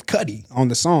type of Cudi on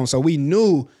the song. So we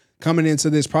knew coming into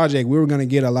this project, we were going to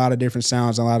get a lot of different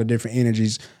sounds, a lot of different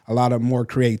energies, a lot of more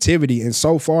creativity. And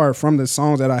so far from the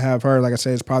songs that I have heard, like I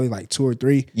said, it's probably like 2 or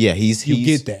 3. Yeah, he's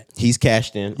get that. He's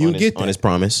cashed in on his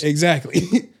promise.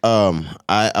 Exactly.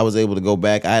 I was able to go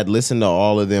back. I had listened to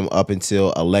all of them up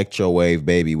until Electro Wave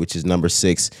Baby, which is number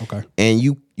 6. Okay. And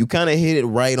you kind of hit it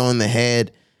right on the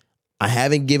head. I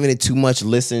haven't given it too much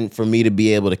listen for me to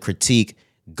be able to critique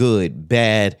good,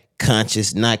 bad,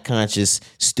 conscious, not conscious,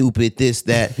 stupid, this,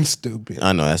 that. Stupid.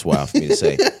 I know that's wild for me to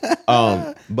say.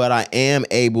 But I am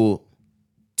able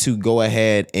to go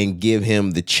ahead and give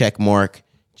him the check mark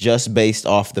just based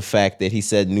off the fact that he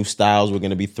said new styles were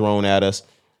going to be thrown at us.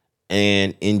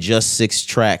 And in just 6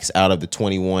 tracks out of the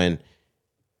 21,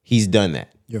 he's done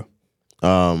that. Yeah.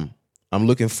 I'm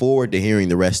looking forward to hearing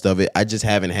the rest of it. I just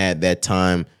haven't had that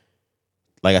time.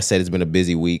 Like I said, it's been a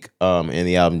busy week, and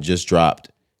the album just dropped,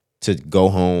 to go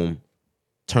home,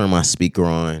 turn my speaker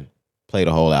on, play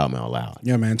the whole album out loud.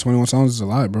 Yeah, man. 21 songs is a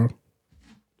lot, bro.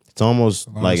 It's almost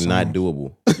of like not songs.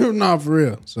 doable. No, for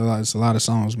real. So it's a lot of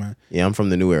songs, man. Yeah, I'm from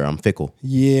the new era. I'm fickle.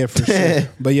 Yeah, for sure.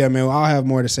 But yeah, man, I'll have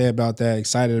more to say about that.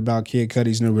 Excited about Kid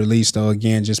Cudi's new release, though,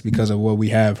 again, just because of what we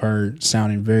have heard,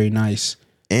 sounding very nice.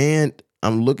 And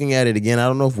I'm looking at it again. I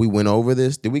don't know if we went over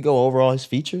this. Did we go over all his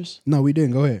features? No, we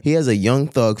didn't. Go ahead. He has a Young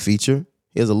Thug feature.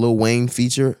 He has a Lil Wayne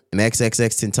feature, an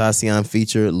XXXTentacion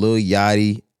feature, Lil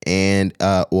Yachty, and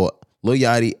Lil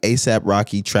Yachty, A$AP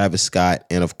Rocky, Travis Scott,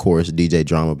 and of course DJ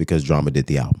Drama, because Drama did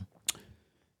the album.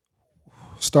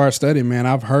 Start studying, man.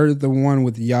 I've heard the one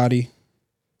with Yachty.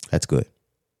 That's good.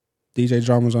 DJ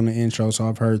Drama's on the intro, so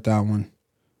I've heard that one.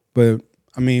 But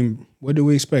I mean, what do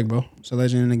we expect, bro? It's a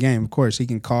legend in the game. Of course, he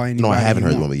can call anybody. No, I haven't he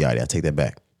heard the want. one with Yachty. I take that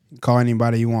back. Call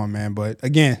anybody you want, man. But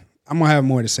again, I'm gonna have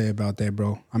more to say about that,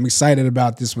 bro. I'm excited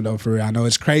about this one though, for real. I know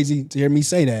it's crazy to hear me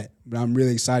say that, but I'm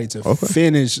really excited to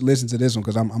finish listen to this one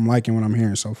because I'm liking what I'm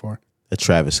hearing so far. The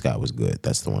Travis Scott was good.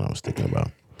 That's the one I was thinking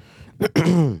about.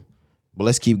 But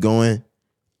let's keep going.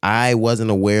 I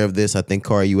wasn't aware of this. I think,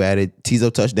 Carl, you added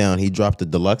Tizo Touchdown. He dropped the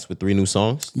deluxe with 3 new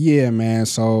songs. Yeah, man.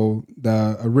 So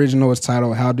the original is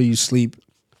titled "How Do You Sleep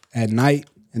at Night,"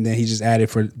 and then he just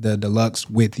added for the deluxe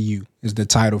 "With You" is the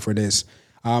title for this.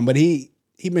 But he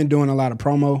been doing a lot of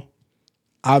promo.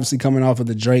 Obviously, coming off of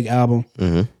the Drake album.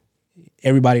 Mm-hmm.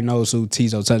 Everybody knows who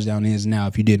Tizo Touchdown is now,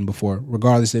 if you didn't before,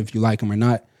 regardless if you like him or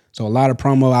not. So a lot of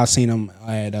promo. I've seen him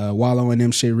at Wallow and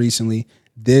them shit recently.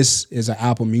 This is an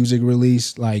Apple Music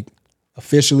release, like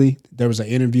officially. There was an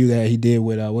interview that he did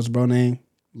with what's bro name?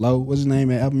 Low. What's his name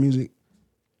at Apple Music?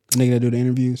 The nigga that do the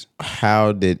interviews.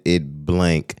 How did it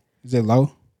blank? Is it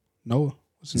Low? Noah?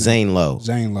 What's his name? Zane Lowe.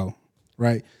 Zane Lowe.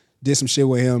 Right. Did some shit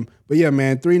with him. But yeah,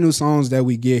 man, 3 new songs that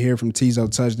we get here from Tizo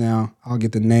Touchdown. I'll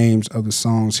get the names of the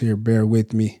songs here. Bear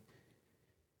with me.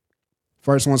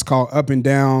 First one's called Up and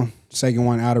Down. Second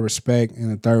one, Out of Respect. And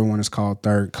the third one is called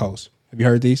Third Coast. Have you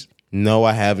heard these? No,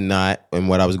 I have not. And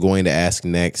what I was going to ask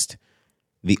next,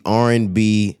 the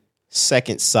R&B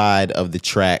second side of the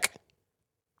track,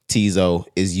 Tizo,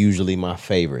 is usually my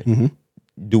favorite. Mm-hmm.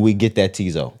 Do we get that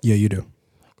Tizo? Yeah, you do.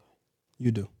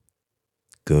 You do.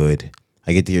 Good.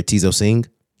 I get to hear Tizo sing?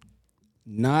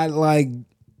 Not like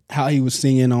how he was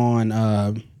singing on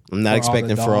I'm not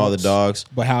expecting For All the Dogs.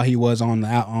 but how he was on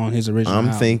his original I'm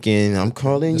album. thinking, I'm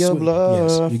calling your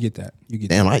bluff. Yes, you get that. You get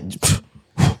Damn, that.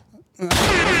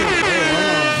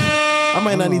 I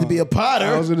might not need to be a Potter.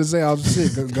 I was gonna say, I was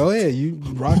sick. Go ahead, you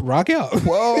rock out.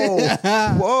 Whoa,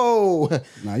 whoa.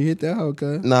 Now you hit that hoe,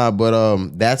 cuz. Nah,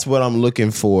 but that's what I'm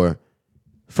looking for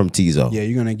from Tizo. Yeah,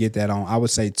 you're gonna get that on. I would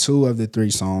say 2 of the 3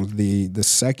 songs. The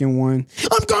second one,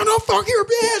 I'm gonna fuck your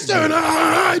bitch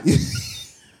tonight.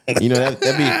 You know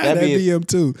that'd be him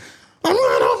too. I'm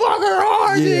gonna fuck her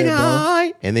hard Yeah,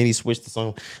 tonight. And then he switched the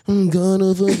song. I'm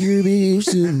gonna fuck your bitch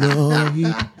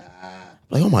tonight.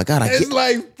 Like, oh my God, It's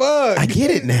like fuck. I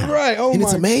get it now. Right. Oh and my.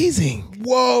 it's amazing.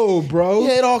 Whoa, bro.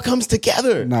 Yeah, it all comes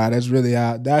together. Nah, that's really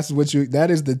out. That is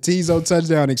the Tizo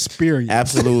Touchdown experience.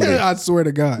 Absolutely. I swear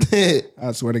to God.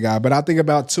 I swear to God. But I think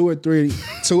about 2 out of 3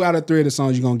 of the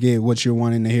songs you're gonna get what you're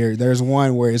wanting to hear. There's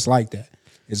one where it's like that.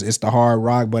 It's the hard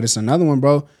rock, but it's another one,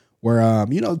 bro, where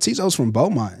Tizo's from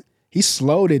Beaumont. He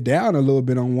slowed it down a little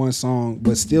bit on one song,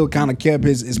 but still kind of kept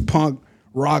his punk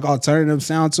rock alternative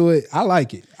sound to it. I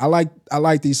like it. I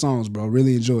like these songs, bro.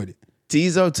 Really enjoyed it.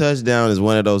 Tizo Touchdown is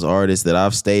one of those artists that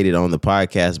I've stated on the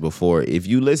podcast before. If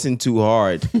you listen too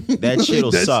hard, that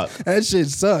shit'll suck. That shit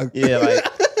suck. Yeah,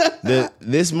 like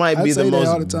this might be I say the that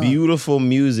all the most time. beautiful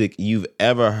music you've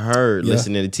ever heard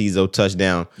listening to Tizo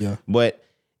Touchdown. Yeah. But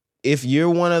if you're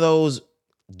one of those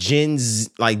Gen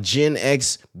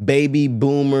X baby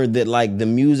boomer that like the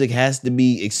music has to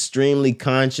be extremely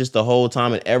conscious the whole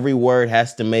time and every word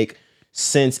has to make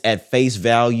sense at face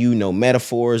value, no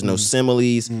metaphors, no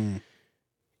similes,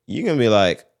 you're gonna be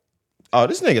like, oh,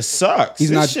 this nigga sucks.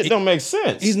 This shit don't make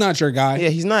sense. He's not your guy. Yeah,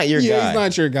 he's not your guy. He's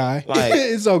not your guy. Like-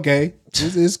 it's okay.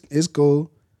 It's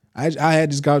cool. I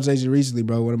had this conversation recently,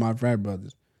 bro. One of my frat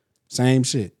brothers. Same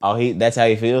shit. Oh, that's how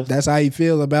he feels? That's how he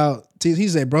feel about. He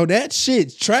said, "Bro, that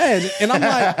shit's trash." And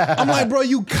I'm like, bro,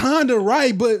 you kinda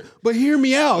right, but hear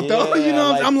me out, though. Yeah, You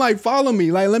know, like- I'm like, follow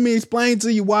me. Like, let me explain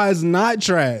to you why it's not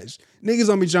trash. Niggas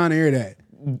don't be trying to hear that.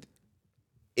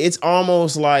 It's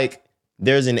almost like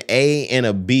there's an A and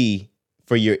a B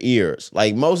for your ears.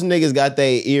 Like most niggas got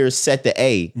their ears set to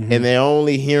A and they're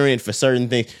only hearing it for certain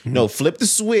things. No, flip the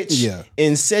switch Yeah.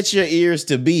 and set your ears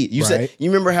to B. You said Right. you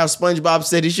remember how SpongeBob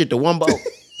said his shit to Wumbo?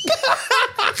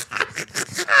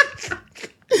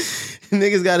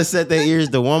 Niggas got to set their ears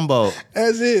to Wumbo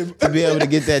That's it. to be able to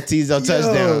get that Tizo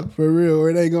touchdown. For real, or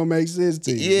it ain't gonna make sense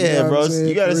to you. Yeah, You know what bro. I'm saying?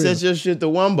 You got to For real. set your shit to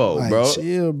Wumbo, Like, bro.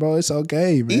 chill, bro. It's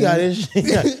okay, man. He got this. He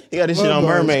got this shit on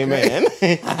Wumbo is Mermaid Man.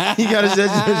 You gotta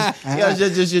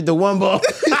set your shit to Wumbo.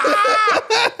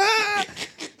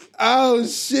 Oh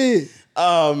shit.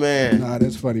 Oh man. Nah,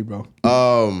 that's funny, bro.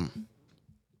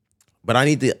 But I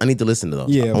need to listen to those.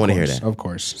 Yeah, I want to hear course, that. Of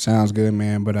course, sounds good,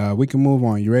 man. But we can move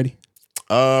on. You ready?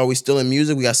 We still in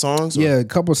music? We got songs? Yeah, a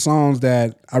couple songs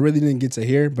that I really didn't get to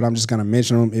hear, but I'm just gonna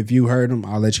mention them. If you heard them,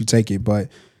 I'll let you take it. But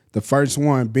the first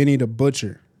one, Benny the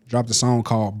Butcher dropped a song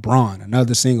called Braun,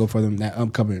 another single for them, that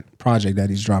upcoming project that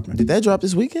he's dropping. Did that drop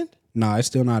this weekend? Nah, it's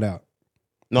still not out.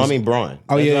 No, I mean Braun.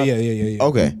 Oh That yeah. drop?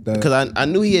 Okay, because I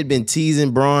knew he had been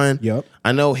teasing Braun. Yep.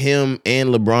 I know him and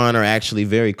LeBron are actually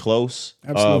very close.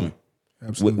 Absolutely.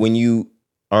 Absolutely. When you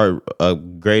are a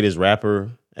great as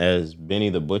rapper as Benny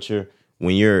the Butcher,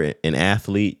 when you're an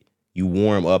athlete, you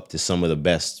warm up to some of the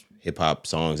best hip hop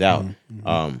songs out.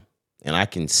 Mm-hmm. And I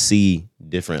can see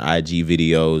different IG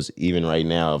videos even right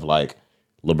now of like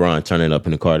LeBron turning up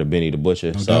in the car to Benny the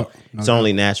Butcher. doubt. It's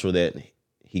only natural that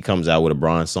he comes out with a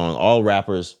Bron song. All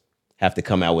rappers have to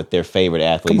come out with their favorite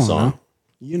athlete Come on song. now.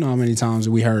 You know how many times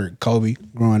we heard Kobe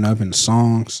growing up in the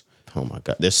songs. Oh my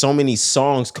God. There's so many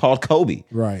songs called Kobe.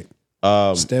 Right.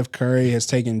 Steph Curry has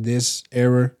taken this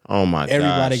era. Oh my god.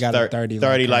 Everybody got a 30 like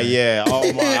 30 like Curry. yeah.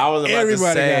 Oh my, I was about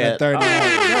Everybody to say got a it. 30 Oh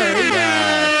like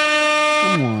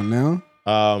my Come on now.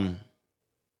 gosh.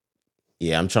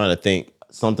 Yeah, I'm trying to think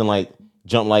something like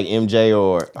Jump Like MJ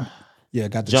or Yeah,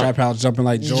 got the Jump. Trap House jumping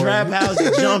like Jordan. Trap House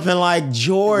jumping like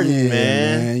Jordan, Yeah,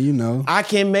 man. you know. I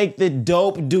can make the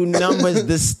dope do numbers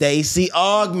the Stacey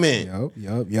Augment.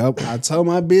 Yup. I told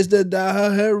my bitch to dye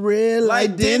her hair red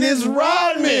Like Dennis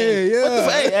Rodman. Yeah. What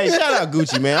the hey, shout out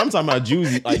Gucci, man. I'm talking about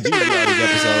Juicy, like Juicy all these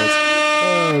episodes.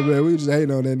 Oh man, we just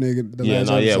hating on that nigga. The last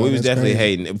We episode. was That's definitely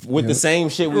crazy. hating. With the same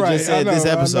shit we Right, just said I know, this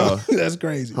I know. episode. That's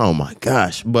crazy. Oh my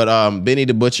gosh. But Benny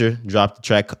the Butcher dropped a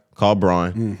track called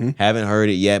Braun. Mm-hmm. Haven't heard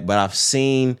it yet, but I've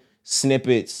seen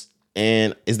snippets.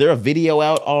 And is there a video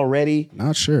out already?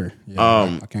 Not sure.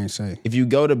 Yeah, I can't say. If you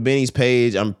go to Benny's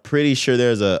page, I'm pretty sure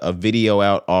there's a video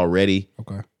out already.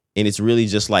 Okay. And it's really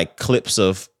just like clips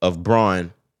of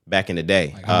Braun back in the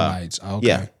day. Like highlights.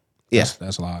 Okay. Yeah.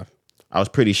 That's live. I was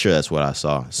pretty sure that's what I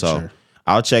saw. So sure.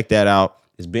 I'll check that out.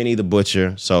 It's Benny the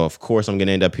Butcher. So of course I'm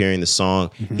gonna end up hearing the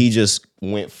song. Mm-hmm. He just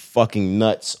went fucking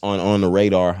nuts on the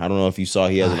radar. I don't know if you saw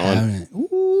he has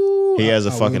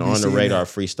a fucking on the radar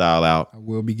freestyle out. I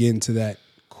will be getting to that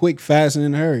quick, fast, and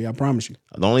in a hurry. I promise you.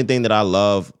 The only thing that I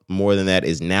love more than that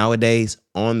is nowadays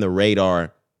On the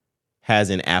Radar has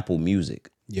an Apple Music.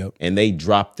 Yep. And they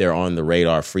drop their On the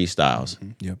Radar freestyles.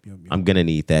 Yep. I'm gonna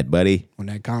need that, buddy. When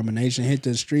that combination hit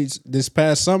the streets this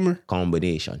past summer,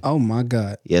 Combination. oh my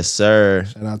God. Yes, sir.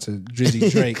 Shout out to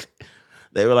Drizzy Drake.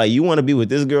 They were like, you want to be with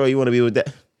this girl, you want to be with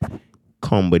that.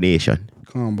 Combination.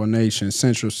 Combination,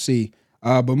 Central C.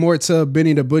 But more to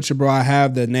Benny the Butcher, bro. I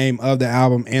have the name of the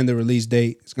album and the release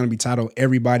date. It's going to be titled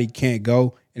Everybody Can't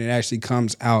Go. And it actually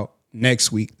comes out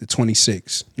next week, the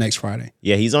 26th, next Friday.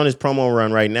 Yeah, he's on his promo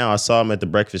run right now. I saw him at the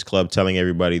Breakfast Club telling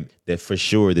everybody that for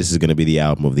sure this is going to be the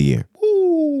album of the year.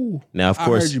 Ooh. Now, of I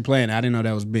course, heard you playing. I didn't know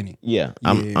that was Benny. yeah,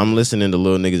 I'm listening to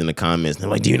little niggas in the comments. They're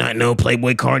like, do you not know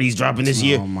Playboy Cardi's dropping this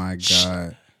year? Oh my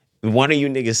God. One of you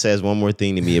niggas says one more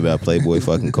thing to me about Playboy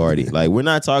fucking Cardi. Like, we're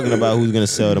not talking about who's going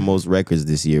to sell the most records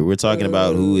this year. We're talking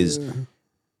about who is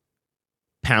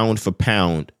pound for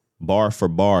pound, bar for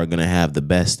bar, going to have the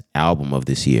best album of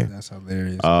this year. That's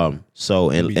hilarious. So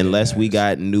unless we ass.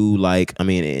 got new, like, I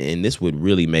mean, and this would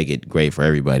really make it great for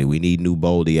everybody. We need new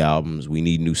Boldy albums. We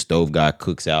need new Stove God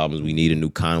Cooks albums. We need a new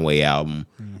Conway album.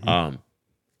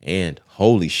 And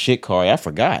holy shit, Kari, I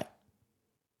forgot.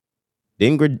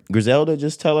 Didn't Griselda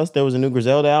just tell us there was a new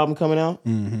Griselda album coming out?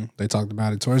 They talked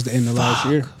about it towards the end of last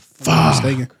year. If I'm not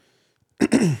mistaken.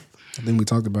 I think we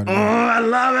talked about it. Oh, I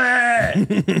love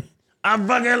it. I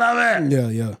fucking love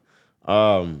it. Yeah.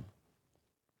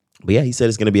 But yeah, he said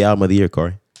it's going to be album of the year,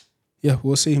 Corey. Yeah,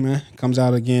 we'll see, man. Comes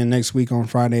out again next week on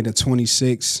Friday the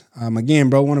 26th.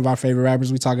 Again, bro, one of our favorite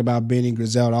rappers. We talk about Benny,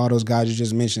 Griselda, all those guys you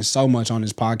just mentioned so much on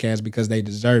this podcast because they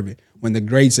deserve it. When the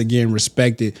greats, again,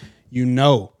 respect it, you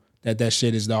know that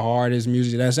shit is the hardest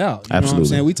music that's out. You know what I'm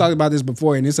saying? We talked about this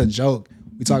before, and it's a joke.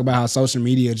 We talk about how social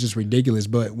media is just ridiculous,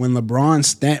 but when LeBron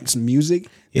stamps music,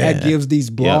 that gives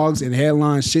these blogs and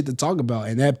headlines shit to talk about,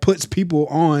 and that puts people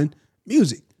on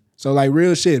music. So, like,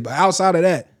 real shit. But outside of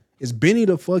that, it's Benny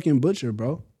the fucking Butcher,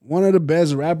 bro. One of the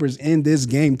best rappers in this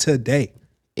game today.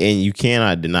 And you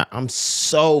cannot deny. I'm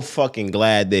so fucking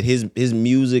glad that his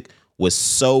music was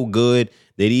so good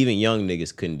that even young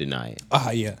niggas couldn't deny it.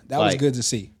 Yeah, that was good to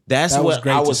see. That's that what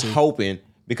great I to was see. hoping,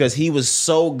 because he was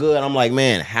so good. I'm like,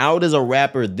 man, how does a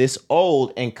rapper this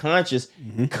old and conscious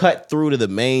cut through to the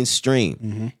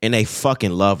mainstream? And they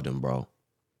fucking loved him, bro.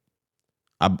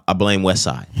 I blame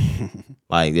Westside.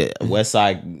 Like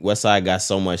Westside got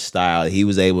so much style. He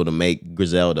was able to make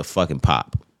Griselda fucking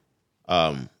pop.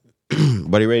 But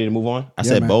you ready to move on? I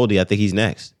said man. Boldy. I think he's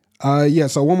next. Yeah,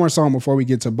 so one more song before we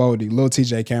get to Boldy. Lil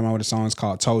TJ came out with a song. It's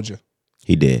called Told Ya.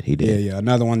 He did. Yeah.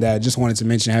 Another one that I just wanted to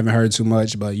mention. I haven't heard too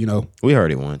much, but you know. We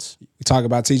heard it once. We talk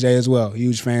about TJ as well.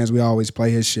 Huge fans. We always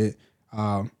play his shit.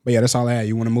 But yeah, that's all I had.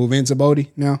 You want to move into Boldy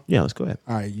now? Yeah, let's go ahead.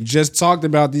 All right. You just talked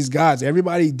about these guys.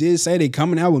 Everybody did say they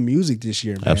coming out with music this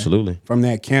year, man. Absolutely. From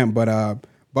that camp. But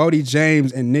Boldy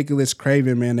James and Nicholas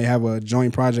Craven, man, they have a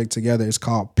joint project together. It's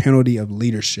called Penalty of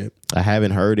Leadership. I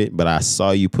haven't heard it, but I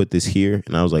saw you put this here,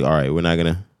 and I was like, all right, we're not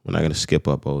gonna skip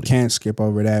up Boldy. Can't skip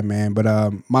over that, man.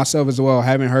 But myself as well,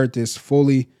 haven't heard this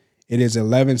fully. It is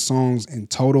 11 songs in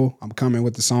total. I'm coming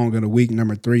with the song of the week,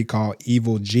 number 3, called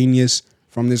Evil Genius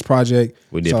from this project.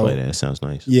 We did play that. It sounds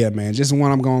nice. Yeah, man. Just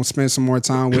one I'm going to spend some more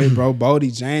time with, bro.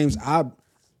 Boldy James.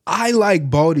 I like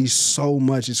Boldy so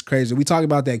much. It's crazy. We talk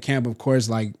about that camp, of course,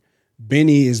 like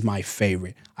Benny is my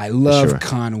favorite. I love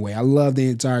Conway. I love the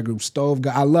entire group. Stove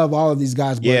guy. I love all of these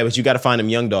guys. But you got to find them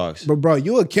young dogs. But bro,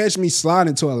 you will catch me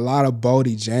sliding to a lot of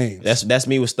Boldy James. That's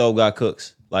me with Stove God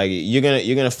Cooks. Like you're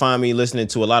gonna find me listening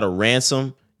to a lot of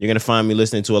Ransom. You're gonna find me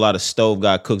listening to a lot of Stove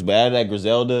God Cooks. But out of that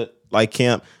Griselda like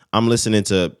camp, I'm listening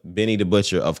to Benny the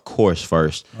Butcher, of course,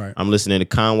 first. Right. I'm listening to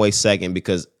Conway second,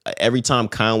 because every time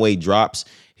Conway drops,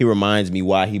 he reminds me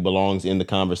why he belongs in the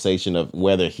conversation of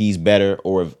whether he's better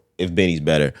or if Benny's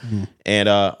better. And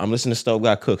I'm listening to Stove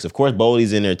God Cooks. Of course,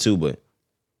 Boldy's in there too, but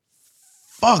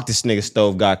fuck, this nigga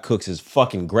Stove God Cooks is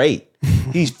fucking great.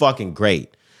 He's fucking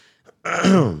great.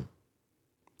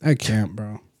 That camp,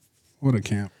 bro. What a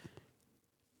camp.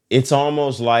 It's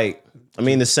almost like, I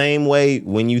mean, the same way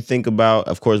when you think about,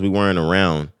 of course, we weren't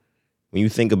around. When you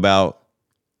think about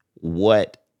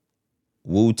what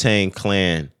Wu-Tang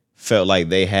Clan felt like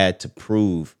they had to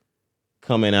prove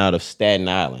coming out of Staten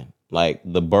Island, like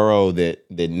the borough that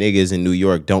niggas in New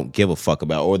York don't give a fuck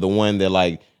about, or the one that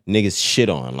like niggas shit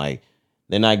on. Like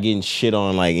they're not getting shit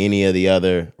on like any of the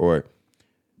other, or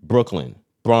Brooklyn,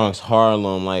 Bronx,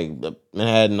 Harlem, like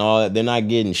Manhattan, all that. They're not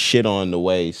getting shit on the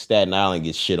way Staten Island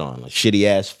gets shit on, like shitty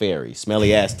ass ferry,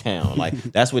 smelly ass town. Like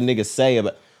that's what niggas say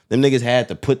about them. Niggas had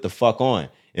to put the fuck on.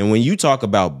 And when you talk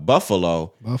about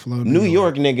Buffalo, New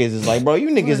York niggas is like, bro, you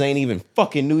niggas ain't even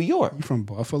fucking New York. You from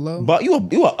Buffalo? But you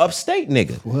a upstate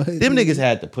nigga. What? Them niggas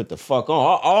had to put the fuck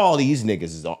on. All these niggas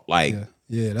is like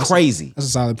that's crazy. That's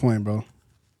a solid point, bro.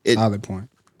 Solid point.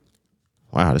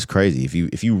 Wow, that's crazy.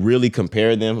 If you really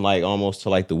compare them like almost to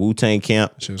like the Wu-Tang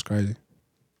camp. That shit was crazy.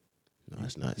 No,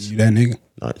 it's nuts. You that nigga?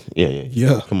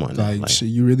 Yeah. Come on. Like shit,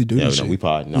 you really do this shit. No, we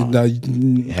pod. No.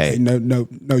 Hey, no,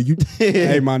 you.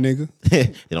 Hey, my nigga.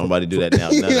 You don't nobody do that now.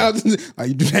 Like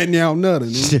you do that now,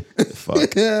 nothing.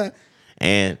 Fuck.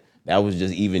 And that was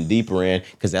just even deeper in,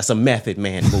 because that's a Method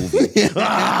Man movie.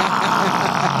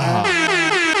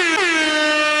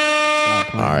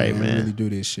 All right, man. Really do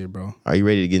this shit, bro. Are you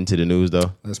ready to get into the news,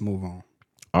 though? Let's move on.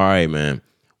 All right, man.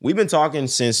 We've been talking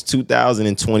since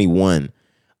 2021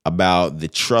 about the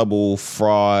trouble,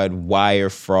 fraud,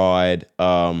 wire fraud,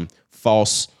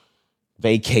 false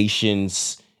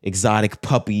vacations, exotic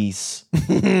puppies.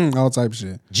 All type of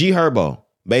shit. G Herbo.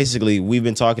 Basically, we've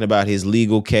been talking about his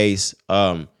legal case,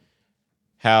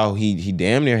 how he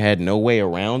damn near had no way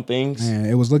around things. Man,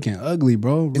 it was looking ugly,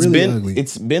 bro. Really ugly.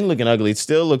 It's been looking ugly. It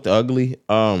still looked ugly.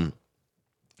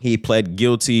 He pled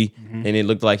guilty, and it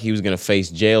looked like he was going to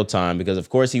face jail time because, of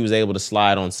course, he was able to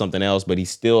slide on something else, but he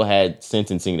still had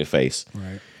sentencing to face.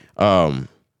 Right.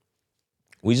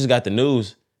 We just got the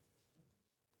news.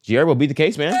 G Herbo beat the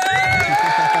case, man.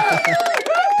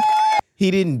 He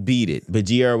didn't beat it, but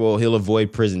G Herbo, he'll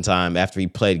avoid prison time after he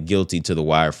pled guilty to the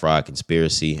wire fraud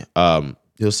conspiracy.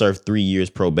 He'll serve 3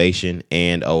 years probation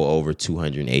and owe over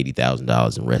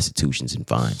 $280,000 in restitutions and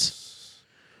fines.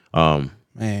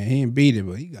 Man, he didn't beat it,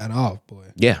 but he got off, boy.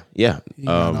 Yeah. He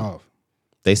got off.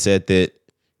 They said that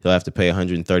he'll have to pay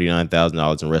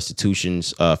 $139,000 in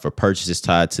restitutions for purchases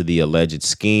tied to the alleged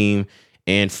scheme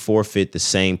and forfeit the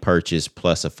same purchase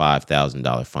plus a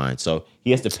 $5,000 fine. So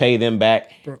he has to pay them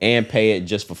back and pay it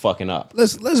just for fucking up.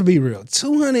 Let's be real.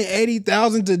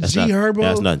 $280,000 to G Herbo.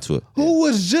 That's nothing to it. Who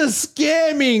was just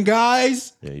scamming,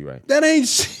 guys? Yeah, you're right. That ain't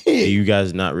shit. Yeah, you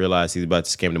guys not realize he's about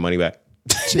to scam the money back?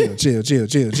 Chill. My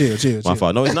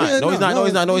fault. No, he's not. No, he's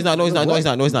not.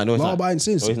 Law-abiding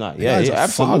citizen. No, he's not. Yeah,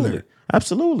 absolutely.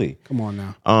 Absolutely. Come on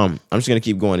now. I'm just gonna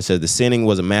keep going. It says the signing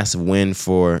was a massive win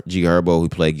for G Herbo, who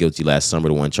pled guilty last summer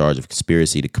to one charge of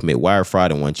conspiracy to commit wire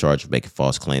fraud and one charge of making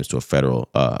false claims to a federal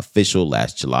official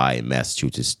last July in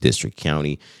Massachusetts District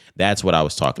County. That's what I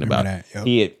was talking about. That, yep.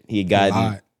 He had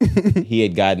gotten he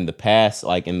had gotten the pass,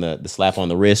 like in the slap on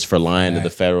the wrist for lying to the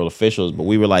federal officials, but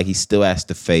we were like, he still has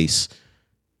to face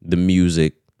the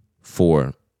music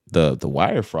for the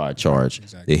wire fraud charge.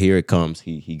 Exactly. Here it comes.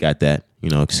 He got that,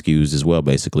 excused as well,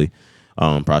 basically.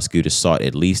 Prosecutors sought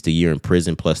at least a year in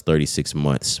prison plus 36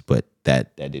 months, but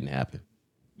that didn't happen.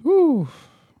 Whew.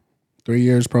 3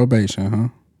 years probation, huh?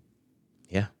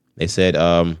 Yeah. They said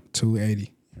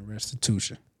 280 in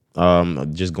restitution.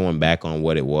 Just going back on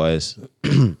what it was,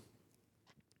 G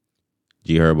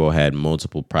Herbo had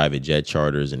multiple private jet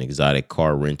charters and exotic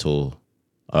car rentals,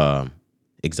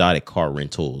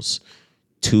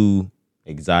 2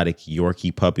 exotic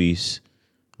Yorkie puppies,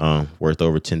 worth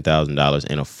over $10,000,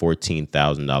 and a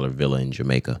 $14,000 villa in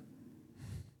Jamaica.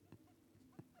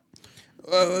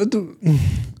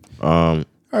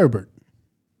 Herbert,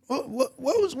 what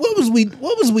was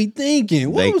we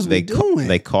thinking? What was we doing?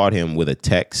 They caught him with a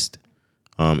text,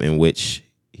 in which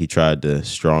he tried to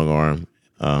strong arm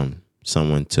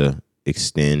someone to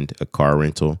extend a car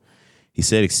rental. He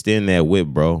said, "Extend that whip,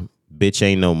 bro. Bitch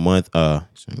ain't no month.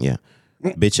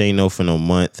 Bitch ain't no for no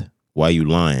month. Why you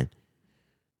lying?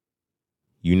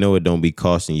 You know it don't be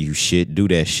costing you shit. Do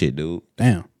that shit, dude."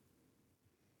 Damn.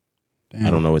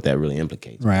 I don't know what that really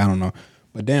implicates. Right, I don't know.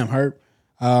 But damn, Herb.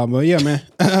 But yeah, man.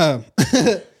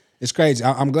 It's crazy.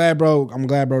 I'm glad, bro.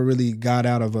 Really got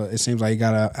out of it seems like he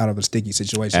got out of a sticky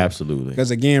situation. Absolutely. Because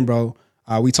again, bro,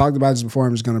 we talked about this before.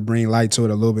 I'm just gonna bring light to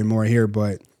it a little bit more here.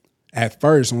 But at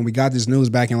first, when we got this news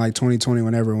back in like 2020,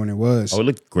 when it was. Oh, it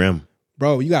looked grim.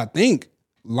 Bro, you gotta think.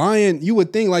 Lying, you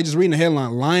would think, like, just reading the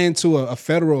headline, lying to a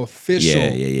federal official.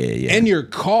 Yeah. And you're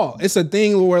caught. It's a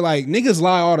thing where, like, niggas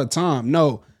lie all the time.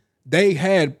 No, they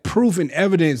had proof and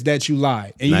evidence that you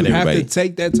lied. And you have to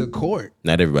take that to court.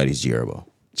 Not everybody's G Herbo.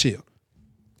 Chill.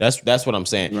 That's what I'm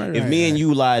saying. Right, if me and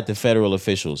you lied to federal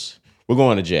officials, we're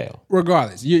going to jail.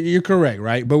 Regardless, you're correct,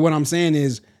 right? But what I'm saying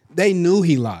is they knew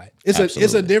he lied.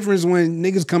 It's a difference when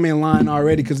niggas come in lying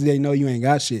already because they know you ain't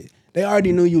got shit. They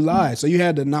already knew you lied. So you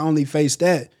had to not only face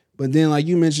that, but then like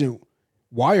you mentioned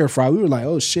wire fraud. We were like,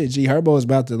 oh shit, G Herbo is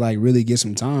about to like really get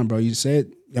some time, bro. You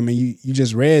said, you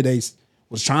just read they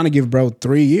was trying to give bro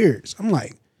 3 years. I'm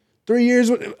like, 3 years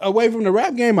away from the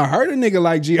rap game. I heard a nigga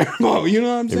like G Herbo. You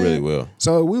know what I'm saying? It really will.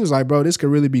 So we was like, bro, this could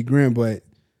really be grim. But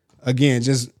again,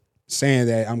 just saying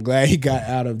that I'm glad he got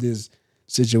out of this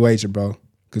situation, bro.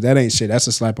 Because that ain't shit. That's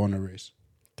a slap on the wrist.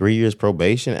 3 years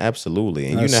probation, absolutely,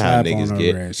 and you know how niggas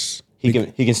get. Wrist. He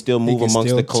can still move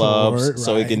amongst the clubs,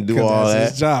 so he can do all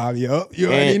that. His job, yo. You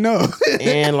already know.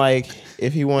 And like,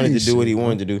 if he wanted to do what he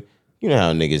wanted to do, you know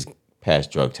how niggas pass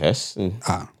drug tests. And,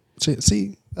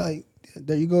 see, like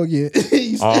there you go again.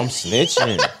 I'm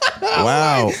snitching.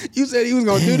 Wow. You said he was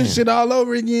gonna do this shit all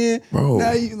over again, bro.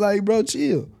 Now you like, bro,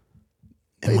 chill.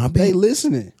 They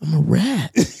listening. I'm a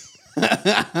rat.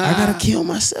 I gotta kill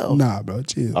myself. Nah, bro,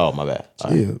 chill. Oh, my bad. Chill,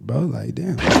 right. Bro. Like,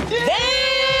 damn.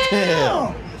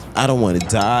 I don't want to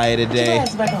die today.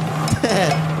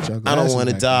 I don't want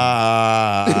to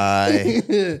die.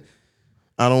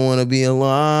 I don't want to be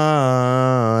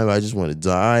alive. I just want to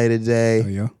die today. Oh,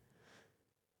 yeah.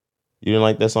 You didn't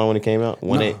like that song when it came out?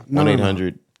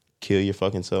 1-800 kill your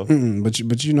fucking self.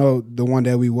 But you know the one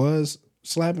that we was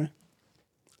slapping,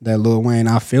 that Lil Wayne,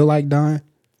 I Feel Like Dying.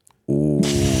 Ooh.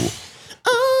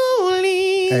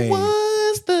 Only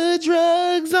once the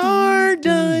drugs are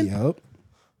done. Yep.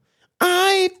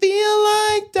 I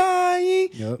feel like dying.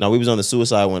 Yep. No, we was on the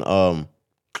suicide one.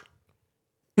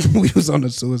 We was on the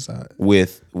suicide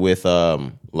with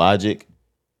Logic.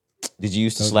 Did you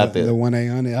used to slap the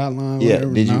 1-800 hotline? Yeah.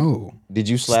 Whatever? Did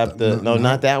you slap no,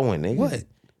 not that one, nigga. What?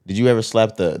 Did you ever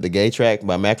slap the gay track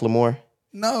by Macklemore?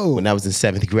 No. When I was in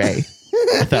 7th grade.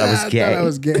 I thought I was gay. I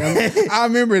was gay. I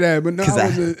remember that, but no,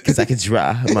 because I could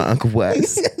draw. My uncle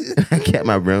was. I kept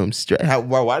my room straight.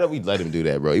 Why did we let him do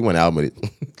that, bro? He won album of it.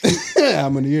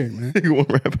 Album of the year, man. He won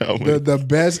rap album. The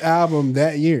best album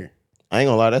that year. I ain't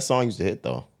gonna lie, that song used to hit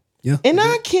though. Yeah. And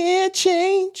I can't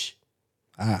change.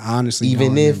 I honestly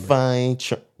even if I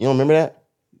ain't. You don't remember that?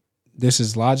 This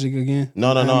is Logic again?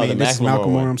 No. The this is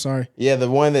Macklemore one. I'm sorry. Yeah, the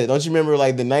one that, don't you remember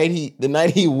like the night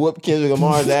he whooped Kendrick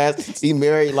Lamar's ass? He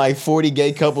married like 40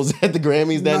 gay couples at the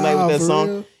Grammys that night with that song.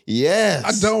 Real? Yes.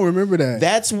 I don't remember that.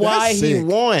 That's why he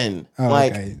won. Oh,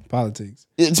 like okay. Politics.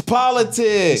 It's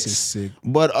politics. This is sick.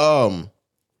 But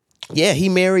Yeah, he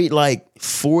married like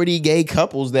 40 gay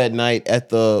couples that night at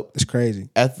the It's crazy.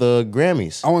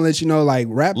 Grammys. I want to let you know, like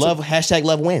rap Love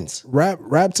wins.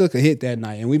 Rap took a hit that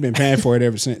night, and we've been paying for it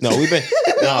ever since. No, we've been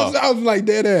I was like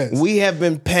dead ass. we have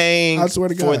been paying I swear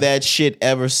to for God. that shit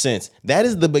ever since. That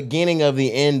is the beginning of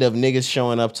the end of niggas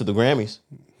showing up to the Grammys.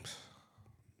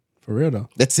 For real though.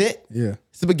 That's it. Yeah.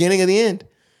 It's the beginning of the end.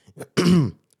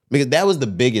 Because that was the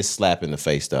biggest slap in the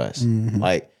face to us.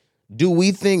 Like, do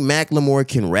we think Macklemore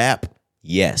can rap?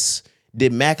 Yes.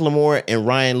 Did Macklemore and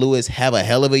Ryan Lewis have a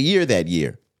hell of a year that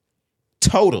year?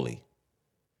 Totally.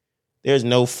 There's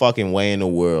no fucking way in the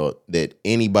world that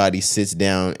anybody sits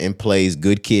down and plays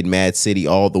Good Kid, Mad City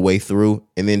all the way through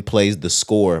and then plays the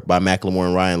score by Macklemore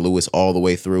and Ryan Lewis all the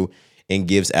way through and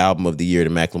gives Album of the Year to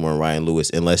Macklemore and Ryan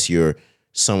Lewis unless you're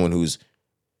someone who's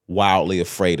wildly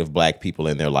afraid of black people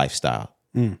and their lifestyle.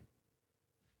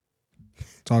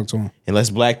 Talk to him.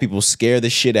 Unless black people scare the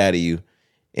shit out of you.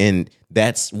 And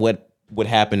that's what would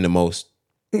happen to most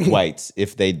whites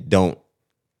if they don't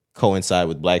coincide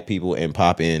with black people and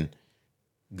pop in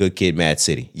Good Kid, Mad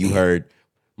City. You heard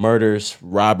murders,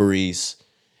 robberies,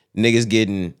 niggas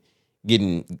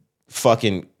getting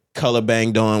fucking color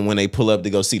banged on when they pull up to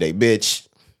go see they bitch.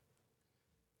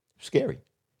 Scary.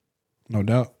 No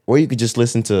doubt. Or you could just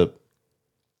listen to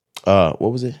what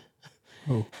was it?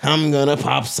 Oh. I'm gonna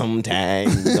pop sometime.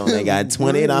 Only got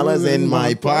 $20 in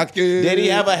my pocket. Did he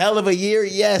have a hell of a year?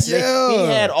 Yes. Yeah. He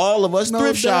had all of us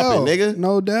thrift shopping, nigga.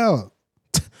 No doubt.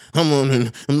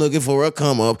 I'm looking for a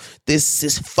come up. This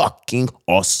is fucking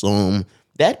awesome.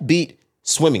 That beat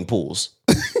swimming pools.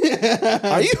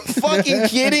 Are you fucking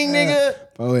kidding, nigga?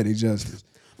 Poetic justice.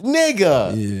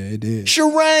 Nigga. Yeah, it did.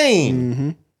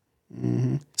 Shireen.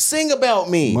 Sing about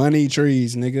me. Money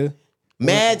trees, nigga.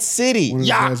 Mad City.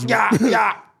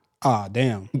 Yeah. Ah,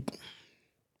 damn. And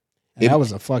that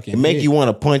was a fucking It make hit. you want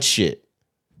to punch shit.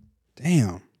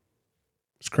 Damn.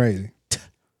 It's crazy.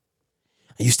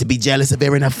 I used to be jealous of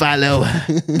Aaron Afalo.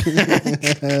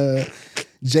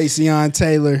 Jayceon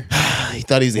Taylor. He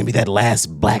thought he was gonna be that last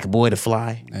black boy to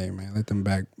fly. Hey man, let them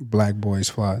black boys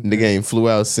fly. Nigga ain't flew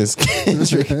out since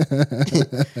Kendrick.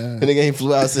 Nigga ain't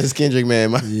flew out since Kendrick,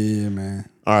 man. Yeah, man.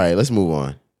 All right, let's move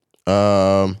on.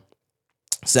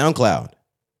 SoundCloud.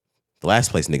 The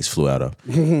last place niggas flew out of.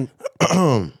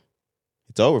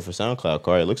 It's over for SoundCloud,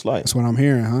 Corey. It looks like. That's what I'm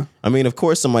hearing, huh? I mean, of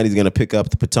course, somebody's going to pick up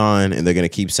the baton and they're going to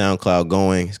keep SoundCloud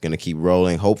going. It's going to keep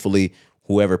rolling. Hopefully,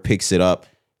 whoever picks it up,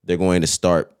 they're going to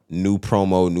start new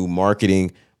promo, new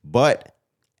marketing. But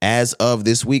as of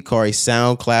this week, Corey,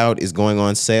 SoundCloud is going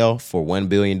on sale for $1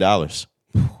 billion.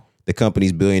 The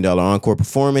company's $1 billion encore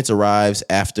performance arrives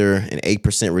after an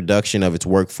 8% reduction of its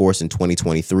workforce in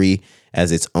 2023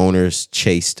 as its owners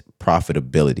chased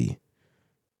profitability.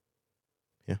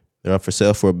 They're up for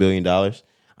sale for $1 billion.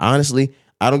 Honestly,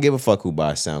 I don't give a fuck who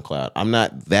buys SoundCloud. I'm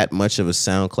not that much of a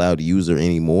SoundCloud user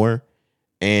anymore.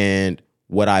 And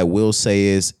what I will say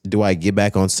is, do I get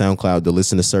back on SoundCloud to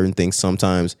listen to certain things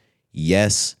sometimes?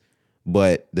 Yes.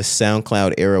 But the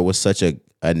SoundCloud era was such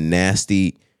a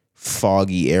nasty,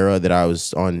 foggy era that I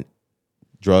was on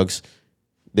drugs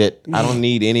that I don't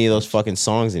need any of those fucking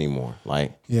songs anymore.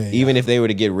 Like, even if they were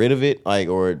to get rid of it, like,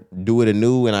 or do it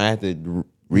anew and I had to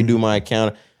redo my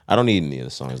account, I don't need any of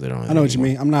the songs that are on. I know what you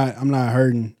mean. I'm not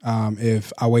hurting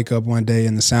if I wake up one day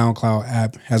and the SoundCloud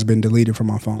app has been deleted from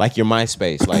my phone. Like your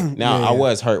MySpace. Like now, I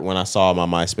was hurt when I saw my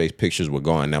MySpace pictures were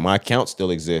gone. Now my account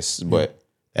still exists, but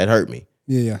that hurt me.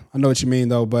 Yeah, I know what you mean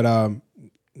though. But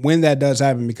when that does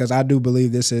happen, because I do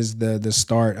believe this is the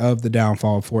start of the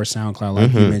downfall for SoundCloud,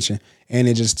 like you mentioned, and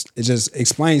it just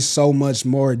explains so much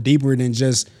more deeper than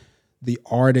just the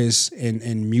artists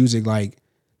and music. Like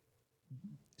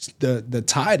the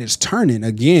tide is turning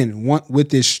again with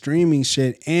this streaming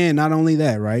shit, and not only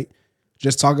that, right?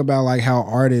 Just talk about like how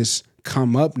artists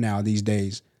come up now these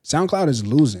days. SoundCloud is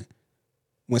losing.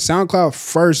 When SoundCloud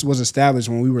first was established,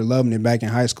 when we were loving it back in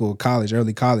high school, college,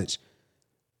 early college,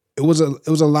 it was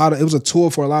a tool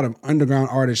for a lot of underground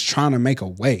artists trying to make a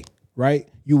way, right?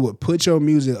 You would put your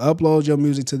music, upload your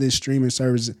music to this streaming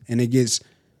service, and it gets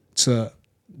to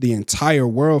the entire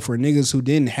world for niggas who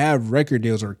didn't have record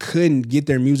deals or couldn't get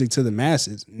their music to the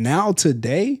masses. Now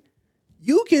today,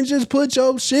 you can just put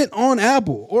your shit on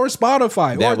Apple or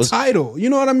Spotify or Tidal. You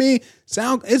know what I mean?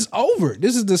 It's over.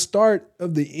 This is the start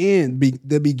of the end,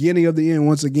 the beginning of the end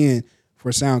once again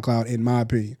for SoundCloud, in my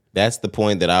opinion. That's the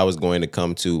point that I was going to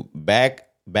come to. Back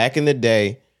in the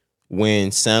day when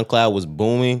SoundCloud was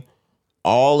booming,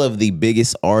 all of the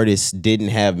biggest artists didn't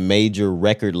have major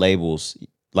record labels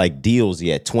like deals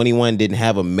yet. 21 didn't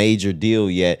have a major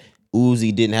deal yet.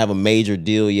 Uzi didn't have a major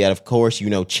deal yet. Of course,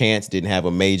 Chance didn't have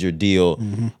a major deal.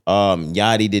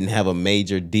 Yachty didn't have a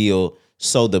major deal.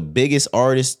 So the biggest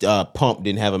artist, Pump,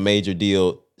 didn't have a major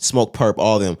deal. Smoke Perp,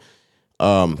 all of them.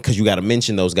 Because you got to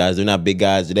mention those guys. They're not big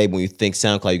guys today. When you think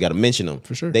SoundCloud, you got to mention them.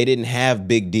 For sure. They didn't have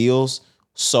big deals,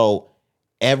 so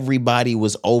everybody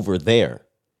was over there.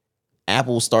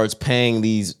 Apple starts paying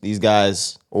these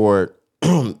guys, or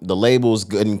the labels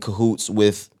get in cahoots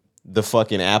with the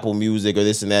fucking Apple Music or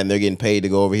this and that, and they're getting paid to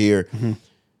go over here.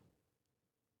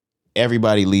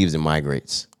 Everybody leaves and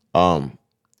migrates. And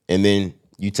then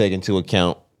you take into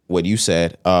account what you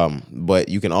said, but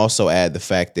you can also add the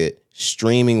fact that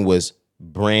streaming was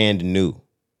brand new.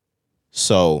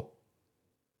 So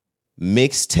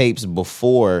mixtapes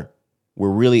before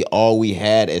were really all we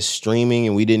had as streaming,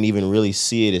 and we didn't even really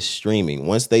see it as streaming.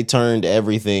 Once they turned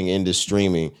everything into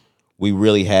streaming, we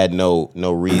really had no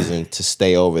reason to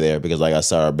stay over there, because like I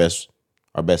said, our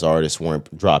best artists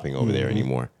weren't dropping over there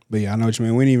anymore. But yeah, I know what you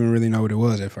mean. We didn't even really know what it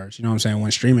was at first. You know what I'm saying?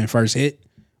 When streaming first hit,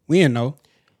 we didn't know.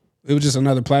 It was just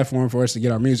another platform for us to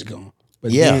get our music on.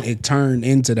 But then it turned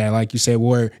into that, like you said,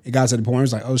 where it got to the point where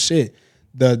it's like, oh shit,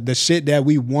 the shit that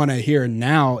we want to hear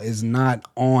now is not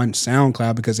on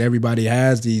SoundCloud, because everybody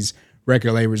has these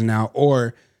record labels now,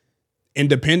 or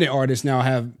independent artists now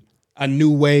have a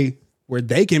new way where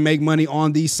they can make money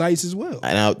on these sites as well.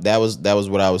 And that was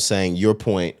what I was saying. Your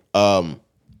point.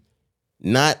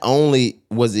 Not only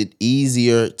was it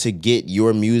easier to get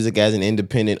your music as an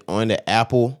independent onto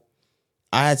Apple,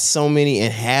 I had so many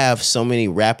and have so many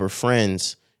rapper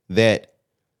friends that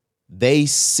they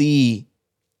see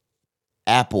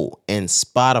Apple and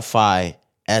Spotify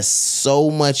as so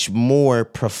much more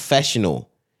professional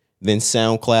than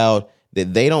SoundCloud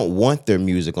that they don't want their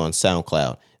music on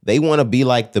SoundCloud. They want to be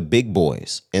like the big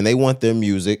boys, and they want their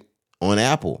music on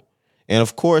Apple. And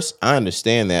of course, I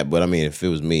understand that, but I mean, if it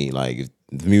was me, like, if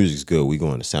the music's good, we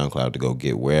going to SoundCloud to go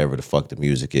get wherever the fuck the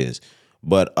music is.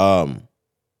 But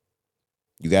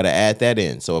you got to add that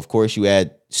in. So of course you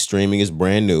add streaming is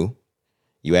brand new.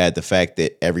 You add the fact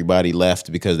that everybody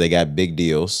left because they got big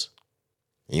deals,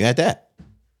 and you add that.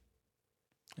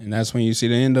 And that's when you see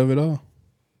the end of it all.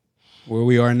 Where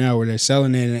we are now, where they're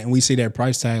selling it, and we see that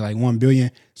price tag like $1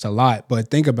 billion. It's a lot, but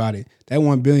think about it. That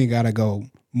 $1 billion got to go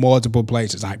multiple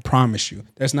places. I promise you.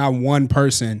 That's not one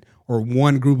person or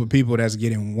one group of people that's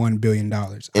getting $1 billion.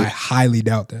 I highly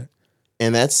doubt that.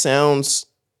 And that sounds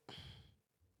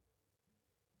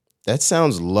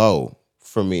low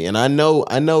for me. And I know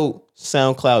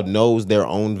SoundCloud knows their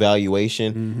own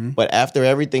valuation, but after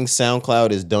everything SoundCloud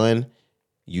is done,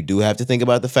 you do have to think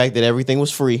about the fact that everything was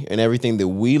free, and everything that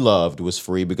we loved was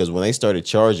free, because when they started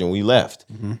charging, we left.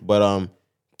 But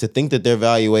to think that their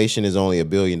valuation is only $1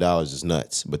 billion is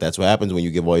nuts. But that's what happens when you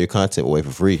give all your content away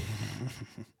for free.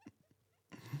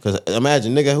 Because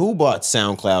imagine, nigga, who bought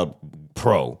SoundCloud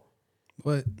Pro?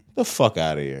 What? The fuck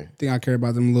out of here. Think I care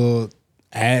about them little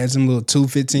ads, them little 2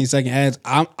 15-second ads?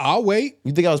 I'll wait.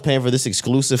 You think I was paying for this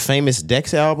exclusive Famous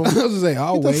Dex album? I was gonna say,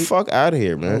 I'll wait. Get the fuck out of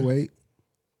here, man. I'll wait.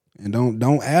 And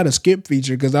don't add a skip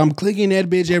feature, because I'm clicking that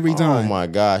bitch every time. Oh my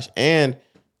gosh. And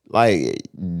like,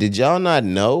 did y'all not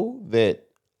know that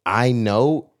I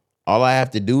know all I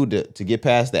have to do to get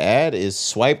past the ad is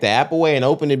swipe the app away and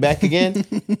open it back again?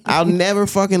 I'll never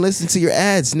fucking listen to your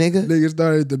ads, nigga. Nigga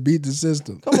started to beat the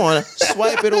system. Come on,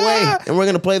 swipe it away. And we're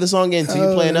going to play the song again until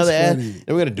you play another ad. funny.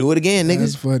 And we're going to do it again, nigga.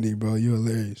 That's funny, bro. You're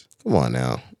hilarious. Come on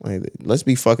now. Like, let's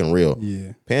be fucking real.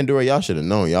 Yeah. Pandora, y'all should have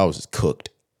known y'all was just cooked.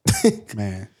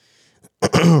 Man.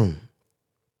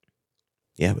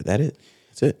 Yeah, but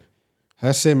that's it.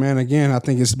 That's it, man. Again, I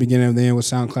think it's the beginning of the end with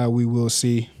SoundCloud. We will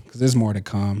see, because there's more to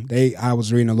come. I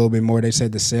was reading a little bit more. They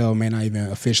said the sale may not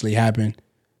even officially happen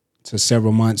to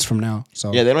several months from now.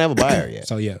 So yeah, they don't have a buyer yet.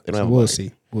 So yeah, they don't have we'll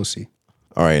see. We'll see.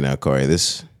 All right, now, Corey,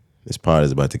 this pod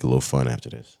is about to get a little fun after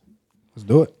this. Let's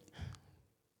do it.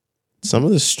 Some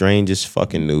of the strangest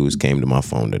fucking news came to my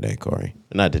phone today, Corey.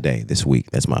 Not today, this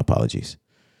week. That's my apologies.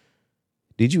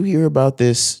 Did you hear about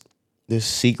this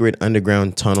secret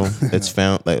underground tunnel that's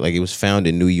found, like it was found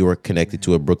in New York, connected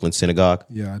to a Brooklyn synagogue?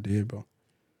 Yeah, I did, bro.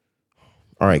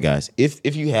 All right, guys.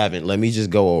 If you haven't, let me just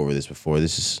go over this before.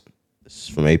 This is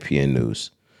from APN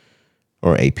News,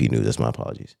 or AP News. That's my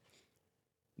apologies.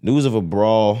 News of a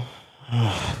brawl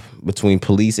between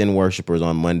police and worshipers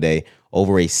on Monday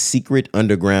over a secret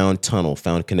underground tunnel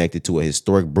found connected to a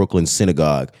historic Brooklyn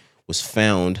synagogue was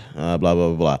found. Blah blah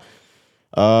blah blah.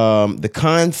 The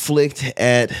conflict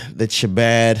at the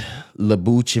Chabad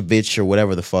Lubavitch, or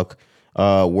whatever the fuck,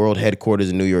 world headquarters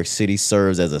in New York City,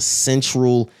 serves as a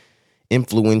central,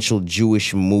 influential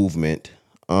Jewish movement.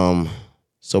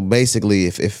 So basically,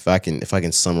 if I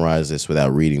can summarize this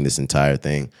without reading this entire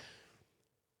thing,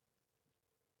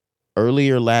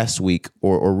 earlier last week,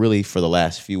 or really for the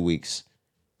last few weeks,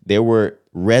 there were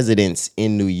residents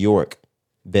in New York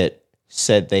that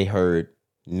said they heard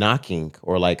knocking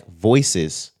or like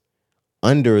voices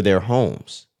under their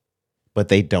homes, but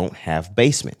they don't have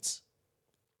basements.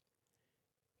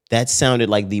 That sounded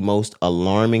like the most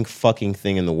alarming fucking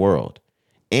thing in the world.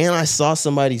 And I saw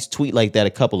somebody's tweet like that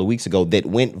a couple of weeks ago that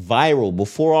went viral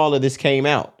before all of this came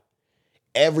out.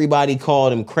 Everybody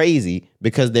called him crazy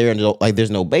because there's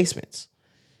no basements.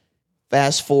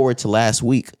 Fast forward to last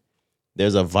week,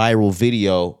 there's a viral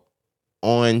video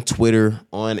on Twitter,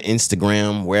 on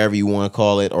Instagram, wherever you want to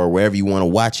call it, or wherever you want to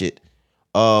watch it,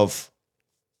 of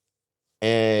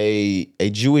a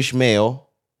Jewish male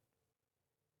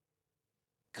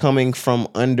coming from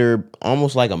under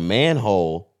almost like a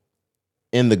manhole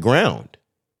in the ground.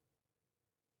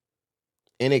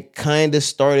 And it kind of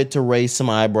started to raise some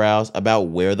eyebrows about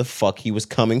where the fuck he was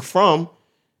coming from.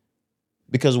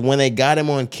 Because when they got him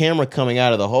on camera coming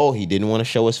out of the hole, he didn't want to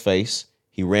show his face.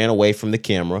 He ran away from the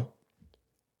camera.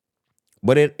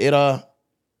 But it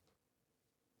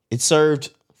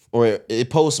served, or it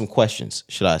posed some questions,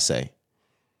 should I say.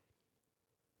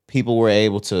 People were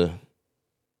able to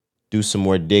do some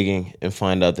more digging and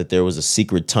find out that there was a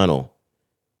secret tunnel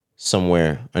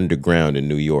somewhere underground in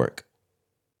New York.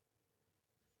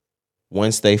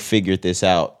 Once they figured this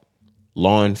out,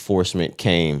 law enforcement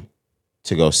came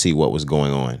to go see what was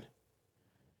going on.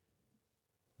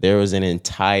 There was an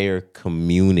entire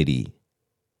community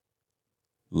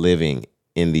living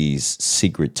in these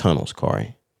secret tunnels,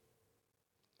 Kari.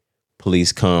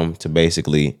 Police come to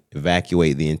basically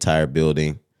evacuate the entire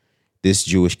building. This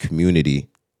Jewish community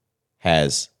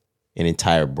has an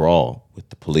entire brawl with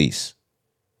the police.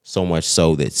 So much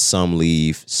so that some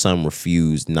leave, some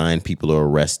refuse, 9 people are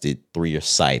arrested, 3 are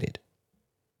cited.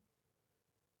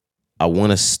 I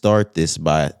want to start this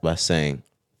by saying,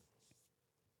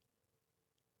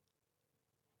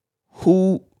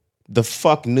 who the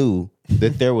fuck knew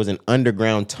that there was an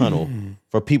underground tunnel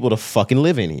for people to fucking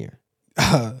live in here?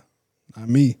 Not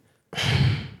me.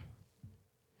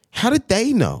 How did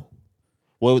they know?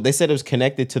 Well, they said it was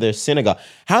connected to their synagogue.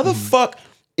 How the fuck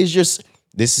is just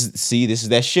this is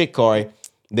that shit, Kari,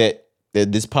 that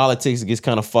this politics gets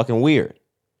kind of fucking weird.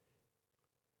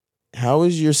 How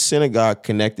is your synagogue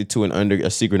connected to a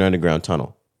secret underground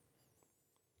tunnel?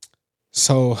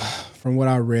 So, from what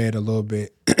I read a little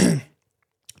bit,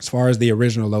 as far as the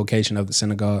original location of the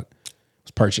synagogue, it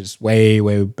was purchased way,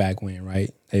 way back when,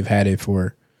 right? They've had it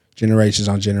for generations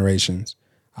on generations.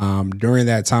 During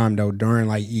that time, though, during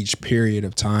like each period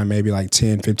of time, maybe like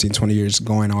 10, 15, 20 years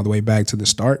going all the way back to the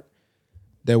start,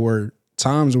 there were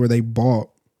times where they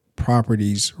bought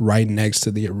properties right next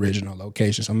to the original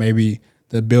location. So maybe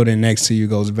the building next to you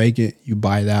goes vacant, you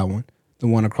buy that one. The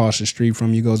one across the street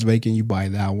from you goes vacant, you buy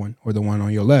that one. Or the one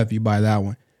on your left, you buy that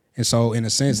one. And so in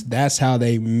a sense, that's how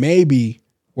they maybe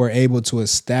were able to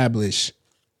establish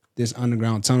this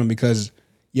underground tunnel, because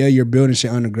yeah, you're building shit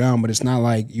underground, but it's not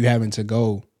like you having to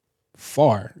go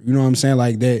far. You know what I'm saying?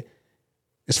 Like that,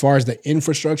 as far as the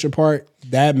infrastructure part,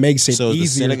 that makes it easier. So the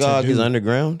synagogue is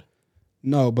underground?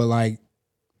 No, but like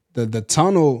the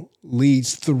tunnel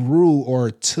leads through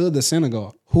or to the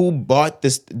synagogue. Who bought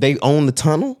this? They own the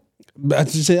tunnel? I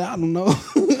don't know.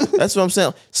 That's what I'm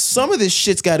saying. Some of this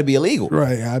shit's got to be illegal.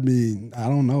 Right. I mean, I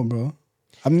don't know, bro.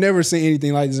 I've never seen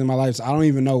anything like this in my life, so I don't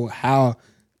even know how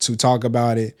to talk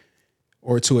about it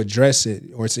or to address it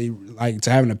or to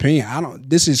have an opinion.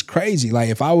 This is crazy. Like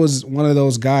if I was one of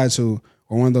those guys or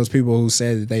one of those people who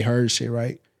said that they heard shit,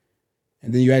 right?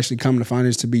 And then you actually come to find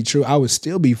this to be true, I would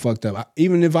still be fucked up.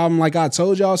 Even if I'm like, I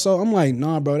told y'all so, I'm like,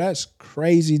 nah, bro, that's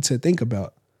crazy to think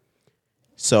about.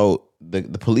 So the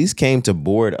police came to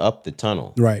board up the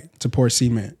tunnel. Right, to pour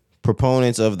cement.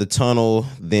 Proponents of the tunnel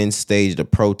then staged a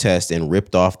protest and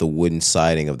ripped off the wooden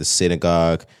siding of the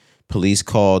synagogue. Police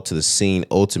called to the scene,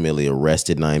 ultimately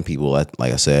arrested 9 people, like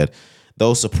I said.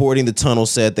 Those supporting the tunnel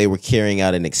said they were carrying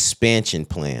out an expansion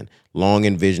plan, long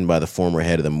envisioned by the former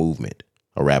head of the movement,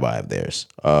 a rabbi of theirs.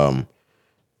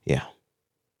 Yeah.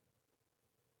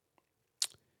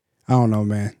 I don't know,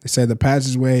 man. They said the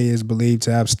passageway is believed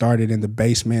to have started in the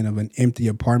basement of an empty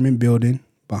apartment building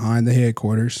behind the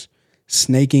headquarters,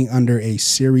 snaking under a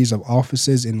series of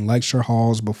offices and lecture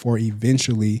halls before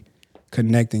eventually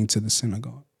connecting to the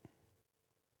synagogue.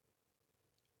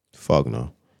 Fuck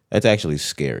no. That's actually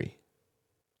scary.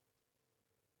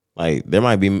 Like, there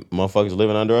might be motherfuckers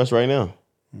living under us right now.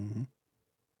 Mm-hmm.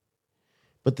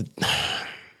 But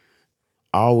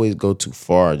I always go too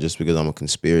far just because I'm a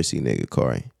conspiracy nigga,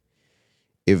 Kari.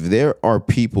 if there are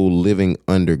people living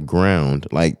underground,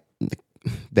 like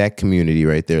that community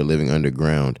right there living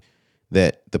underground,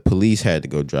 that the police had to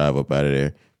go drive up out of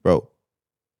there, bro.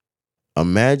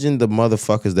 Imagine the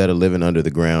motherfuckers that are living under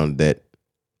the ground that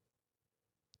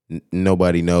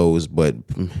nobody knows, but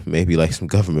maybe like some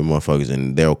government motherfuckers,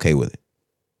 and they're okay with it.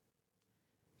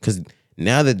 Because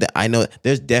now that I know,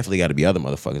 there's definitely got to be other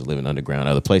motherfuckers living underground,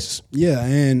 other places. Yeah,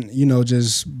 and you know,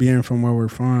 just being from where we're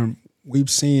from, we've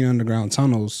seen underground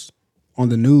tunnels on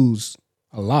the news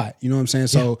a lot. You know what I'm saying?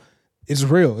 So it's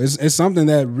real. It's something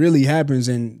that really happens,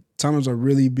 and tunnels are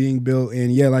really being built.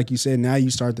 And yeah, like you said, now you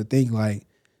start to think like,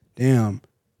 damn,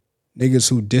 niggas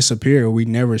who disappear, we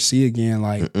never see again,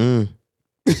 like in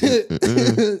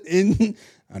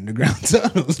underground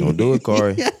tunnels. Don't do it,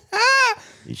 Corey.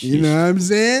 You know what I'm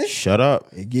saying? Shut up.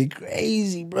 It get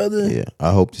crazy, brother. Yeah,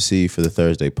 I hope to see you for the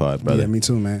Thursday pod, brother. Yeah, me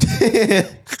too, man.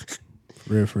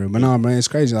 For real. But no, man, it's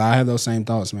crazy. I have those same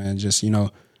thoughts, man. Just, you know,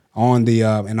 on the,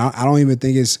 and I don't even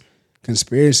think it's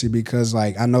conspiracy, because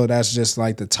like, I know that's just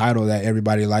like the title that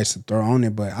everybody likes to throw on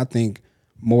it, but I think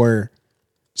more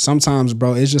sometimes,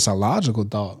 bro, it's just a logical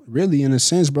thought. Really, in a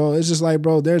sense, bro, it's just like,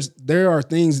 bro, there are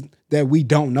things that we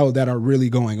don't know that are really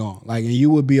going on. Like, and you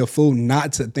would be a fool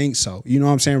not to think so. You know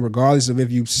what I'm saying? Regardless of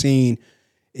if you've seen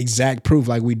exact proof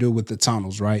like we do with the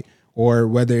tunnels, right? Or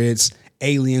whether it's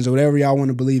aliens or whatever y'all want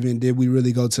to believe in, did we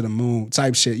really go to the moon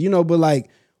type shit, you know? But like,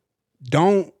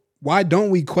 why don't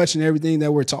we question everything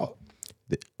that we're taught?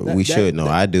 We should. No,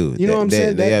 I do. You know what I'm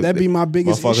saying? That'd be my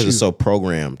biggest motherfuckers issue. are so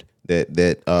programmed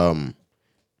that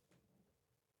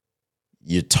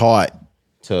you're taught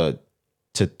to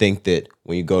think that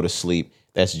when you go to sleep,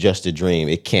 that's just a dream.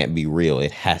 It can't be real.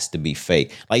 It has to be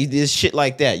fake. Like this shit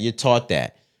like that. You're taught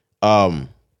that.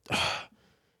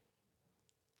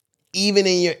 Even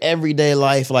in your everyday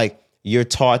life, like you're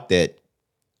taught that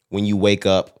when you wake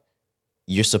up,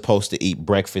 you're supposed to eat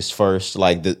breakfast first.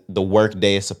 Like the work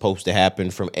day is supposed to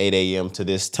happen from 8 a.m. to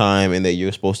this time, and that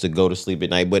you're supposed to go to sleep at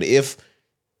night. But if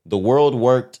the world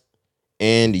worked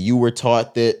and you were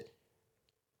taught that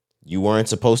you weren't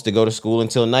supposed to go to school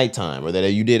until nighttime, or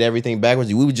that you did everything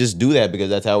backwards, we would just do that because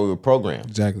that's how we were programmed.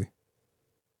 Exactly.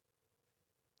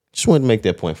 Just wanted to make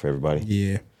that point for everybody.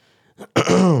 Yeah.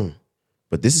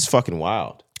 But this is fucking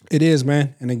wild. It is,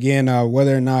 man. And again,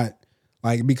 whether or not,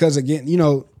 like, because again, you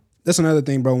know, that's another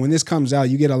thing, bro. When this comes out,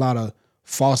 you get a lot of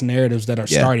false narratives that are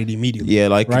started immediately. Yeah,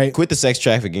 like, right? Quit the sex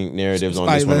trafficking narratives on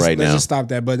this one right now. Let's just stop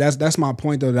that. But that's my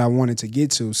point, though, that I wanted to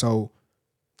get to. So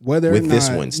whether or not, with this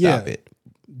one, stop it.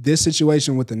 This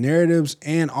situation with the narratives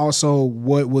and also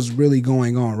what was really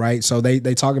going on, right? So they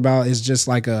talk about it's just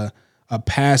like a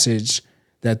passage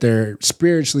that they're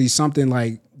spiritually something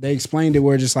like, they explained it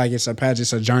where just like it's a passage,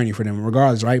 it's a journey for them,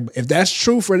 regardless, right? If that's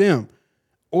true for them,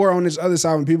 or on this other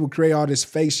side when people create all this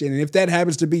fake shit, and if that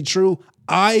happens to be true,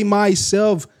 I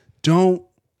myself don't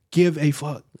give a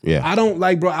fuck. Yeah. I don't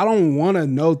like, bro, I don't want to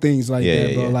know things like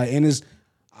that, bro. Yeah. Like, and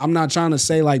I'm not trying to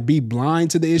say like be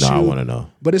blind to the issue. No, I want to know.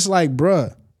 But it's like,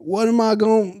 bruh, what am I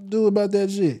going to do about that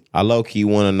shit? I low-key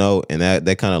want to know, and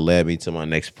that kind of led me to my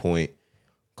next point.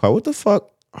 Carl, what the fuck?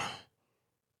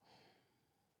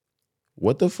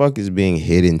 What the fuck is being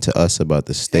hidden to us about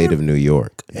the state of New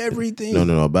York? Everything.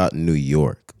 No, about New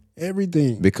York.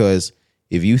 Everything. Because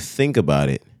if you think about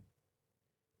it,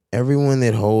 everyone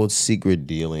that holds secret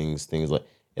dealings, things like,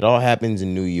 it all happens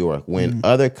in New York. When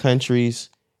other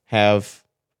countries have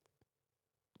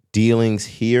dealings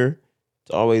here,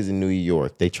 it's always in New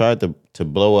York. They tried to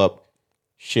blow up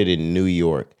shit in New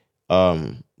York.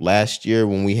 Last year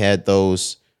when we had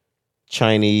those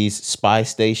Chinese spy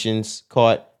stations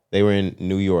caught, they were in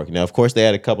New York. Now, of course, they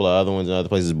had a couple of other ones in other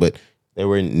places, but they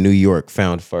were in New York,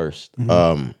 found first.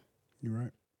 You're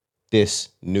right. This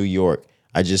New York,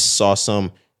 I just saw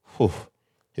some. Have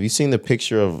you seen the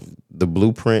picture of the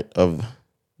blueprint of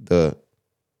the?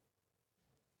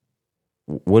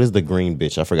 What is the green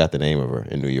bitch? I forgot the name of her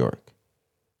in New York.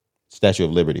 Statue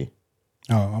of Liberty.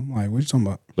 Oh, I'm like, what you talking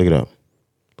about? Look it up.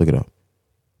 Look it up.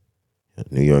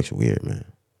 New York's weird, man.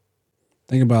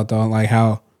 Think about though, like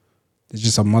how there's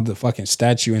just a motherfucking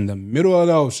statue in the middle of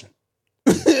the ocean.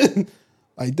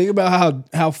 Like, think about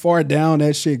how far down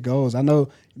that shit goes. I know,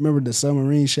 remember the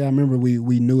submarine shit? I remember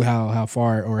we knew how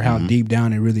far or how deep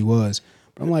down it really was.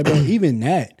 But I'm like, bro, even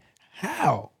that,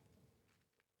 how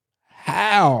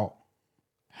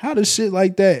does shit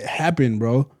like that happen,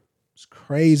 bro? It's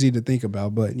crazy to think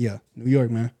about. But yeah, New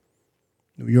York, man.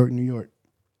 New York.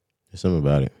 There's something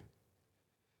about it.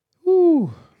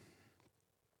 Woo.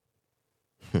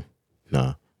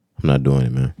 Nah, I'm not doing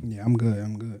it, man. Yeah, I'm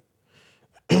good.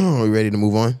 Are we ready to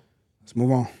move on? Let's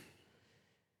move on.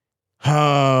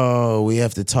 Oh, we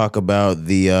have to talk about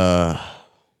the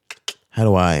how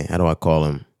do I call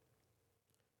him?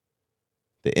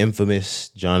 The infamous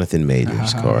Jonathan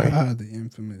Majors, Corey. The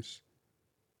infamous.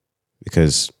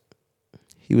 Because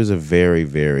he was a very,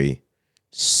 very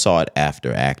sought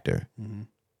after actor. Mm-hmm.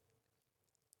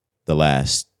 The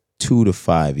last 2 to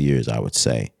 5 years, I would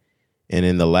say. And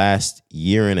in the last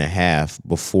year and a half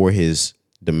before his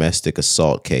domestic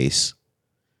assault case,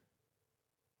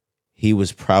 he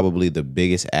was probably the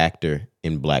biggest actor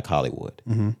in Black Hollywood.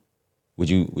 Mm-hmm. Would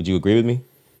you agree with me?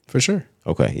 For sure.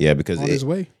 Okay, yeah, because on his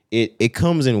way. It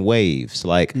comes in waves.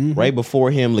 Like right before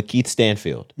him, Lakeith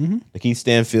Stanfield. Lakeith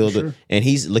Stanfield, sure. And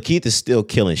Lakeith is still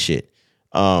killing shit.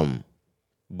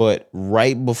 But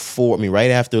right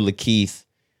after Lakeith,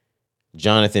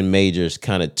 Jonathan Majors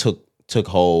kind of took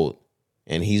hold,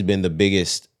 and he's been the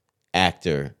biggest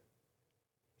actor.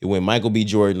 When Michael B.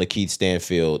 Jordan, Lakeith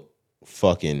Stanfield,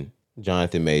 fucking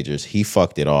Jonathan Majors, he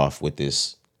fucked it off with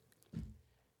this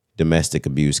domestic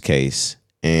abuse case.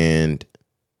 And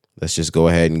let's just go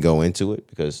ahead and go into it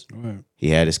because he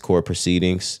had his court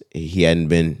proceedings. He hadn't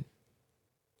been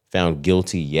found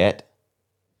guilty yet,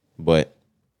 but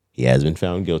he has been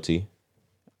found guilty.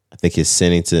 I think his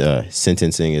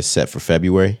sentencing is set for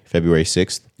February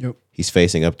 6th. Yep. He's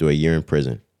facing up to a year in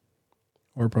prison.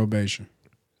 Or probation.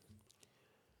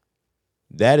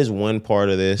 That is one part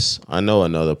of this. I know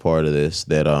another part of this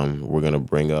that we're going to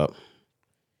bring up.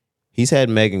 He's had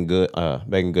Megan Good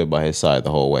by his side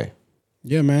the whole way.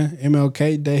 Yeah, man.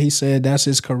 MLK Day, he said that's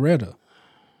his Coretta.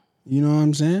 You know what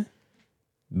I'm saying?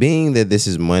 Being that this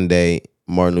is Monday,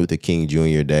 Martin Luther King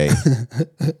Jr. Day,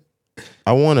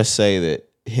 I want to say that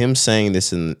him saying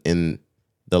this in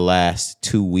the last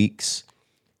 2 weeks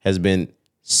has been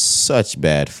such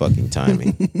bad fucking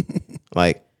timing.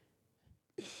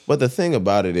 But the thing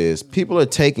about it is people are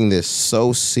taking this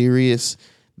so serious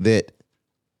that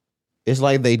it's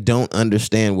like they don't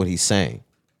understand what he's saying.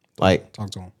 Like,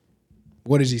 talk to him.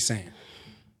 What is he saying?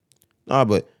 No,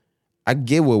 but I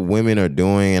get what women are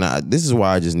doing, and this is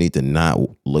why I just need to not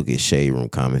look at Shade Room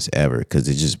comments ever because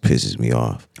it just pisses me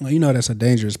off. Well, you know that's a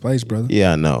dangerous place, brother.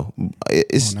 Yeah, I know.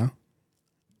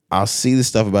 I'll see the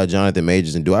stuff about Jonathan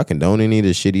Majors, and do I condone any of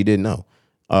the shit he didn't know?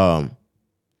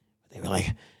 They were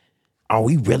like, are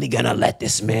we really gonna let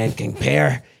this man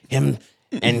compare him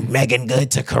and Megan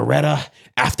Good to Coretta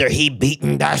after he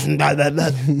beaten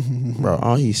Bro,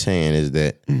 all he's saying is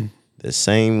that the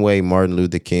same way Martin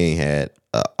Luther King had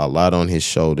a lot on his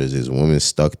shoulders, his woman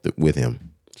stuck with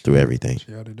him through everything.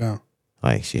 She held it down.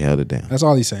 She held it down. That's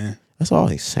all he's saying. That's all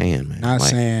he's saying, man. Not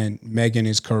saying Megan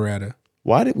is Coretta.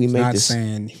 Why did we make not this? Not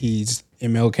saying he's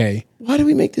MLK. Why did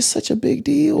we make this such a big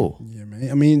deal? Yeah,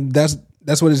 man. I mean, that's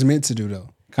what it's meant to do, though.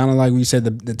 Kind of like we said,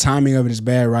 the timing of it is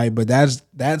bad, right? But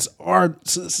that's our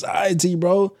society,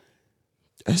 bro.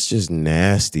 That's just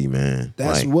nasty, man.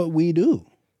 That's what we do.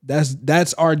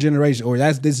 That's our generation, or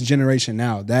that's this generation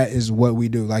now. That is what we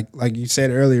do. Like you said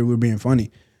earlier, we're being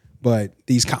funny. But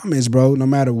these comments, bro, no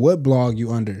matter what blog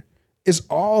you under, it's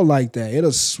all like that.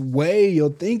 It'll sway your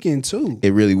thinking too.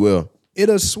 It really will.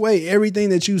 It'll sway everything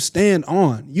that you stand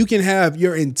on. You can have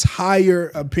your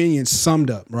entire opinion summed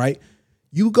up, right?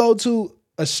 You go to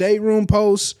a Shade Room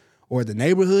post or the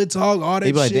neighborhood talk, all that shit.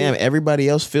 They be like, damn, everybody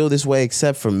else feel this way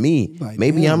except for me. Like,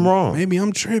 maybe I'm wrong. Maybe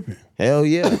I'm tripping. Hell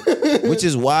yeah. Which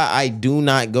is why I do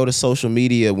not go to social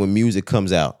media when music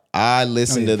comes out. I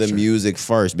listen to the music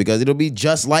first because it'll be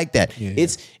just like that. Yeah.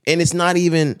 It's not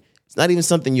even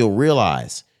something you'll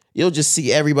realize. You'll just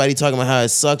see everybody talking about how it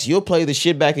sucks. You'll play the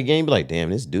shit back again and be like, damn,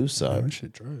 this do suck. Oh, this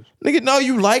shit trash. Nigga, no,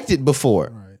 you liked it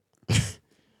before.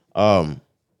 Right.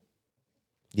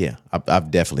 Yeah,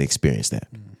 I've definitely experienced that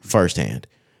firsthand.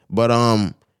 But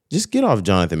just get off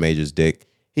Jonathan Majors' dick.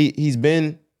 He's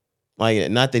been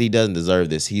not that he doesn't deserve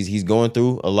this. He's going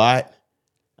through a lot.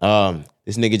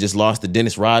 This nigga just lost the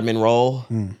Dennis Rodman role.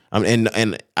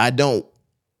 And I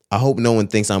hope no one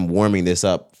thinks I'm warming this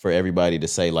up for everybody to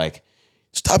say like,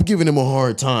 stop giving him a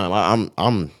hard time.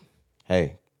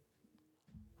 Hey,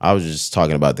 I was just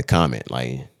talking about the comment.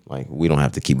 Like we don't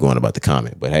have to keep going about the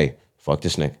comment, but hey, fuck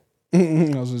this nigga.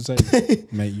 I was gonna say,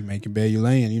 you make your bed, you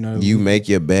laying. You know, you make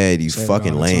your bed, you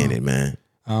fucking laying it, man.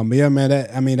 But yeah, man,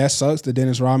 that sucks. The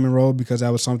Dennis Rodman role because that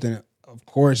was something, of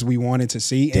course, we wanted to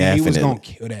see, and Definitely. he was gonna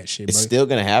kill that shit. It's still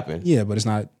gonna happen. Yeah, but it's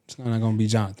not gonna be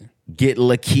Jonathan. Get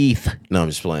Lakeith. No, I'm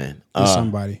just playing.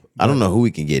 Somebody. I don't know who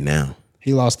we can get now.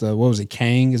 He lost what was it?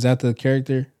 Kang? Is that the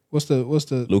character? What's the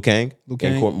Liu Kang? Liu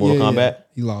Kang? In Mortal Kombat? Yeah.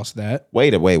 He lost that. Wait.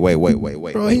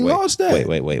 Bro, he lost that.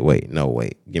 Wait. No,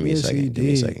 wait. Give me a second.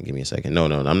 Give me a second. No,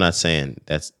 I'm not saying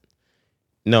that's.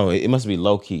 No, it must be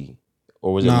Loki.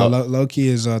 Or was it Loki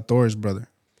is Thor's brother.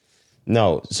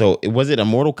 No, so was it a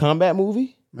Mortal Kombat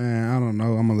movie? Man, I don't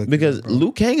know. I'm gonna look Because it up, bro.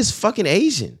 Liu Kang is fucking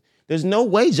Asian. There's no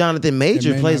way Jonathan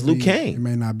Major plays Liu It Kang.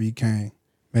 may not be Kang.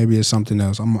 Maybe it's something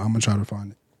else. I'm gonna try to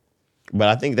find it. But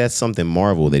I think that's something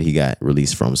Marvel that he got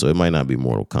released from, so it might not be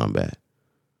Mortal Kombat.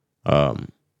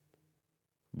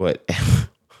 But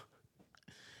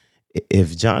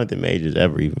if Jonathan Majors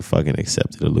ever even fucking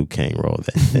accepted a Liu Kang role,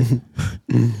 then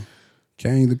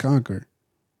Kang the Conqueror.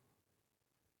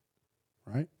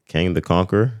 Right? Kang the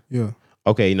Conqueror. Yeah.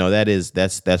 Okay, no,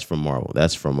 that's from Marvel.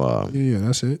 That's from Yeah,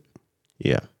 that's it.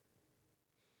 yeah.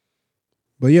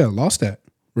 But yeah, lost that.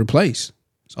 Replace.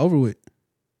 It's over with.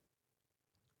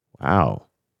 Wow.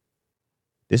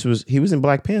 He was in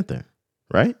Black Panther,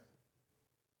 right?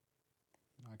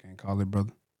 I can't call it,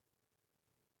 brother.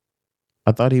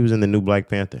 I thought he was in the new Black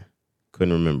Panther.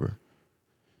 Couldn't remember.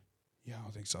 Yeah, I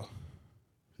don't think so.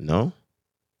 No?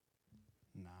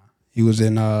 He was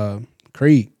in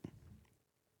Creed.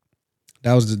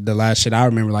 That was the last shit I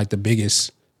remember, like the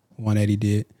biggest one that he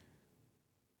did.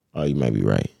 Oh, you might be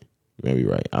right. You might be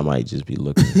right. I might just be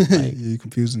looking like You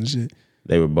confusing the shit.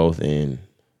 they were both in.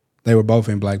 They were both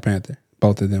in Black Panther.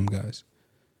 Both of them guys.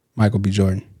 Michael B.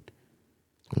 Jordan.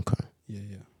 Okay. Yeah.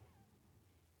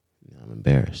 I'm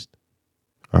embarrassed.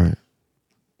 All right.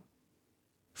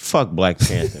 Fuck Black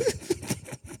Panther.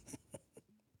 The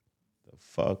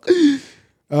fuck?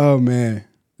 Oh man,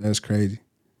 that's crazy.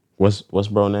 What's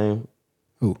bro name?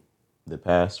 Who? The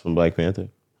past from Black Panther?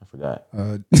 I forgot.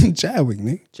 Chadwick,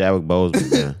 nigga. Chadwick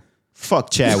Boseman, man.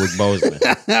 Fuck Chadwick Boseman.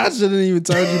 I shouldn't even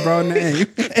told you bro name.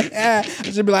 I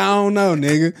should be like, I don't know,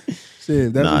 nigga.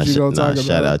 Shit, that's what you gonna talk about.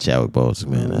 Shout out Chadwick Boseman,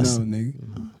 man. That's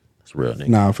nigga. real, nigga.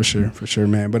 No, for sure,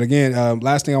 man. But again,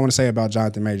 last thing I want to say about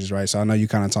Jonathan Majors, right? So I know you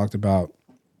kind of talked about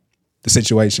the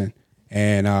situation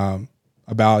and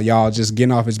about y'all just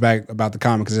getting off his back about the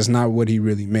comment because it's not what he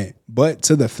really meant. But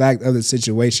to the fact of the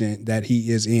situation that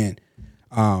he is in,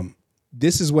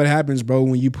 this is what happens, bro,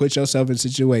 when you put yourself in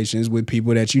situations with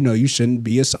people that you know you shouldn't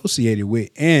be associated with.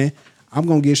 And I'm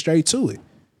going to get straight to it.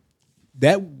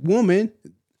 That woman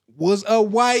was a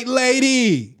white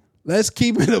lady. Let's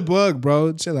keep it a bug,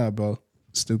 bro. Chill out, bro.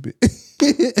 Stupid.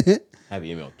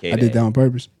 Happy MLK I did that on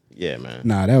purpose. Yeah, man.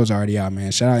 Nah, that was already out,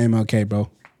 man. Shout out MLK, bro.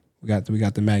 We got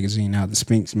the magazine out, the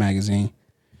Sphinx magazine.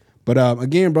 But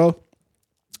again, bro.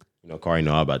 You know, Kari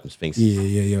know all about them Sphinxes.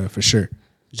 Yeah, for sure.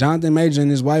 Jonathan Major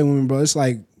and this white woman, bro. It's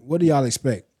like, what do y'all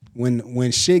expect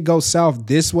when shit goes south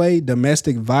this way?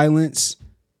 Domestic violence.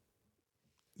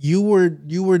 You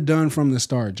were done from the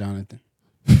start, Jonathan.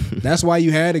 That's why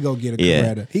you had to go get a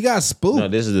Coretta. He got spooked. No,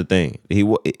 this is the thing.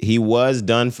 He was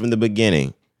done from the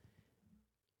beginning.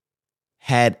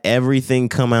 Had everything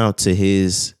come out to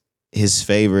his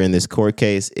favor in this court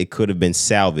case, it could have been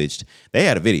salvaged. They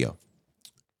had a video.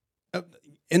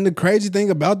 And the crazy thing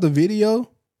about the video,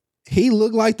 he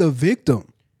looked like the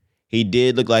victim. He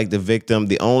did look like the victim.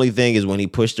 The only thing is when he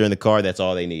pushed her in the car, that's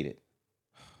all they needed.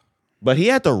 But he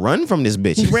had to run from this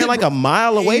bitch. He ran like a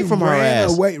mile away from her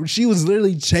ass. She was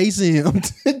literally chasing him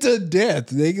to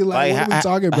death. Nigga, like what are we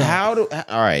talking about?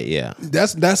 All right, yeah.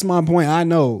 That's my point. I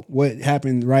know what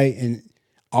happened, right? And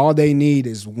all they need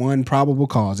is one probable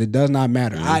cause. It does not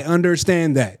matter. Mm-hmm. I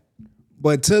understand that.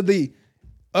 But to the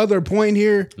other point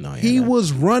here, he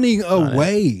was running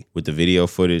away. With the video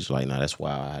footage, like, that's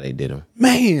wild how they did him.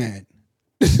 Man,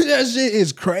 that shit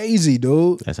is crazy,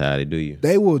 dude. That's how they do you.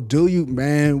 They will do you,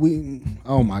 man.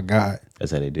 Oh my God.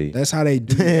 That's how they do you. That's how they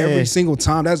do you every single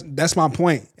time. That's my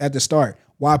point at the start.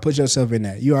 Why put yourself in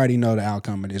that? You already know the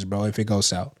outcome of this, bro. If it goes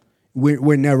south,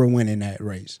 we're never winning that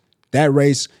race. That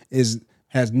race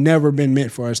has never been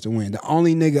meant for us to win. The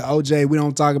only nigga, OJ, we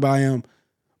don't talk about him,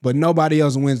 but nobody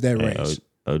else wins that race.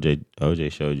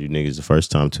 OJ showed you niggas the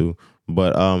first time too.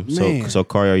 But so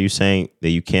Kari, are you saying that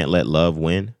you can't let love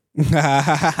win?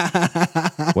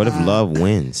 What if love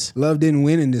wins? Love didn't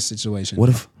win in this situation. What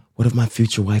if my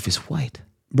future wife is white?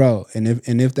 Bro, and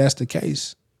if that's the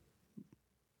case,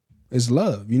 it's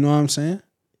love. You know what I'm saying?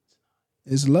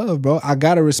 It's love, bro. I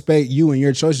gotta respect you and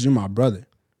your choices. You're my brother.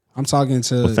 I'm talking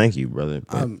to. Well, thank you, brother.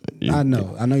 I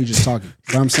know you're just talking.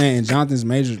 But I'm saying, in Jonathan's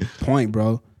major point,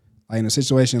 bro, like in a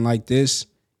situation like this,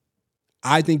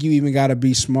 I think you even gotta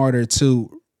be smarter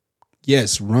to,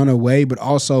 yes, run away, but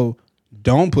also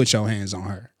don't put your hands on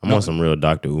her. I'm on some real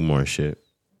Dr. Umar shit.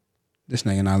 This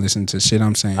nigga not listening to shit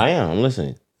I'm saying. I am. I'm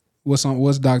listening.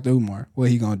 What's Dr. Umar? What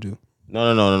he gonna do?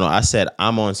 No. I said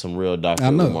I'm on some real Dr.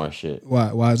 Umar shit.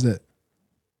 Why is that?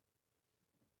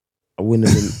 I wouldn't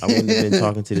have been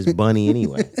talking to this bunny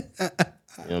anyway. You know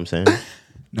what I'm saying?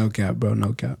 No cap, bro.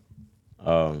 No cap.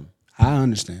 I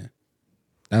understand.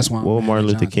 That's why. What would Martin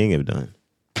Luther King have done?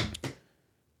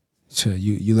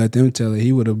 You let them tell it.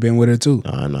 He would have been with her too.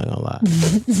 No, I'm not gonna lie.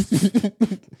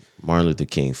 Martin Luther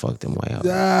King fucked him way up.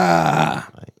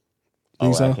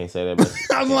 Think so? I can't say that. But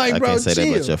I'm like, bro, I can't say that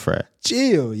chill. about your frat.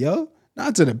 Chill, yo.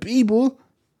 Not to the people.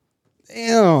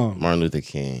 Damn. Martin Luther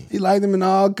King. He liked them in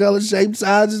all colors, shapes,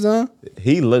 sizes, huh?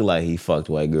 He looked like he fucked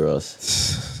white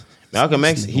girls. Malcolm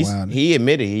X, he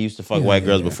admitted he used to fuck white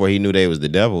girls before he knew they was the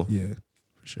devil. Yeah,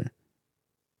 for sure.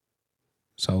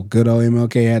 So good old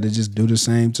MLK had to just do the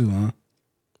same too,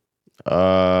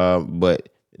 huh? But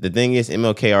the thing is,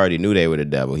 MLK already knew they were the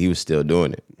devil. He was still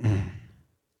doing it.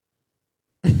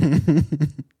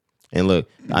 And look,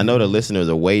 I know the listeners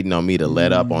are waiting on me to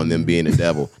let up on them being the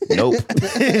devil. Nope.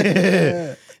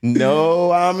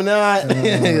 No, I'm not.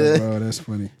 Bro, that's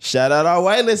funny. Shout out our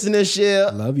white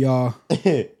listenership. Love y'all.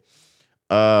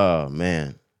 Oh,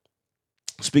 man.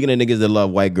 Speaking of niggas that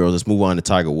love white girls, let's move on to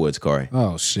Tiger Woods, Corey.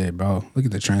 Oh, shit, bro. Look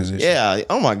at the transition. Yeah.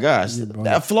 Oh, my gosh.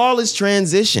 That flawless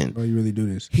transition. Bro, you really do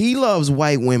this. He loves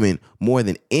white women more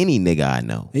than any nigga I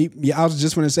know. I was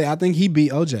just going to say, I think he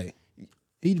beat OJ.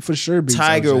 He for sure beats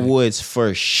Tiger OJ. Woods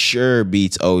for sure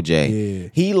beats OJ. Yeah.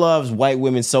 He loves white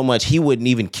women so much, he wouldn't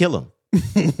even kill him.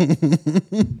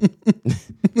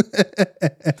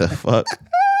 The fuck?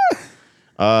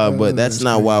 But that's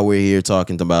not why we're here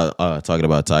talking about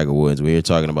Tiger Woods. We're here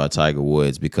talking about Tiger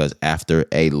Woods because after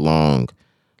a long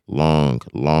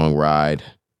ride,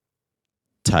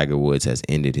 Tiger Woods has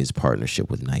ended his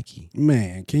partnership with Nike.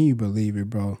 Man, can you believe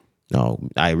it, bro? No,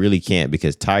 I really can't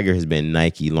because Tiger has been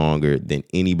Nike longer than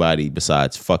anybody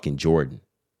besides fucking Jordan,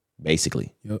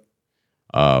 basically. Yep.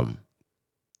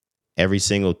 Every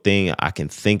single thing I can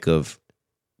think of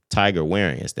Tiger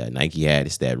wearing is that Nike hat.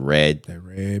 It's that red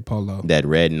polo. That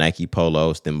red Nike polo.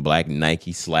 It's them black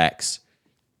Nike slacks.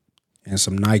 And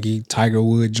some Nike Tiger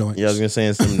Woods joints. Yeah, I was going to say,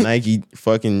 and some Nike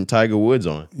fucking Tiger Woods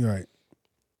on. You're right.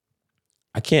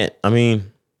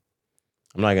 I'm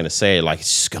not going to say like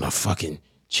it's just going to fucking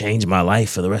change my life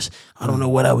for the rest. I don't know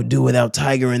what I would do without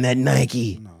Tiger and that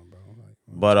Nike. No, bro.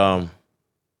 But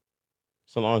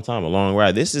it's a long time, a long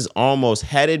ride. This is almost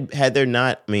had there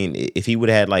not. I mean, if he would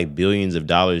have had like billions of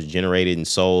dollars generated and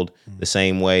sold the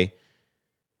same way,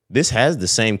 this has the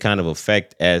same kind of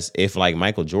effect as if like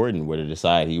Michael Jordan were to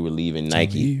decide he would leave in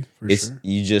Nike. Sure.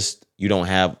 You don't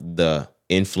have the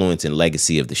influence and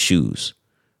legacy of the shoes,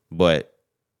 but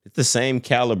it's the same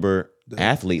caliber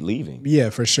athlete leaving. Yeah,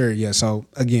 for sure. Yeah. So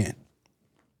again,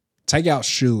 take out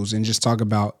shoes and just talk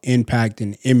about impact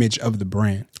and image of the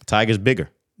brand. Tiger's bigger.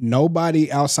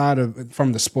 Nobody outside of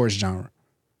from the sports genre,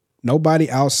 nobody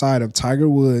outside of Tiger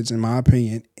Woods, in my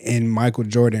opinion, and Michael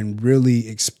Jordan really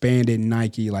expanded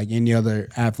Nike like any other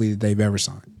athlete that they've ever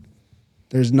signed.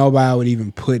 There's nobody I would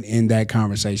even put in that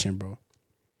conversation, bro.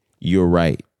 You're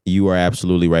right. You are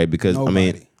absolutely right because nobody.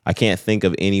 I mean, I can't think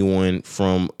of anyone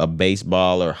from a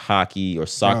baseball or hockey or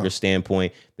soccer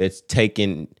standpoint that's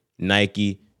taken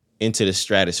Nike into the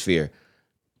stratosphere.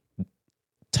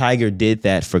 Tiger did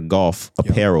that for golf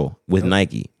apparel with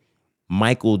Nike.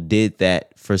 Michael did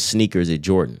that for sneakers at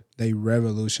Jordan. They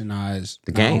revolutionized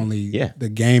the game. Not only the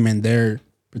game in their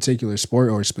particular sport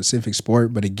or specific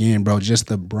sport, but again, bro, just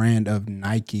the brand of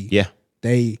Nike. Yeah.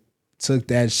 They took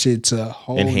that shit to a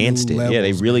whole enhanced new it. levels, yeah,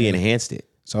 they really man. enhanced it.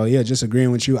 So yeah, just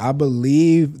agreeing with you. I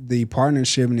believe the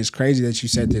partnership, and it's crazy that you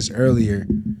said this earlier.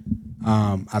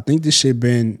 I think this shit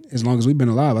been as long as we've been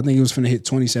alive. I think it was finna hit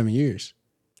 27 years.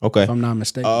 Okay, if I'm not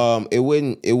mistaken. It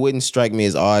wouldn't strike me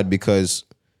as odd because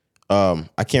I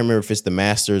can't remember if it's the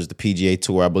Masters, the PGA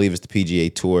Tour. I believe it's the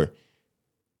PGA Tour.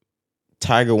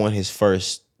 Tiger won his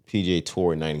first PGA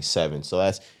Tour in '97, so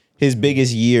that's his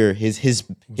biggest year. His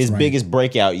biggest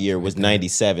breakout year was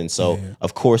 '97. So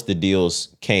of course the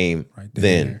deals came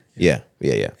then. Yeah.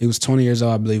 He was 20 years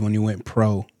old, I believe, when he went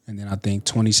pro, and then I think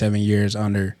 27 years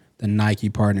under the Nike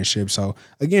partnership. So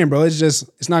again, bro, it's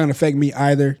not gonna affect me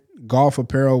either. Golf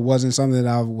apparel wasn't something that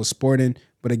I was sporting,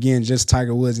 but again, just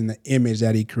Tiger Woods and the image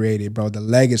that he created, bro, the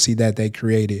legacy that they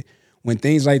created. When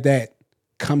things like that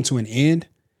come to an end,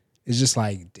 it's just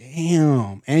like,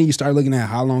 damn. And you start looking at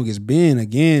how long it's been,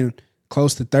 again,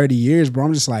 close to 30 years, bro.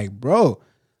 I'm just like, bro,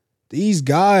 these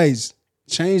guys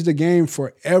changed the game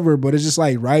forever, but it's just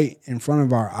like right in front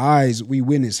of our eyes, we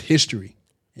witness history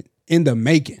in the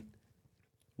making.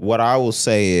 What I will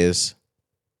say is,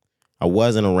 I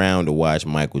wasn't around to watch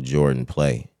Michael Jordan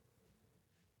play.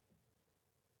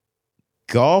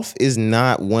 Golf is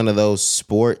not one of those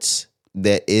sports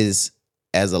that is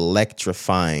as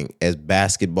electrifying as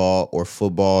basketball or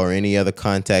football or any other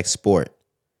contact sport.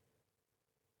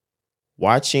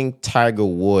 Watching Tiger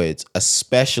Woods,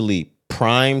 especially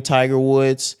prime Tiger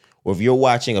Woods, or if you're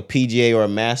watching a PGA or a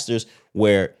Masters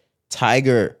where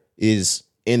Tiger is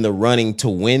in the running to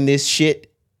win this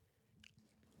shit,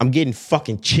 I'm getting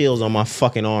fucking chills on my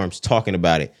fucking arms talking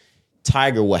about it.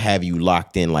 Tiger will have you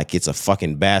locked in like it's a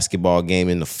fucking basketball game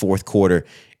in the fourth quarter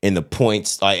and the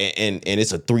points, and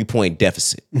it's a 3-point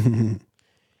deficit.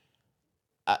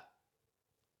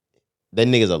 That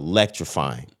nigga's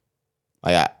electrifying.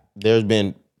 There's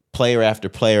been player after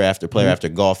player after player after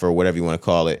golfer, or whatever you want to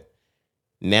call it.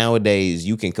 Nowadays,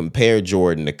 you can compare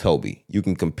Jordan to Kobe. You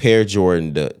can compare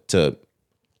Jordan to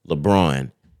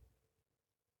LeBron.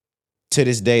 To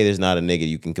this day, there's not a nigga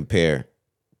you can compare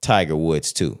Tiger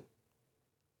Woods to.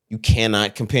 You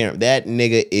cannot compare him. That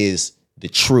nigga is the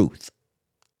truth.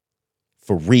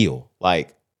 For real.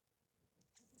 Like,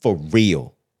 for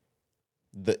real.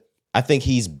 I think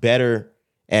he's better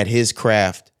at his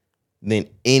craft than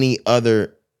any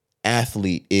other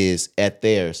athlete is at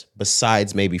theirs,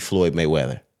 besides maybe Floyd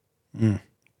Mayweather.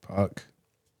 Fuck.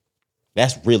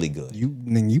 That's really good.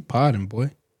 You podding,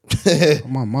 boy.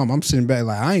 My mom, I'm sitting back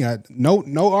like I ain't got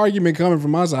no argument coming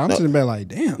from my side. I'm sitting back like,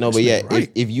 damn. No, but yeah,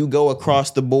 right. if you go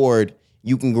across the board,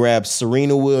 you can grab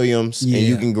Serena Williams and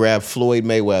you can grab Floyd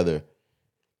Mayweather.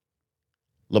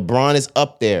 LeBron is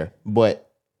up there, but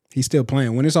he's still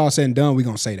playing. When it's all said and done, we're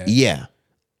gonna say that. Yeah.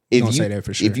 We're gonna say that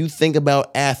for sure. If you think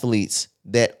about athletes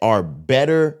that are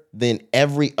better than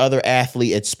every other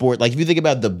athlete at sport, like if you think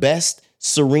about the best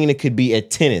Serena could be at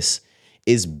tennis,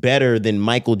 is better than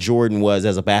Michael Jordan was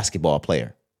as a basketball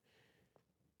player.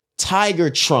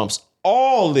 Tiger trumps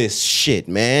all this shit,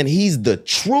 man. He's the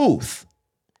truth.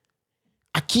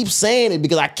 I keep saying it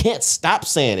because I can't stop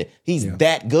saying it. He's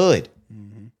that good.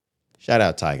 Mm-hmm. Shout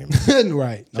out Tiger.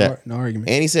 Right. No argument.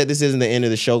 And he said this isn't the end of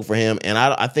the show for him. And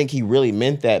I think he really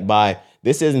meant that by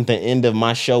this isn't the end of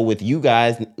my show with you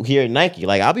guys here at Nike.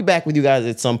 Like, I'll be back with you guys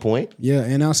at some point. Yeah,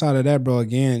 and outside of that, bro,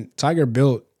 again, Tiger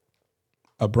built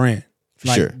a brand.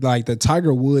 Sure. Like the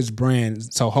Tiger Woods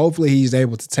brand. So hopefully he's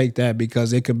able to take that,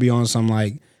 because it could be on some,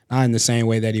 like, not in the same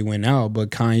way that he went out,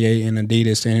 but Kanye and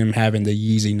Adidas and him having the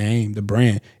Yeezy name, the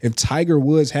brand. If Tiger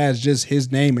Woods has just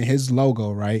his name and his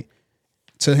logo, right,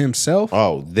 to himself.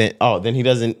 Then he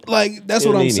doesn't. Like, that's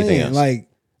what I'm saying. Like,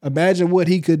 imagine what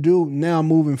he could do now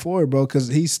moving forward, bro, because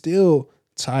he's still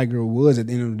Tiger Woods at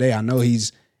the end of the day. I know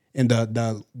he's in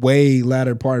the way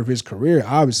latter part of his career.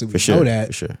 Obviously, we know that.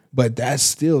 For sure. But that's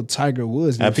still Tiger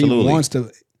Woods. And absolutely. If he wants to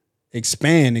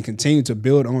expand and continue to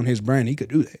build on his brand, he could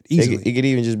do that easily. He could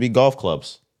even just be golf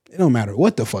clubs. It don't matter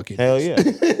what the fuck it is. Hell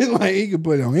yeah. Like, he could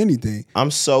put it on anything.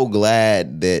 I'm so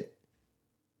glad that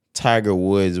Tiger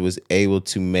Woods was able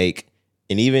to make,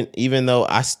 and even though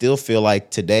I still feel like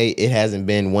today it hasn't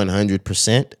been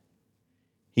 100%,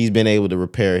 he's been able to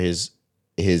repair his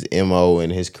MO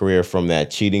and his career from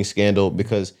that cheating scandal.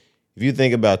 Because if you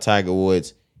think about Tiger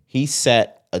Woods, he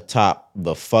sat atop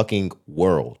the fucking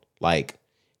world. Like,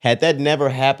 had that never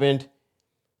happened,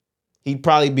 he'd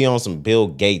probably be on some Bill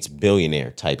Gates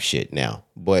billionaire type shit now.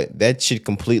 But that shit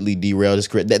completely derailed his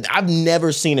career. I've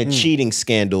never seen a cheating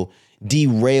scandal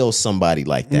derail somebody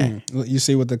like that. You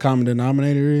see what the common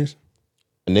denominator is?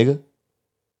 A nigga?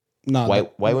 No,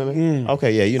 white women?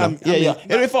 Okay, yeah, you know.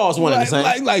 It falls one and the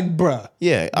same. Like, bruh.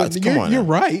 Yeah, come on. You're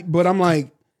right, but I'm like,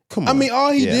 come on. I mean,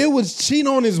 all he did was cheat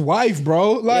on his wife,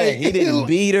 bro. Like, he didn't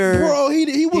beat her. Bro,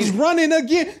 he was running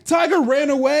again. Tiger ran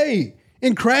away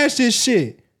and crashed his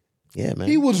shit. Yeah, man.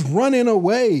 He was running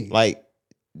away. Like,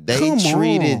 they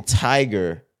treated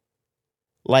Tiger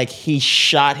like he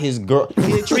shot his girl.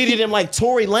 He treated him like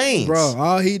Tory Lanez.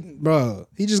 Bro,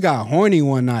 he just got horny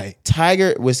one night.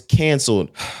 Tiger was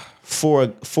canceled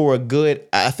for a good,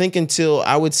 I think, until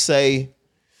I would say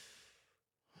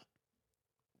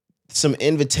some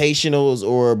invitationals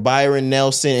or Byron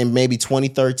Nelson in maybe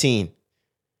 2013.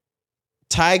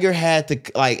 Tiger had to,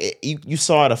 like, you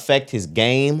saw it affect his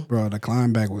game. Bro, the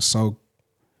climb back was so,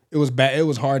 it was bad. It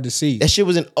was hard to see. That shit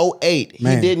was in 2008.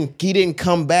 Man. He didn't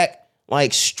come back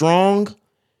like strong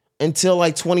until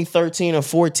like 2013 or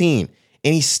 14.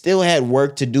 And he still had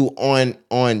work to do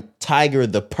on Tiger,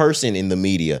 the person in the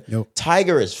media. Yep.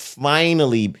 Tiger is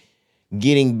finally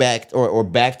getting back or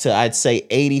back to, I'd say,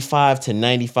 85 to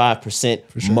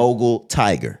 95% mogul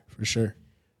Tiger. For sure.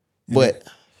 But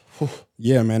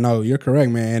yeah, man, no, you're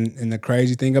correct, man. And the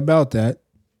crazy thing about that,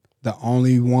 the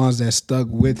only ones that stuck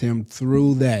with him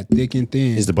through that thick and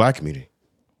thin is the black community.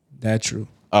 That's true.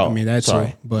 Oh, I mean, that's sorry.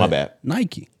 true. But my bad.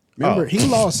 Nike. Remember, he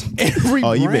lost every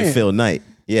brand. You been Phil Knight.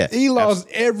 Yeah. He lost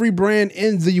every brand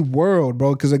in the world,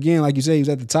 bro. Because again, like you said, he was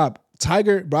at the top.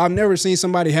 Tiger, bro, I've never seen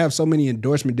somebody have so many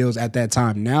endorsement deals at that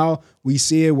time. Now we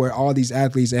see it where all these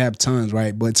athletes have tons,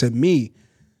 right? But to me,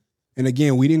 And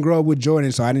again, we didn't grow up with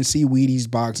Jordan, so I didn't see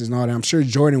Wheaties boxes and all that. I'm sure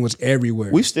Jordan was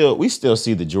everywhere. We still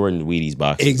see the Jordan Wheaties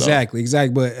boxes. Exactly.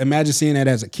 But imagine seeing that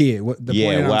as a kid. While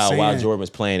Jordan was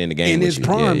playing in the game. In his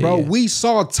prime, bro. We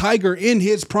saw Tiger in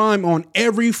his prime on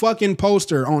every fucking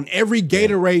poster, on every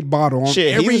Gatorade bottle, on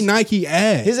every Nike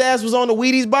ad. His ass was on the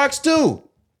Wheaties box too.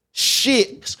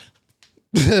 Shit.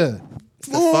 The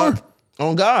fuck?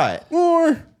 On God.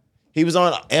 More. He was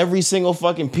on every single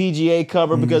fucking PGA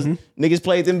cover because niggas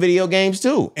played them video games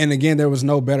too. And again, there was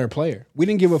no better player. We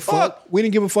didn't give a fuck. We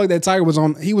didn't give a fuck that Tiger was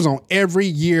on. He was on every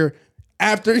year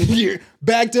after year,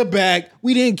 back to back.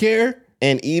 We didn't care.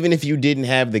 And even if you didn't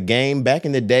have the game, back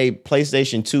in the day,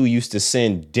 PlayStation 2 used to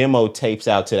send demo tapes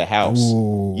out to the house.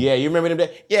 Ooh. Yeah, you remember them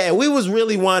days? Yeah, we was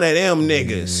really one of them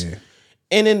niggas. Yeah.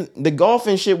 And then the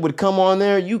golfing shit would come on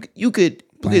there. You could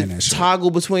toggle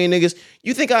between niggas.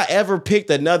 You think I ever picked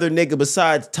another nigga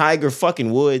besides Tiger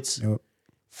fucking Woods? Yep.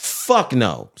 Fuck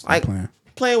no. Like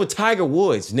playing with Tiger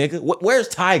Woods, nigga. Where's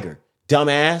Tiger?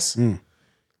 Dumbass.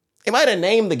 They might have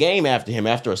named the game after him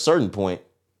after a certain point.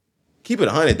 Keep it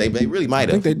 100. They really might have.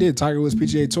 I think they did. Tiger Woods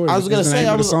PGA Tour. I was gonna say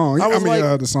the song.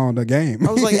 The game.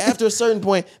 I was like, after a certain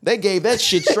point, they gave that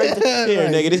shit straight to here,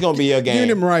 nigga. This gonna be your game. Give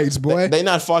them rights, boy. They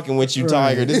not fucking with you,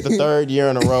 Tiger. This is the third year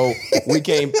in a row. We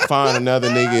can't find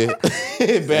another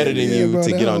nigga better than you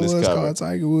to get on this cover. Called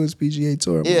Tiger Woods PGA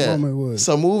Tour. Yeah.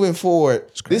 So moving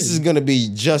forward, this is gonna be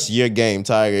just your game,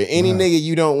 Tiger. Any nigga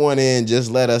you don't want in,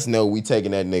 just let us know. We taking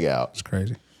that nigga out. It's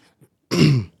crazy.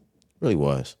 Really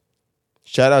was.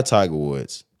 Shout out Tiger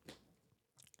Woods.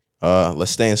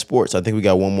 Let's stay in sports. I think we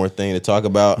got one more thing to talk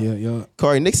about. Yeah.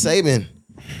 Corey, Nick Saban.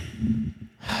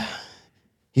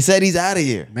 He said he's out of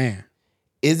here. Man.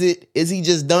 Is he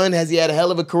just done? Has he had a hell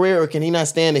of a career, or can he not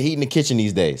stand the heat in the kitchen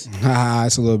these days?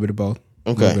 It's a little bit of both.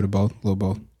 Okay. A little bit of both. A little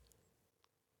both.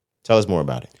 Tell us more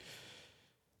about it.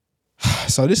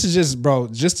 So this is just, bro,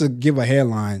 just to give a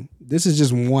headline, this is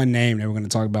just one name that we're going to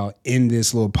talk about in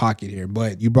this little pocket here.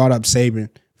 But you brought up Saban.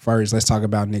 First, let's talk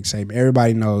about Nick Saban.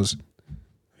 Everybody knows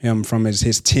him from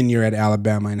his tenure at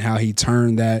Alabama and how he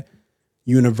turned that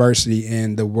university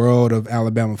and the world of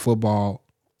Alabama football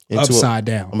upside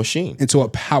down. A machine. Into a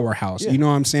powerhouse. Yeah. You know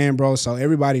what I'm saying, bro? So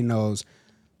everybody knows.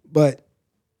 But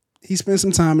he spent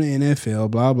some time in the NFL,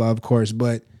 blah, blah, of course.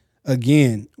 But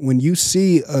again, when you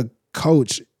see a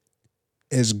coach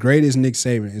as great as Nick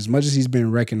Saban, as much as he's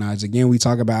been recognized, again, we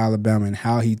talk about Alabama and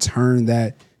how he turned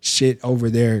that shit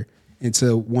over there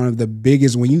into one of the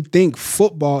biggest. When you think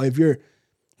football,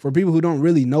 for people who don't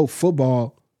really know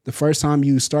football, the first time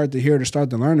you start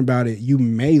to learn about it, you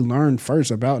may learn first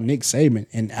about Nick Saban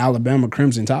and Alabama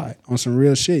Crimson Tide on some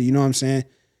real shit. You know what I'm saying?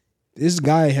 This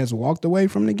guy has walked away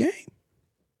from the game.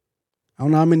 I don't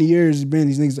know how many years it's been.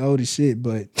 These niggas old as shit,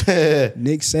 but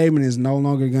Nick Saban is no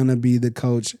longer going to be the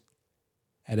coach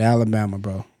at Alabama,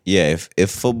 bro. Yeah, if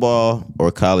football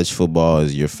or college football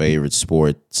is your favorite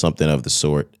sport, something of the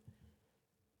sort,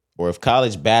 or if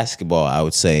college basketball, I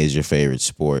would say, is your favorite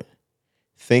sport,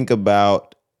 think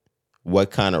about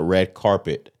what kind of red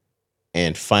carpet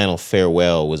and final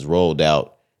farewell was rolled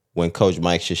out when Coach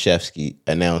Mike Krzyzewski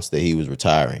announced that he was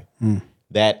retiring.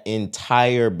 That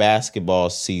entire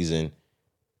basketball season,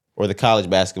 or the college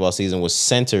basketball season, was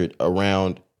centered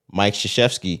around Mike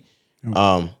Krzyzewski.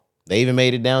 They even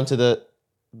made it down to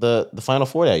the Final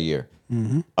Four that year.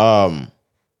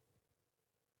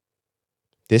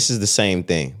 This is the same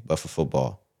thing, but for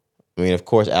football. I mean, of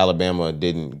course, Alabama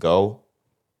didn't go,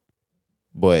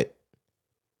 but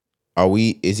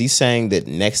is he saying that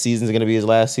next season is going to be his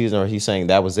last season, or is he saying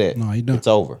that was it? No, he done. It's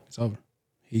over. It's over.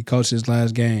 He coached his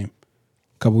last game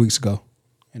a couple weeks ago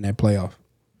in that playoff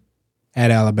at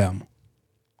Alabama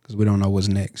because we don't know what's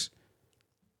next.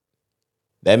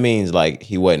 That means like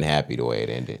he wasn't happy the way it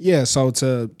ended. Yeah, so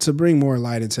to bring more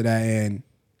light into that, and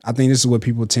I think this is what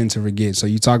people tend to forget. So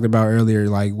you talked about earlier,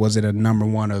 like, was it a number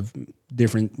one of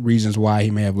different reasons why he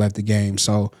may have left the game?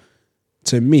 So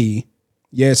to me,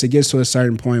 yes, it gets to a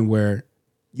certain point where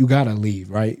you got to leave,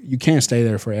 right? You can't stay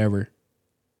there forever.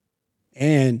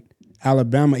 And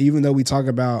Alabama, even though we talk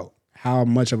about how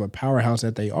much of a powerhouse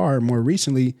that they are, more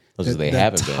recently,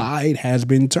 the tide has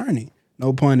been turning.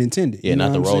 No pun intended. Yeah,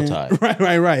 not the roll tide.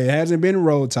 Right. It hasn't been a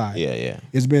roll tide. Yeah.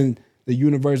 It's been the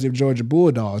University of Georgia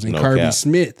Bulldogs and Kirby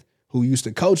Smith, who used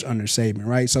to coach under Saban,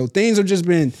 right? So things have just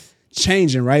been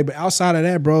changing, right? But outside of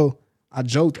that, bro, I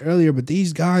joked earlier, but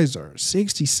these guys are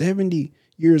 60, 70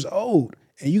 years old.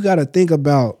 And you got to think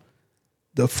about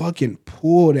the fucking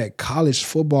pull that college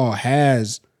football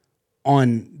has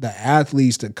on the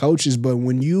athletes, the coaches. But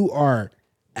when you are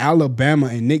Alabama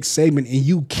and Nick Saban and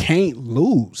you can't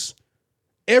lose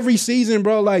every season,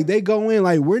 bro, like they go in,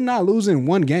 like we're not losing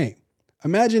one game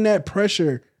Imagine that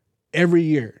pressure every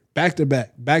year, back to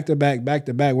back, back to back, back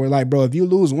to back. We're like, bro, if you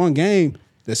lose one game,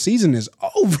 the season is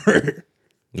over.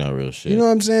 No real shit. You know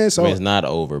what I'm saying? So I mean, it's not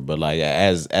over, but like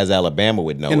as Alabama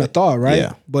would know, in the thought, right?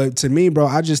 Yeah. But to me, bro,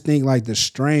 I just think like the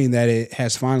strain that it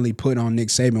has finally put on Nick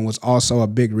Saban was also a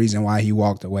big reason why he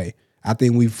walked away. I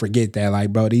think we forget that,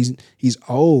 like, bro, he's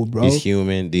old, bro. He's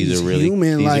human. These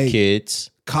are kids.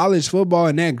 College football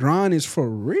and that grind is for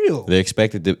real. They're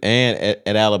expected to, and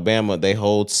at Alabama, they're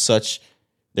held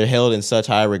in such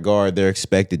high regard. They're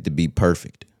expected to be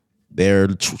perfect. They're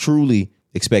truly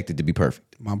expected to be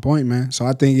perfect. My point, man. So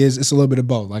I think it's a little bit of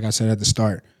both. Like I said at the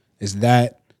start, is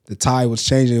that the tide was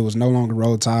changing. It was no longer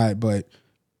roll tide, but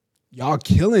y'all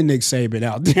killing Nick Saban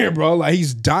out there, bro. Like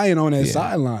he's dying on that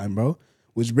sideline, bro.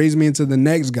 Which brings me into the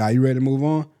next guy. You ready to move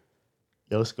on?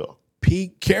 Yeah, let's go.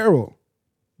 Pete Carroll,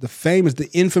 the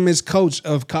infamous coach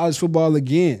of college football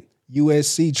again,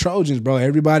 USC Trojans, bro.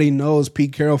 Everybody knows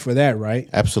Pete Carroll for that, right?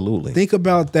 Absolutely. Think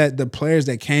about that. The players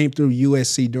that came through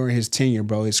USC during his tenure,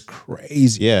 bro, it's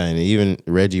crazy. Yeah, and even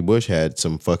Reggie Bush had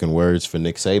some fucking words for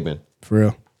Nick Saban. For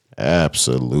real.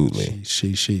 Absolutely.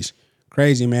 Sheesh.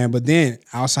 Crazy, man. But then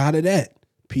outside of that,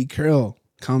 Pete Carroll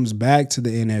comes back to the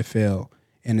NFL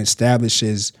and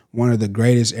establishes one of the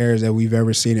greatest eras that we've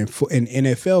ever seen in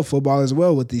NFL football as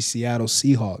well with the Seattle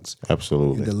Seahawks.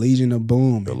 Absolutely. The Legion of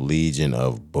Boom. The Legion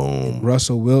of Boom.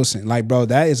 Russell Wilson. Like, bro,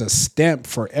 that is a stamp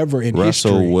forever in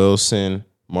Russell history. Wilson,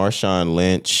 Marshawn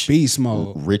Lynch. Beast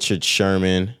mode. Richard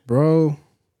Sherman. Bro,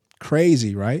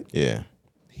 crazy, right? Yeah.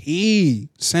 He,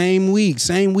 same week,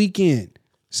 same weekend,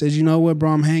 says, you know what,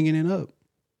 bro, I'm hanging it up.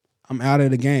 I'm out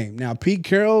of the game. Now, Pete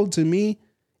Carroll, to me,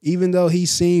 even though he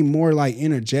seemed more like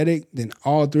energetic than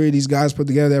all three of these guys put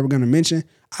together that we're going to mention,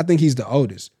 I think he's the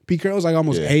oldest. Pete Carroll's like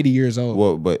almost 80 years old.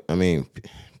 Well, but I mean,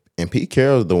 and Pete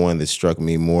Carroll's the one that struck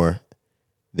me more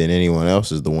than anyone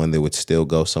else is the one that would still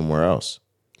go somewhere else.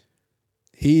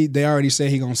 They already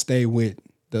said he going to stay with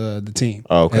the team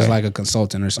as like a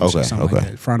consultant or something like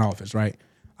that, front office, right?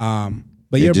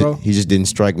 But yeah, bro. He just didn't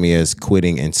strike me as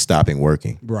quitting and stopping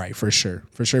working. Right, for sure.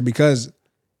 Because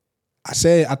I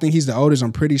think he's the oldest.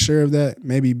 I'm pretty sure of that.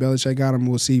 Maybe Belichick got him.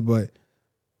 We'll see. But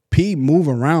Pete move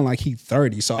around like he's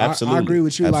 30. So I agree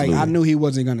with you. Absolutely. Like I knew he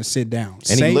wasn't going to sit down.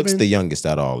 And Saban, he looks the youngest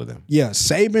out of all of them. Yeah,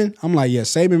 Saban. I'm like, yeah,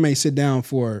 Saban may sit down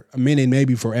for a minute,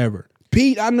 maybe forever.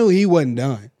 Pete, I knew he wasn't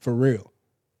done for real.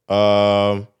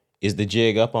 Is the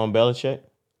jig up on Belichick?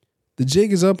 The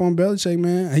jig is up on Belichick,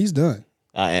 man. He's done.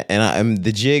 And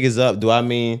the jig is up. Do I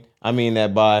mean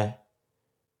that by?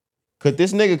 Could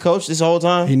this nigga coach this whole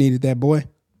time? He needed that boy.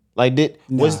 Like,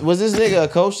 was this nigga a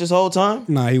coach this whole time?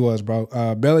 Nah, he was, bro.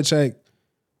 Belichick,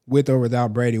 with or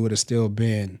without Brady, would have still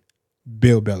been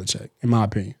Bill Belichick, in my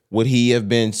opinion. Would he have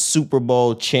been Super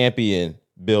Bowl champion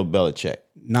Bill Belichick?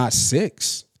 Not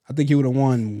 6. I think he would have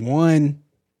won 1,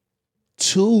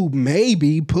 2,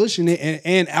 maybe, pushing it.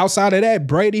 And outside of that,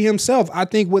 Brady himself, I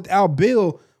think without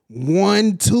Bill,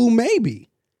 1, 2,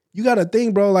 maybe. You got to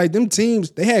think, bro, like them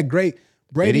teams, they had great...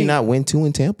 Brady, did he not win 2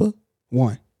 in Tampa?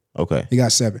 1. Okay. He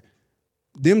got 7.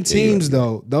 Them teams,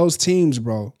 though, those teams,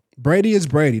 bro, Brady is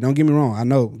Brady. Don't get me wrong. I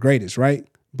know greatest, right?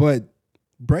 But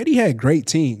Brady had great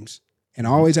teams and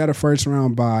always had a first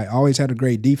round bye, always had a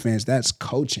great defense. That's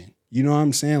coaching. You know what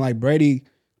I'm saying? Like Brady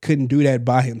couldn't do that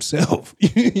by himself.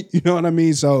 You know what I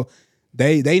mean? So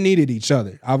they needed each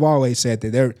other. I've always said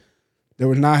that there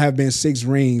would not have been 6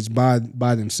 rings by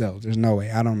themselves. There's no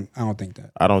way. I don't think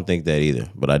that. I don't think that either.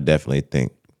 But I definitely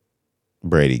think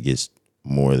Brady gets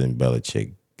more than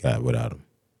Belichick got without him.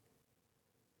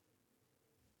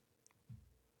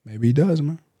 Maybe he does,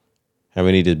 man. How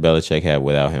many did Belichick have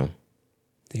without him?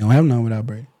 He don't have none without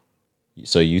Brady.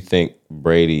 So you think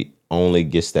Brady only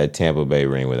gets that Tampa Bay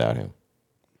ring without him?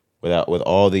 With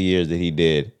all the years that he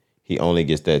did, he only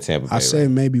gets that Tampa Bay ring. I say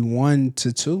maybe 1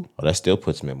 to 2. Oh, that still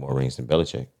puts him at more rings than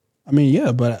Belichick. I mean,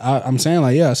 yeah, but I'm saying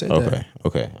like, yeah, I said that.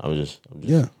 Okay. I'm just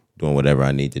doing whatever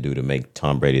I need to do to make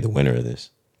Tom Brady the winner of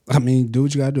this. I mean, do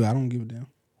what you gotta do. I don't give a damn.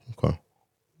 Okay.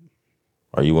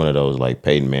 Are you one of those like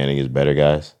Peyton Manning is better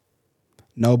guys?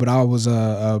 No, but I was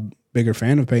a bigger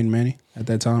fan of Peyton Manning at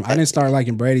that time. I didn't start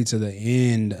liking Brady to the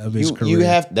end of his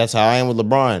career. That's how I am with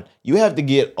LeBron. You have to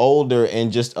get older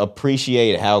and just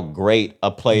appreciate how great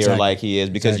a player like he is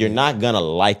because you're not gonna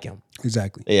like him.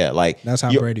 Exactly. Yeah, like that's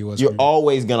how Brady was. You're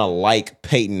always gonna like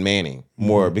Peyton Manning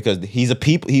more because he's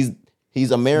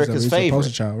he's America's favorite.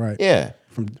 Poster child, right? Yeah,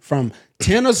 from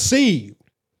Tennessee.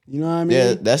 You know what I mean?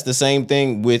 Yeah, that's the same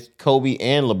thing with Kobe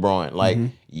and LeBron. Like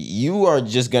you are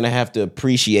just gonna have to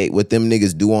appreciate what them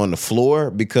niggas do on the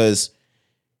floor because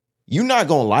you're not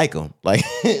gonna like him. Like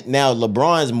now,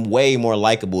 LeBron's way more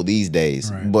likable these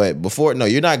days, Right. but before, no,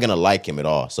 you're not gonna like him at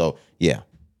all. So yeah,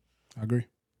 I agree.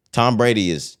 Tom Brady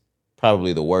is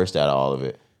probably the worst out of all of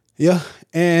it. Yeah,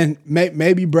 and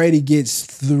maybe Brady gets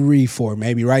 3, 4,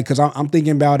 maybe, right? Because I'm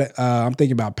thinking about it. I'm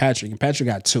thinking about Patrick, and Patrick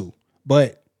got 2,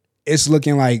 but it's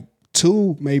looking like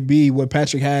 2 may be what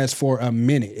Patrick has for a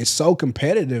minute. It's so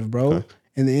competitive, bro,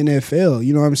 in the NFL.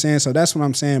 You know what I'm saying? So that's what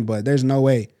I'm saying. But there's no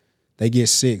way they get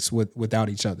 6 without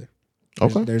each other.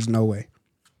 There's no way.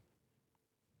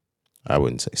 I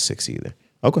wouldn't say 6 either.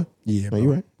 Okay. Yeah, No,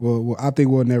 you're right. Well, I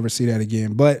think we'll never see that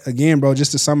again. But again, bro,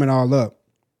 just to sum it all up,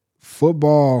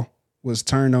 football was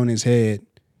turned on its head.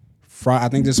 I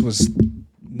think this was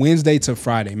Wednesday to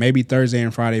Friday, maybe Thursday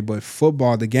and Friday. But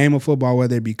football, the game of football,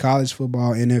 whether it be college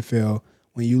football, NFL,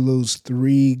 when you lose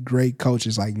 3 great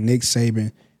coaches like Nick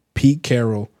Saban, Pete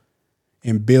Carroll,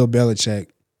 and Bill Belichick,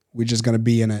 we're just gonna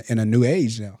be in a new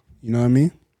age now. You know what I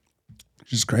mean?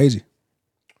 It's just crazy.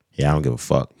 Yeah, I don't give a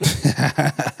fuck.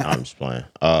 I'm just playing.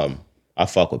 I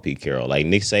fuck with Pete Carroll. Like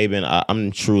Nick Saban,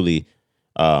 I'm truly,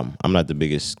 I'm not the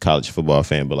biggest college football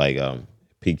fan, but like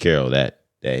Pete Carroll, that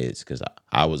is because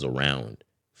I was around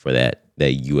for that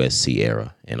USC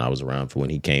era, and I was around for when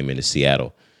he came into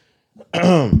Seattle.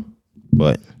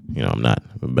 But you know, I'm not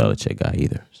a Belichick guy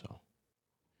either, so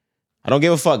I don't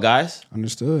give a fuck, guys.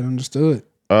 Understood.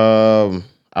 I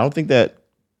don't think that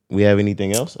we have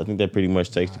anything else. I think that pretty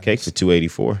much takes the cake for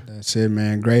 284. That's it,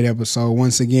 man. Great episode.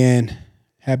 Once again,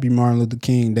 happy Martin Luther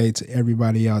King Day to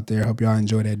everybody out there. Hope y'all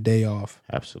enjoy that day off.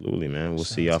 Absolutely, man. We'll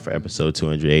see y'all for episode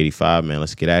 285, man.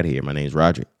 Let's get out of here. My name's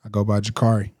Roderick. I go by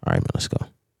Jakari. All right, man. Let's go.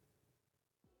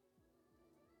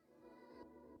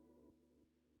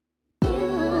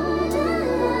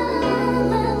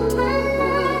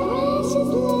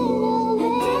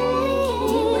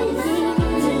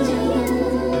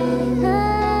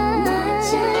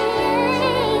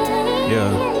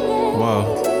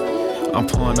 I'm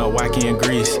pulling up wacky in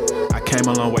Greece. I came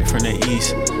a long way from the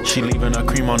east. She leaving her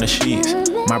cream on the sheets.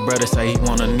 My brother say he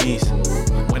want a niece.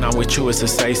 When I'm with you, it's a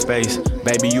safe space.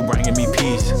 Baby, you bringing me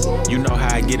peace. You know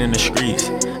how I get in the streets.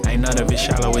 Ain't none of it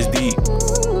shallow, it's deep.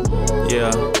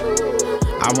 Yeah.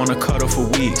 I wanna cuddle for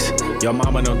weeks. Your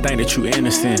mama don't think that you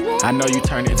innocent. I know you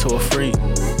turned into a freak.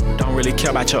 Don't really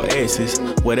care about your exes.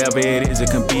 Whatever it is, it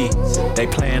can be. They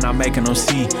playing, I'm making them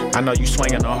see. I know you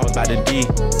swinging on hoes by the D.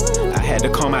 I had to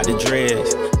comb out the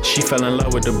dreads. She fell in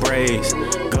love with the braids.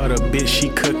 Got a bitch, she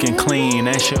cooking clean,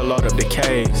 and she'll load up the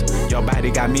caves. Your body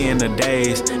got me in the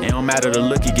daze. It don't matter the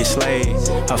look, you get slayed.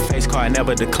 Her face card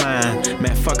never decline.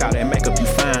 Man, fuck all that makeup, you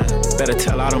fine. Better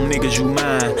tell all them niggas you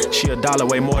mine. She $1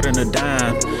 way more than a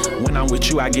dime. When I'm with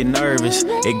you, I get nervous.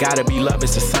 It gotta be love,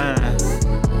 it's a sign.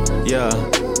 Yeah.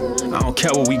 I don't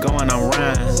care where we going, I'm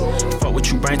riding. Fuck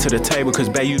what you bring to the table, cause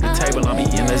babe, you the table, I'm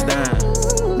eating, let's dine.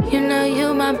 You know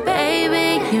you my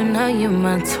baby, you know you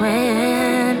my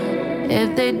twin.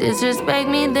 If they disrespect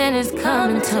me, then it's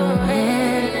coming to an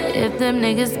end. If them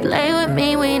niggas play with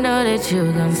me, we know that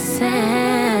you gon' sin.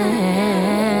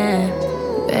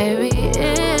 Baby,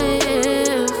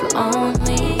 if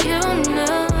only you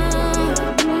knew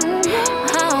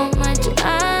how much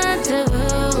I do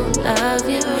love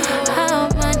you, how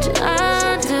much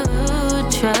I do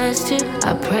trust you.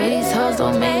 I pray these hoes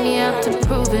don't make me have to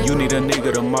prove it. You need a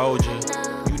nigga to mold you.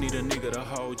 You need a nigga to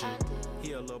hold you.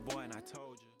 He a little boy and I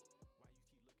told you.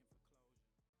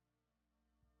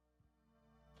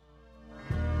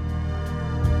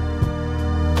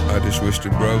 I just wish the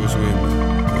bro was with me.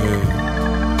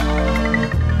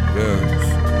 Yeah.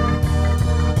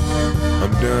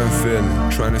 I'm done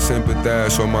feeling, trying to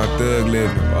sympathize for my thug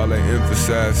living. All they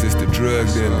emphasize is the drug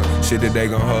dealing. Shit that they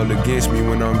gon' hold against me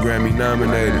when I'm Grammy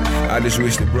nominated. I just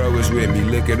wish the bro was with me.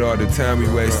 Look at all the time we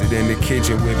wasted in the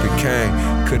kitchen whipping cane.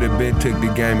 Could've been took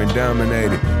the game and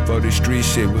dominated. For the street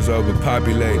shit was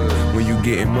overpopulated. When you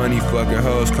getting money, fucking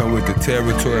hoes come with the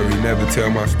territory. Never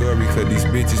tell my story, cause these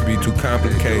bitches be too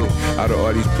complicated. Out of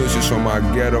all these pushes from my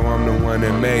ghetto, I'm the one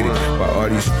that made it. While all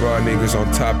these fraud niggas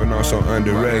on top and also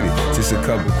underrated. Just a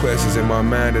couple questions in my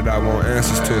mind that I want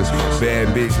answers to. Bad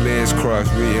bitch, legs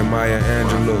crossed, reading Maya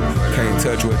Angelou. Can't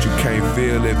touch what you can't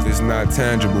feel if it's not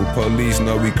tangible. Police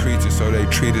know we creatures, so they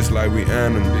treat us like we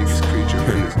animals. Biggest creature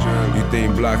in this jungle. You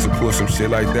think blocks will pull some shit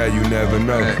like that, you never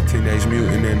know. Teenage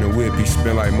mutant in the whip, he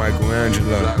spin like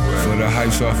Michelangelo. For the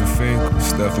hypes off a finger,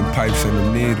 stuffing pipes in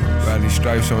the needle. Rally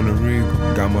stripes on the wrinkle,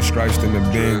 got more stripes than the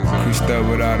bingo. Creased up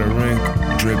without a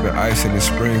wrinkle, dripping ice in the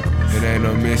sprinkle. It ain't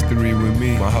no mystery with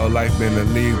me. My whole life been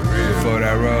illegal. Before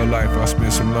that road life, I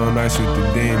spent some long nights with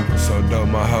the demons. So dope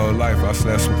my whole life, I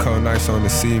slept some cold nights on the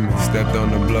cement. Stepped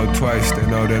on the blow twice, they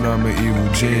know that I'm an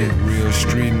evil gin. Real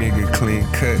street nigga, clean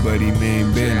cut, but he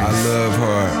mean business. I love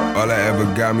hard. All that ever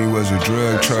got me was a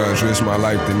drug charge. Risked my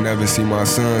life to never see my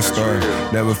son starve.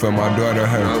 Never felt my daughter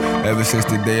hurt. Ever since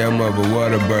the day I'm of a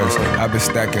water burst, I've been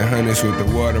stacking hundreds with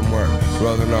the watermark.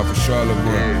 Rolling off a Charlotte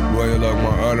boy. Royal Oak,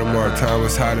 my Audemars. Time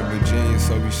was hot in Virginia,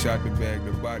 so we shot the bag,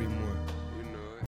 the body more.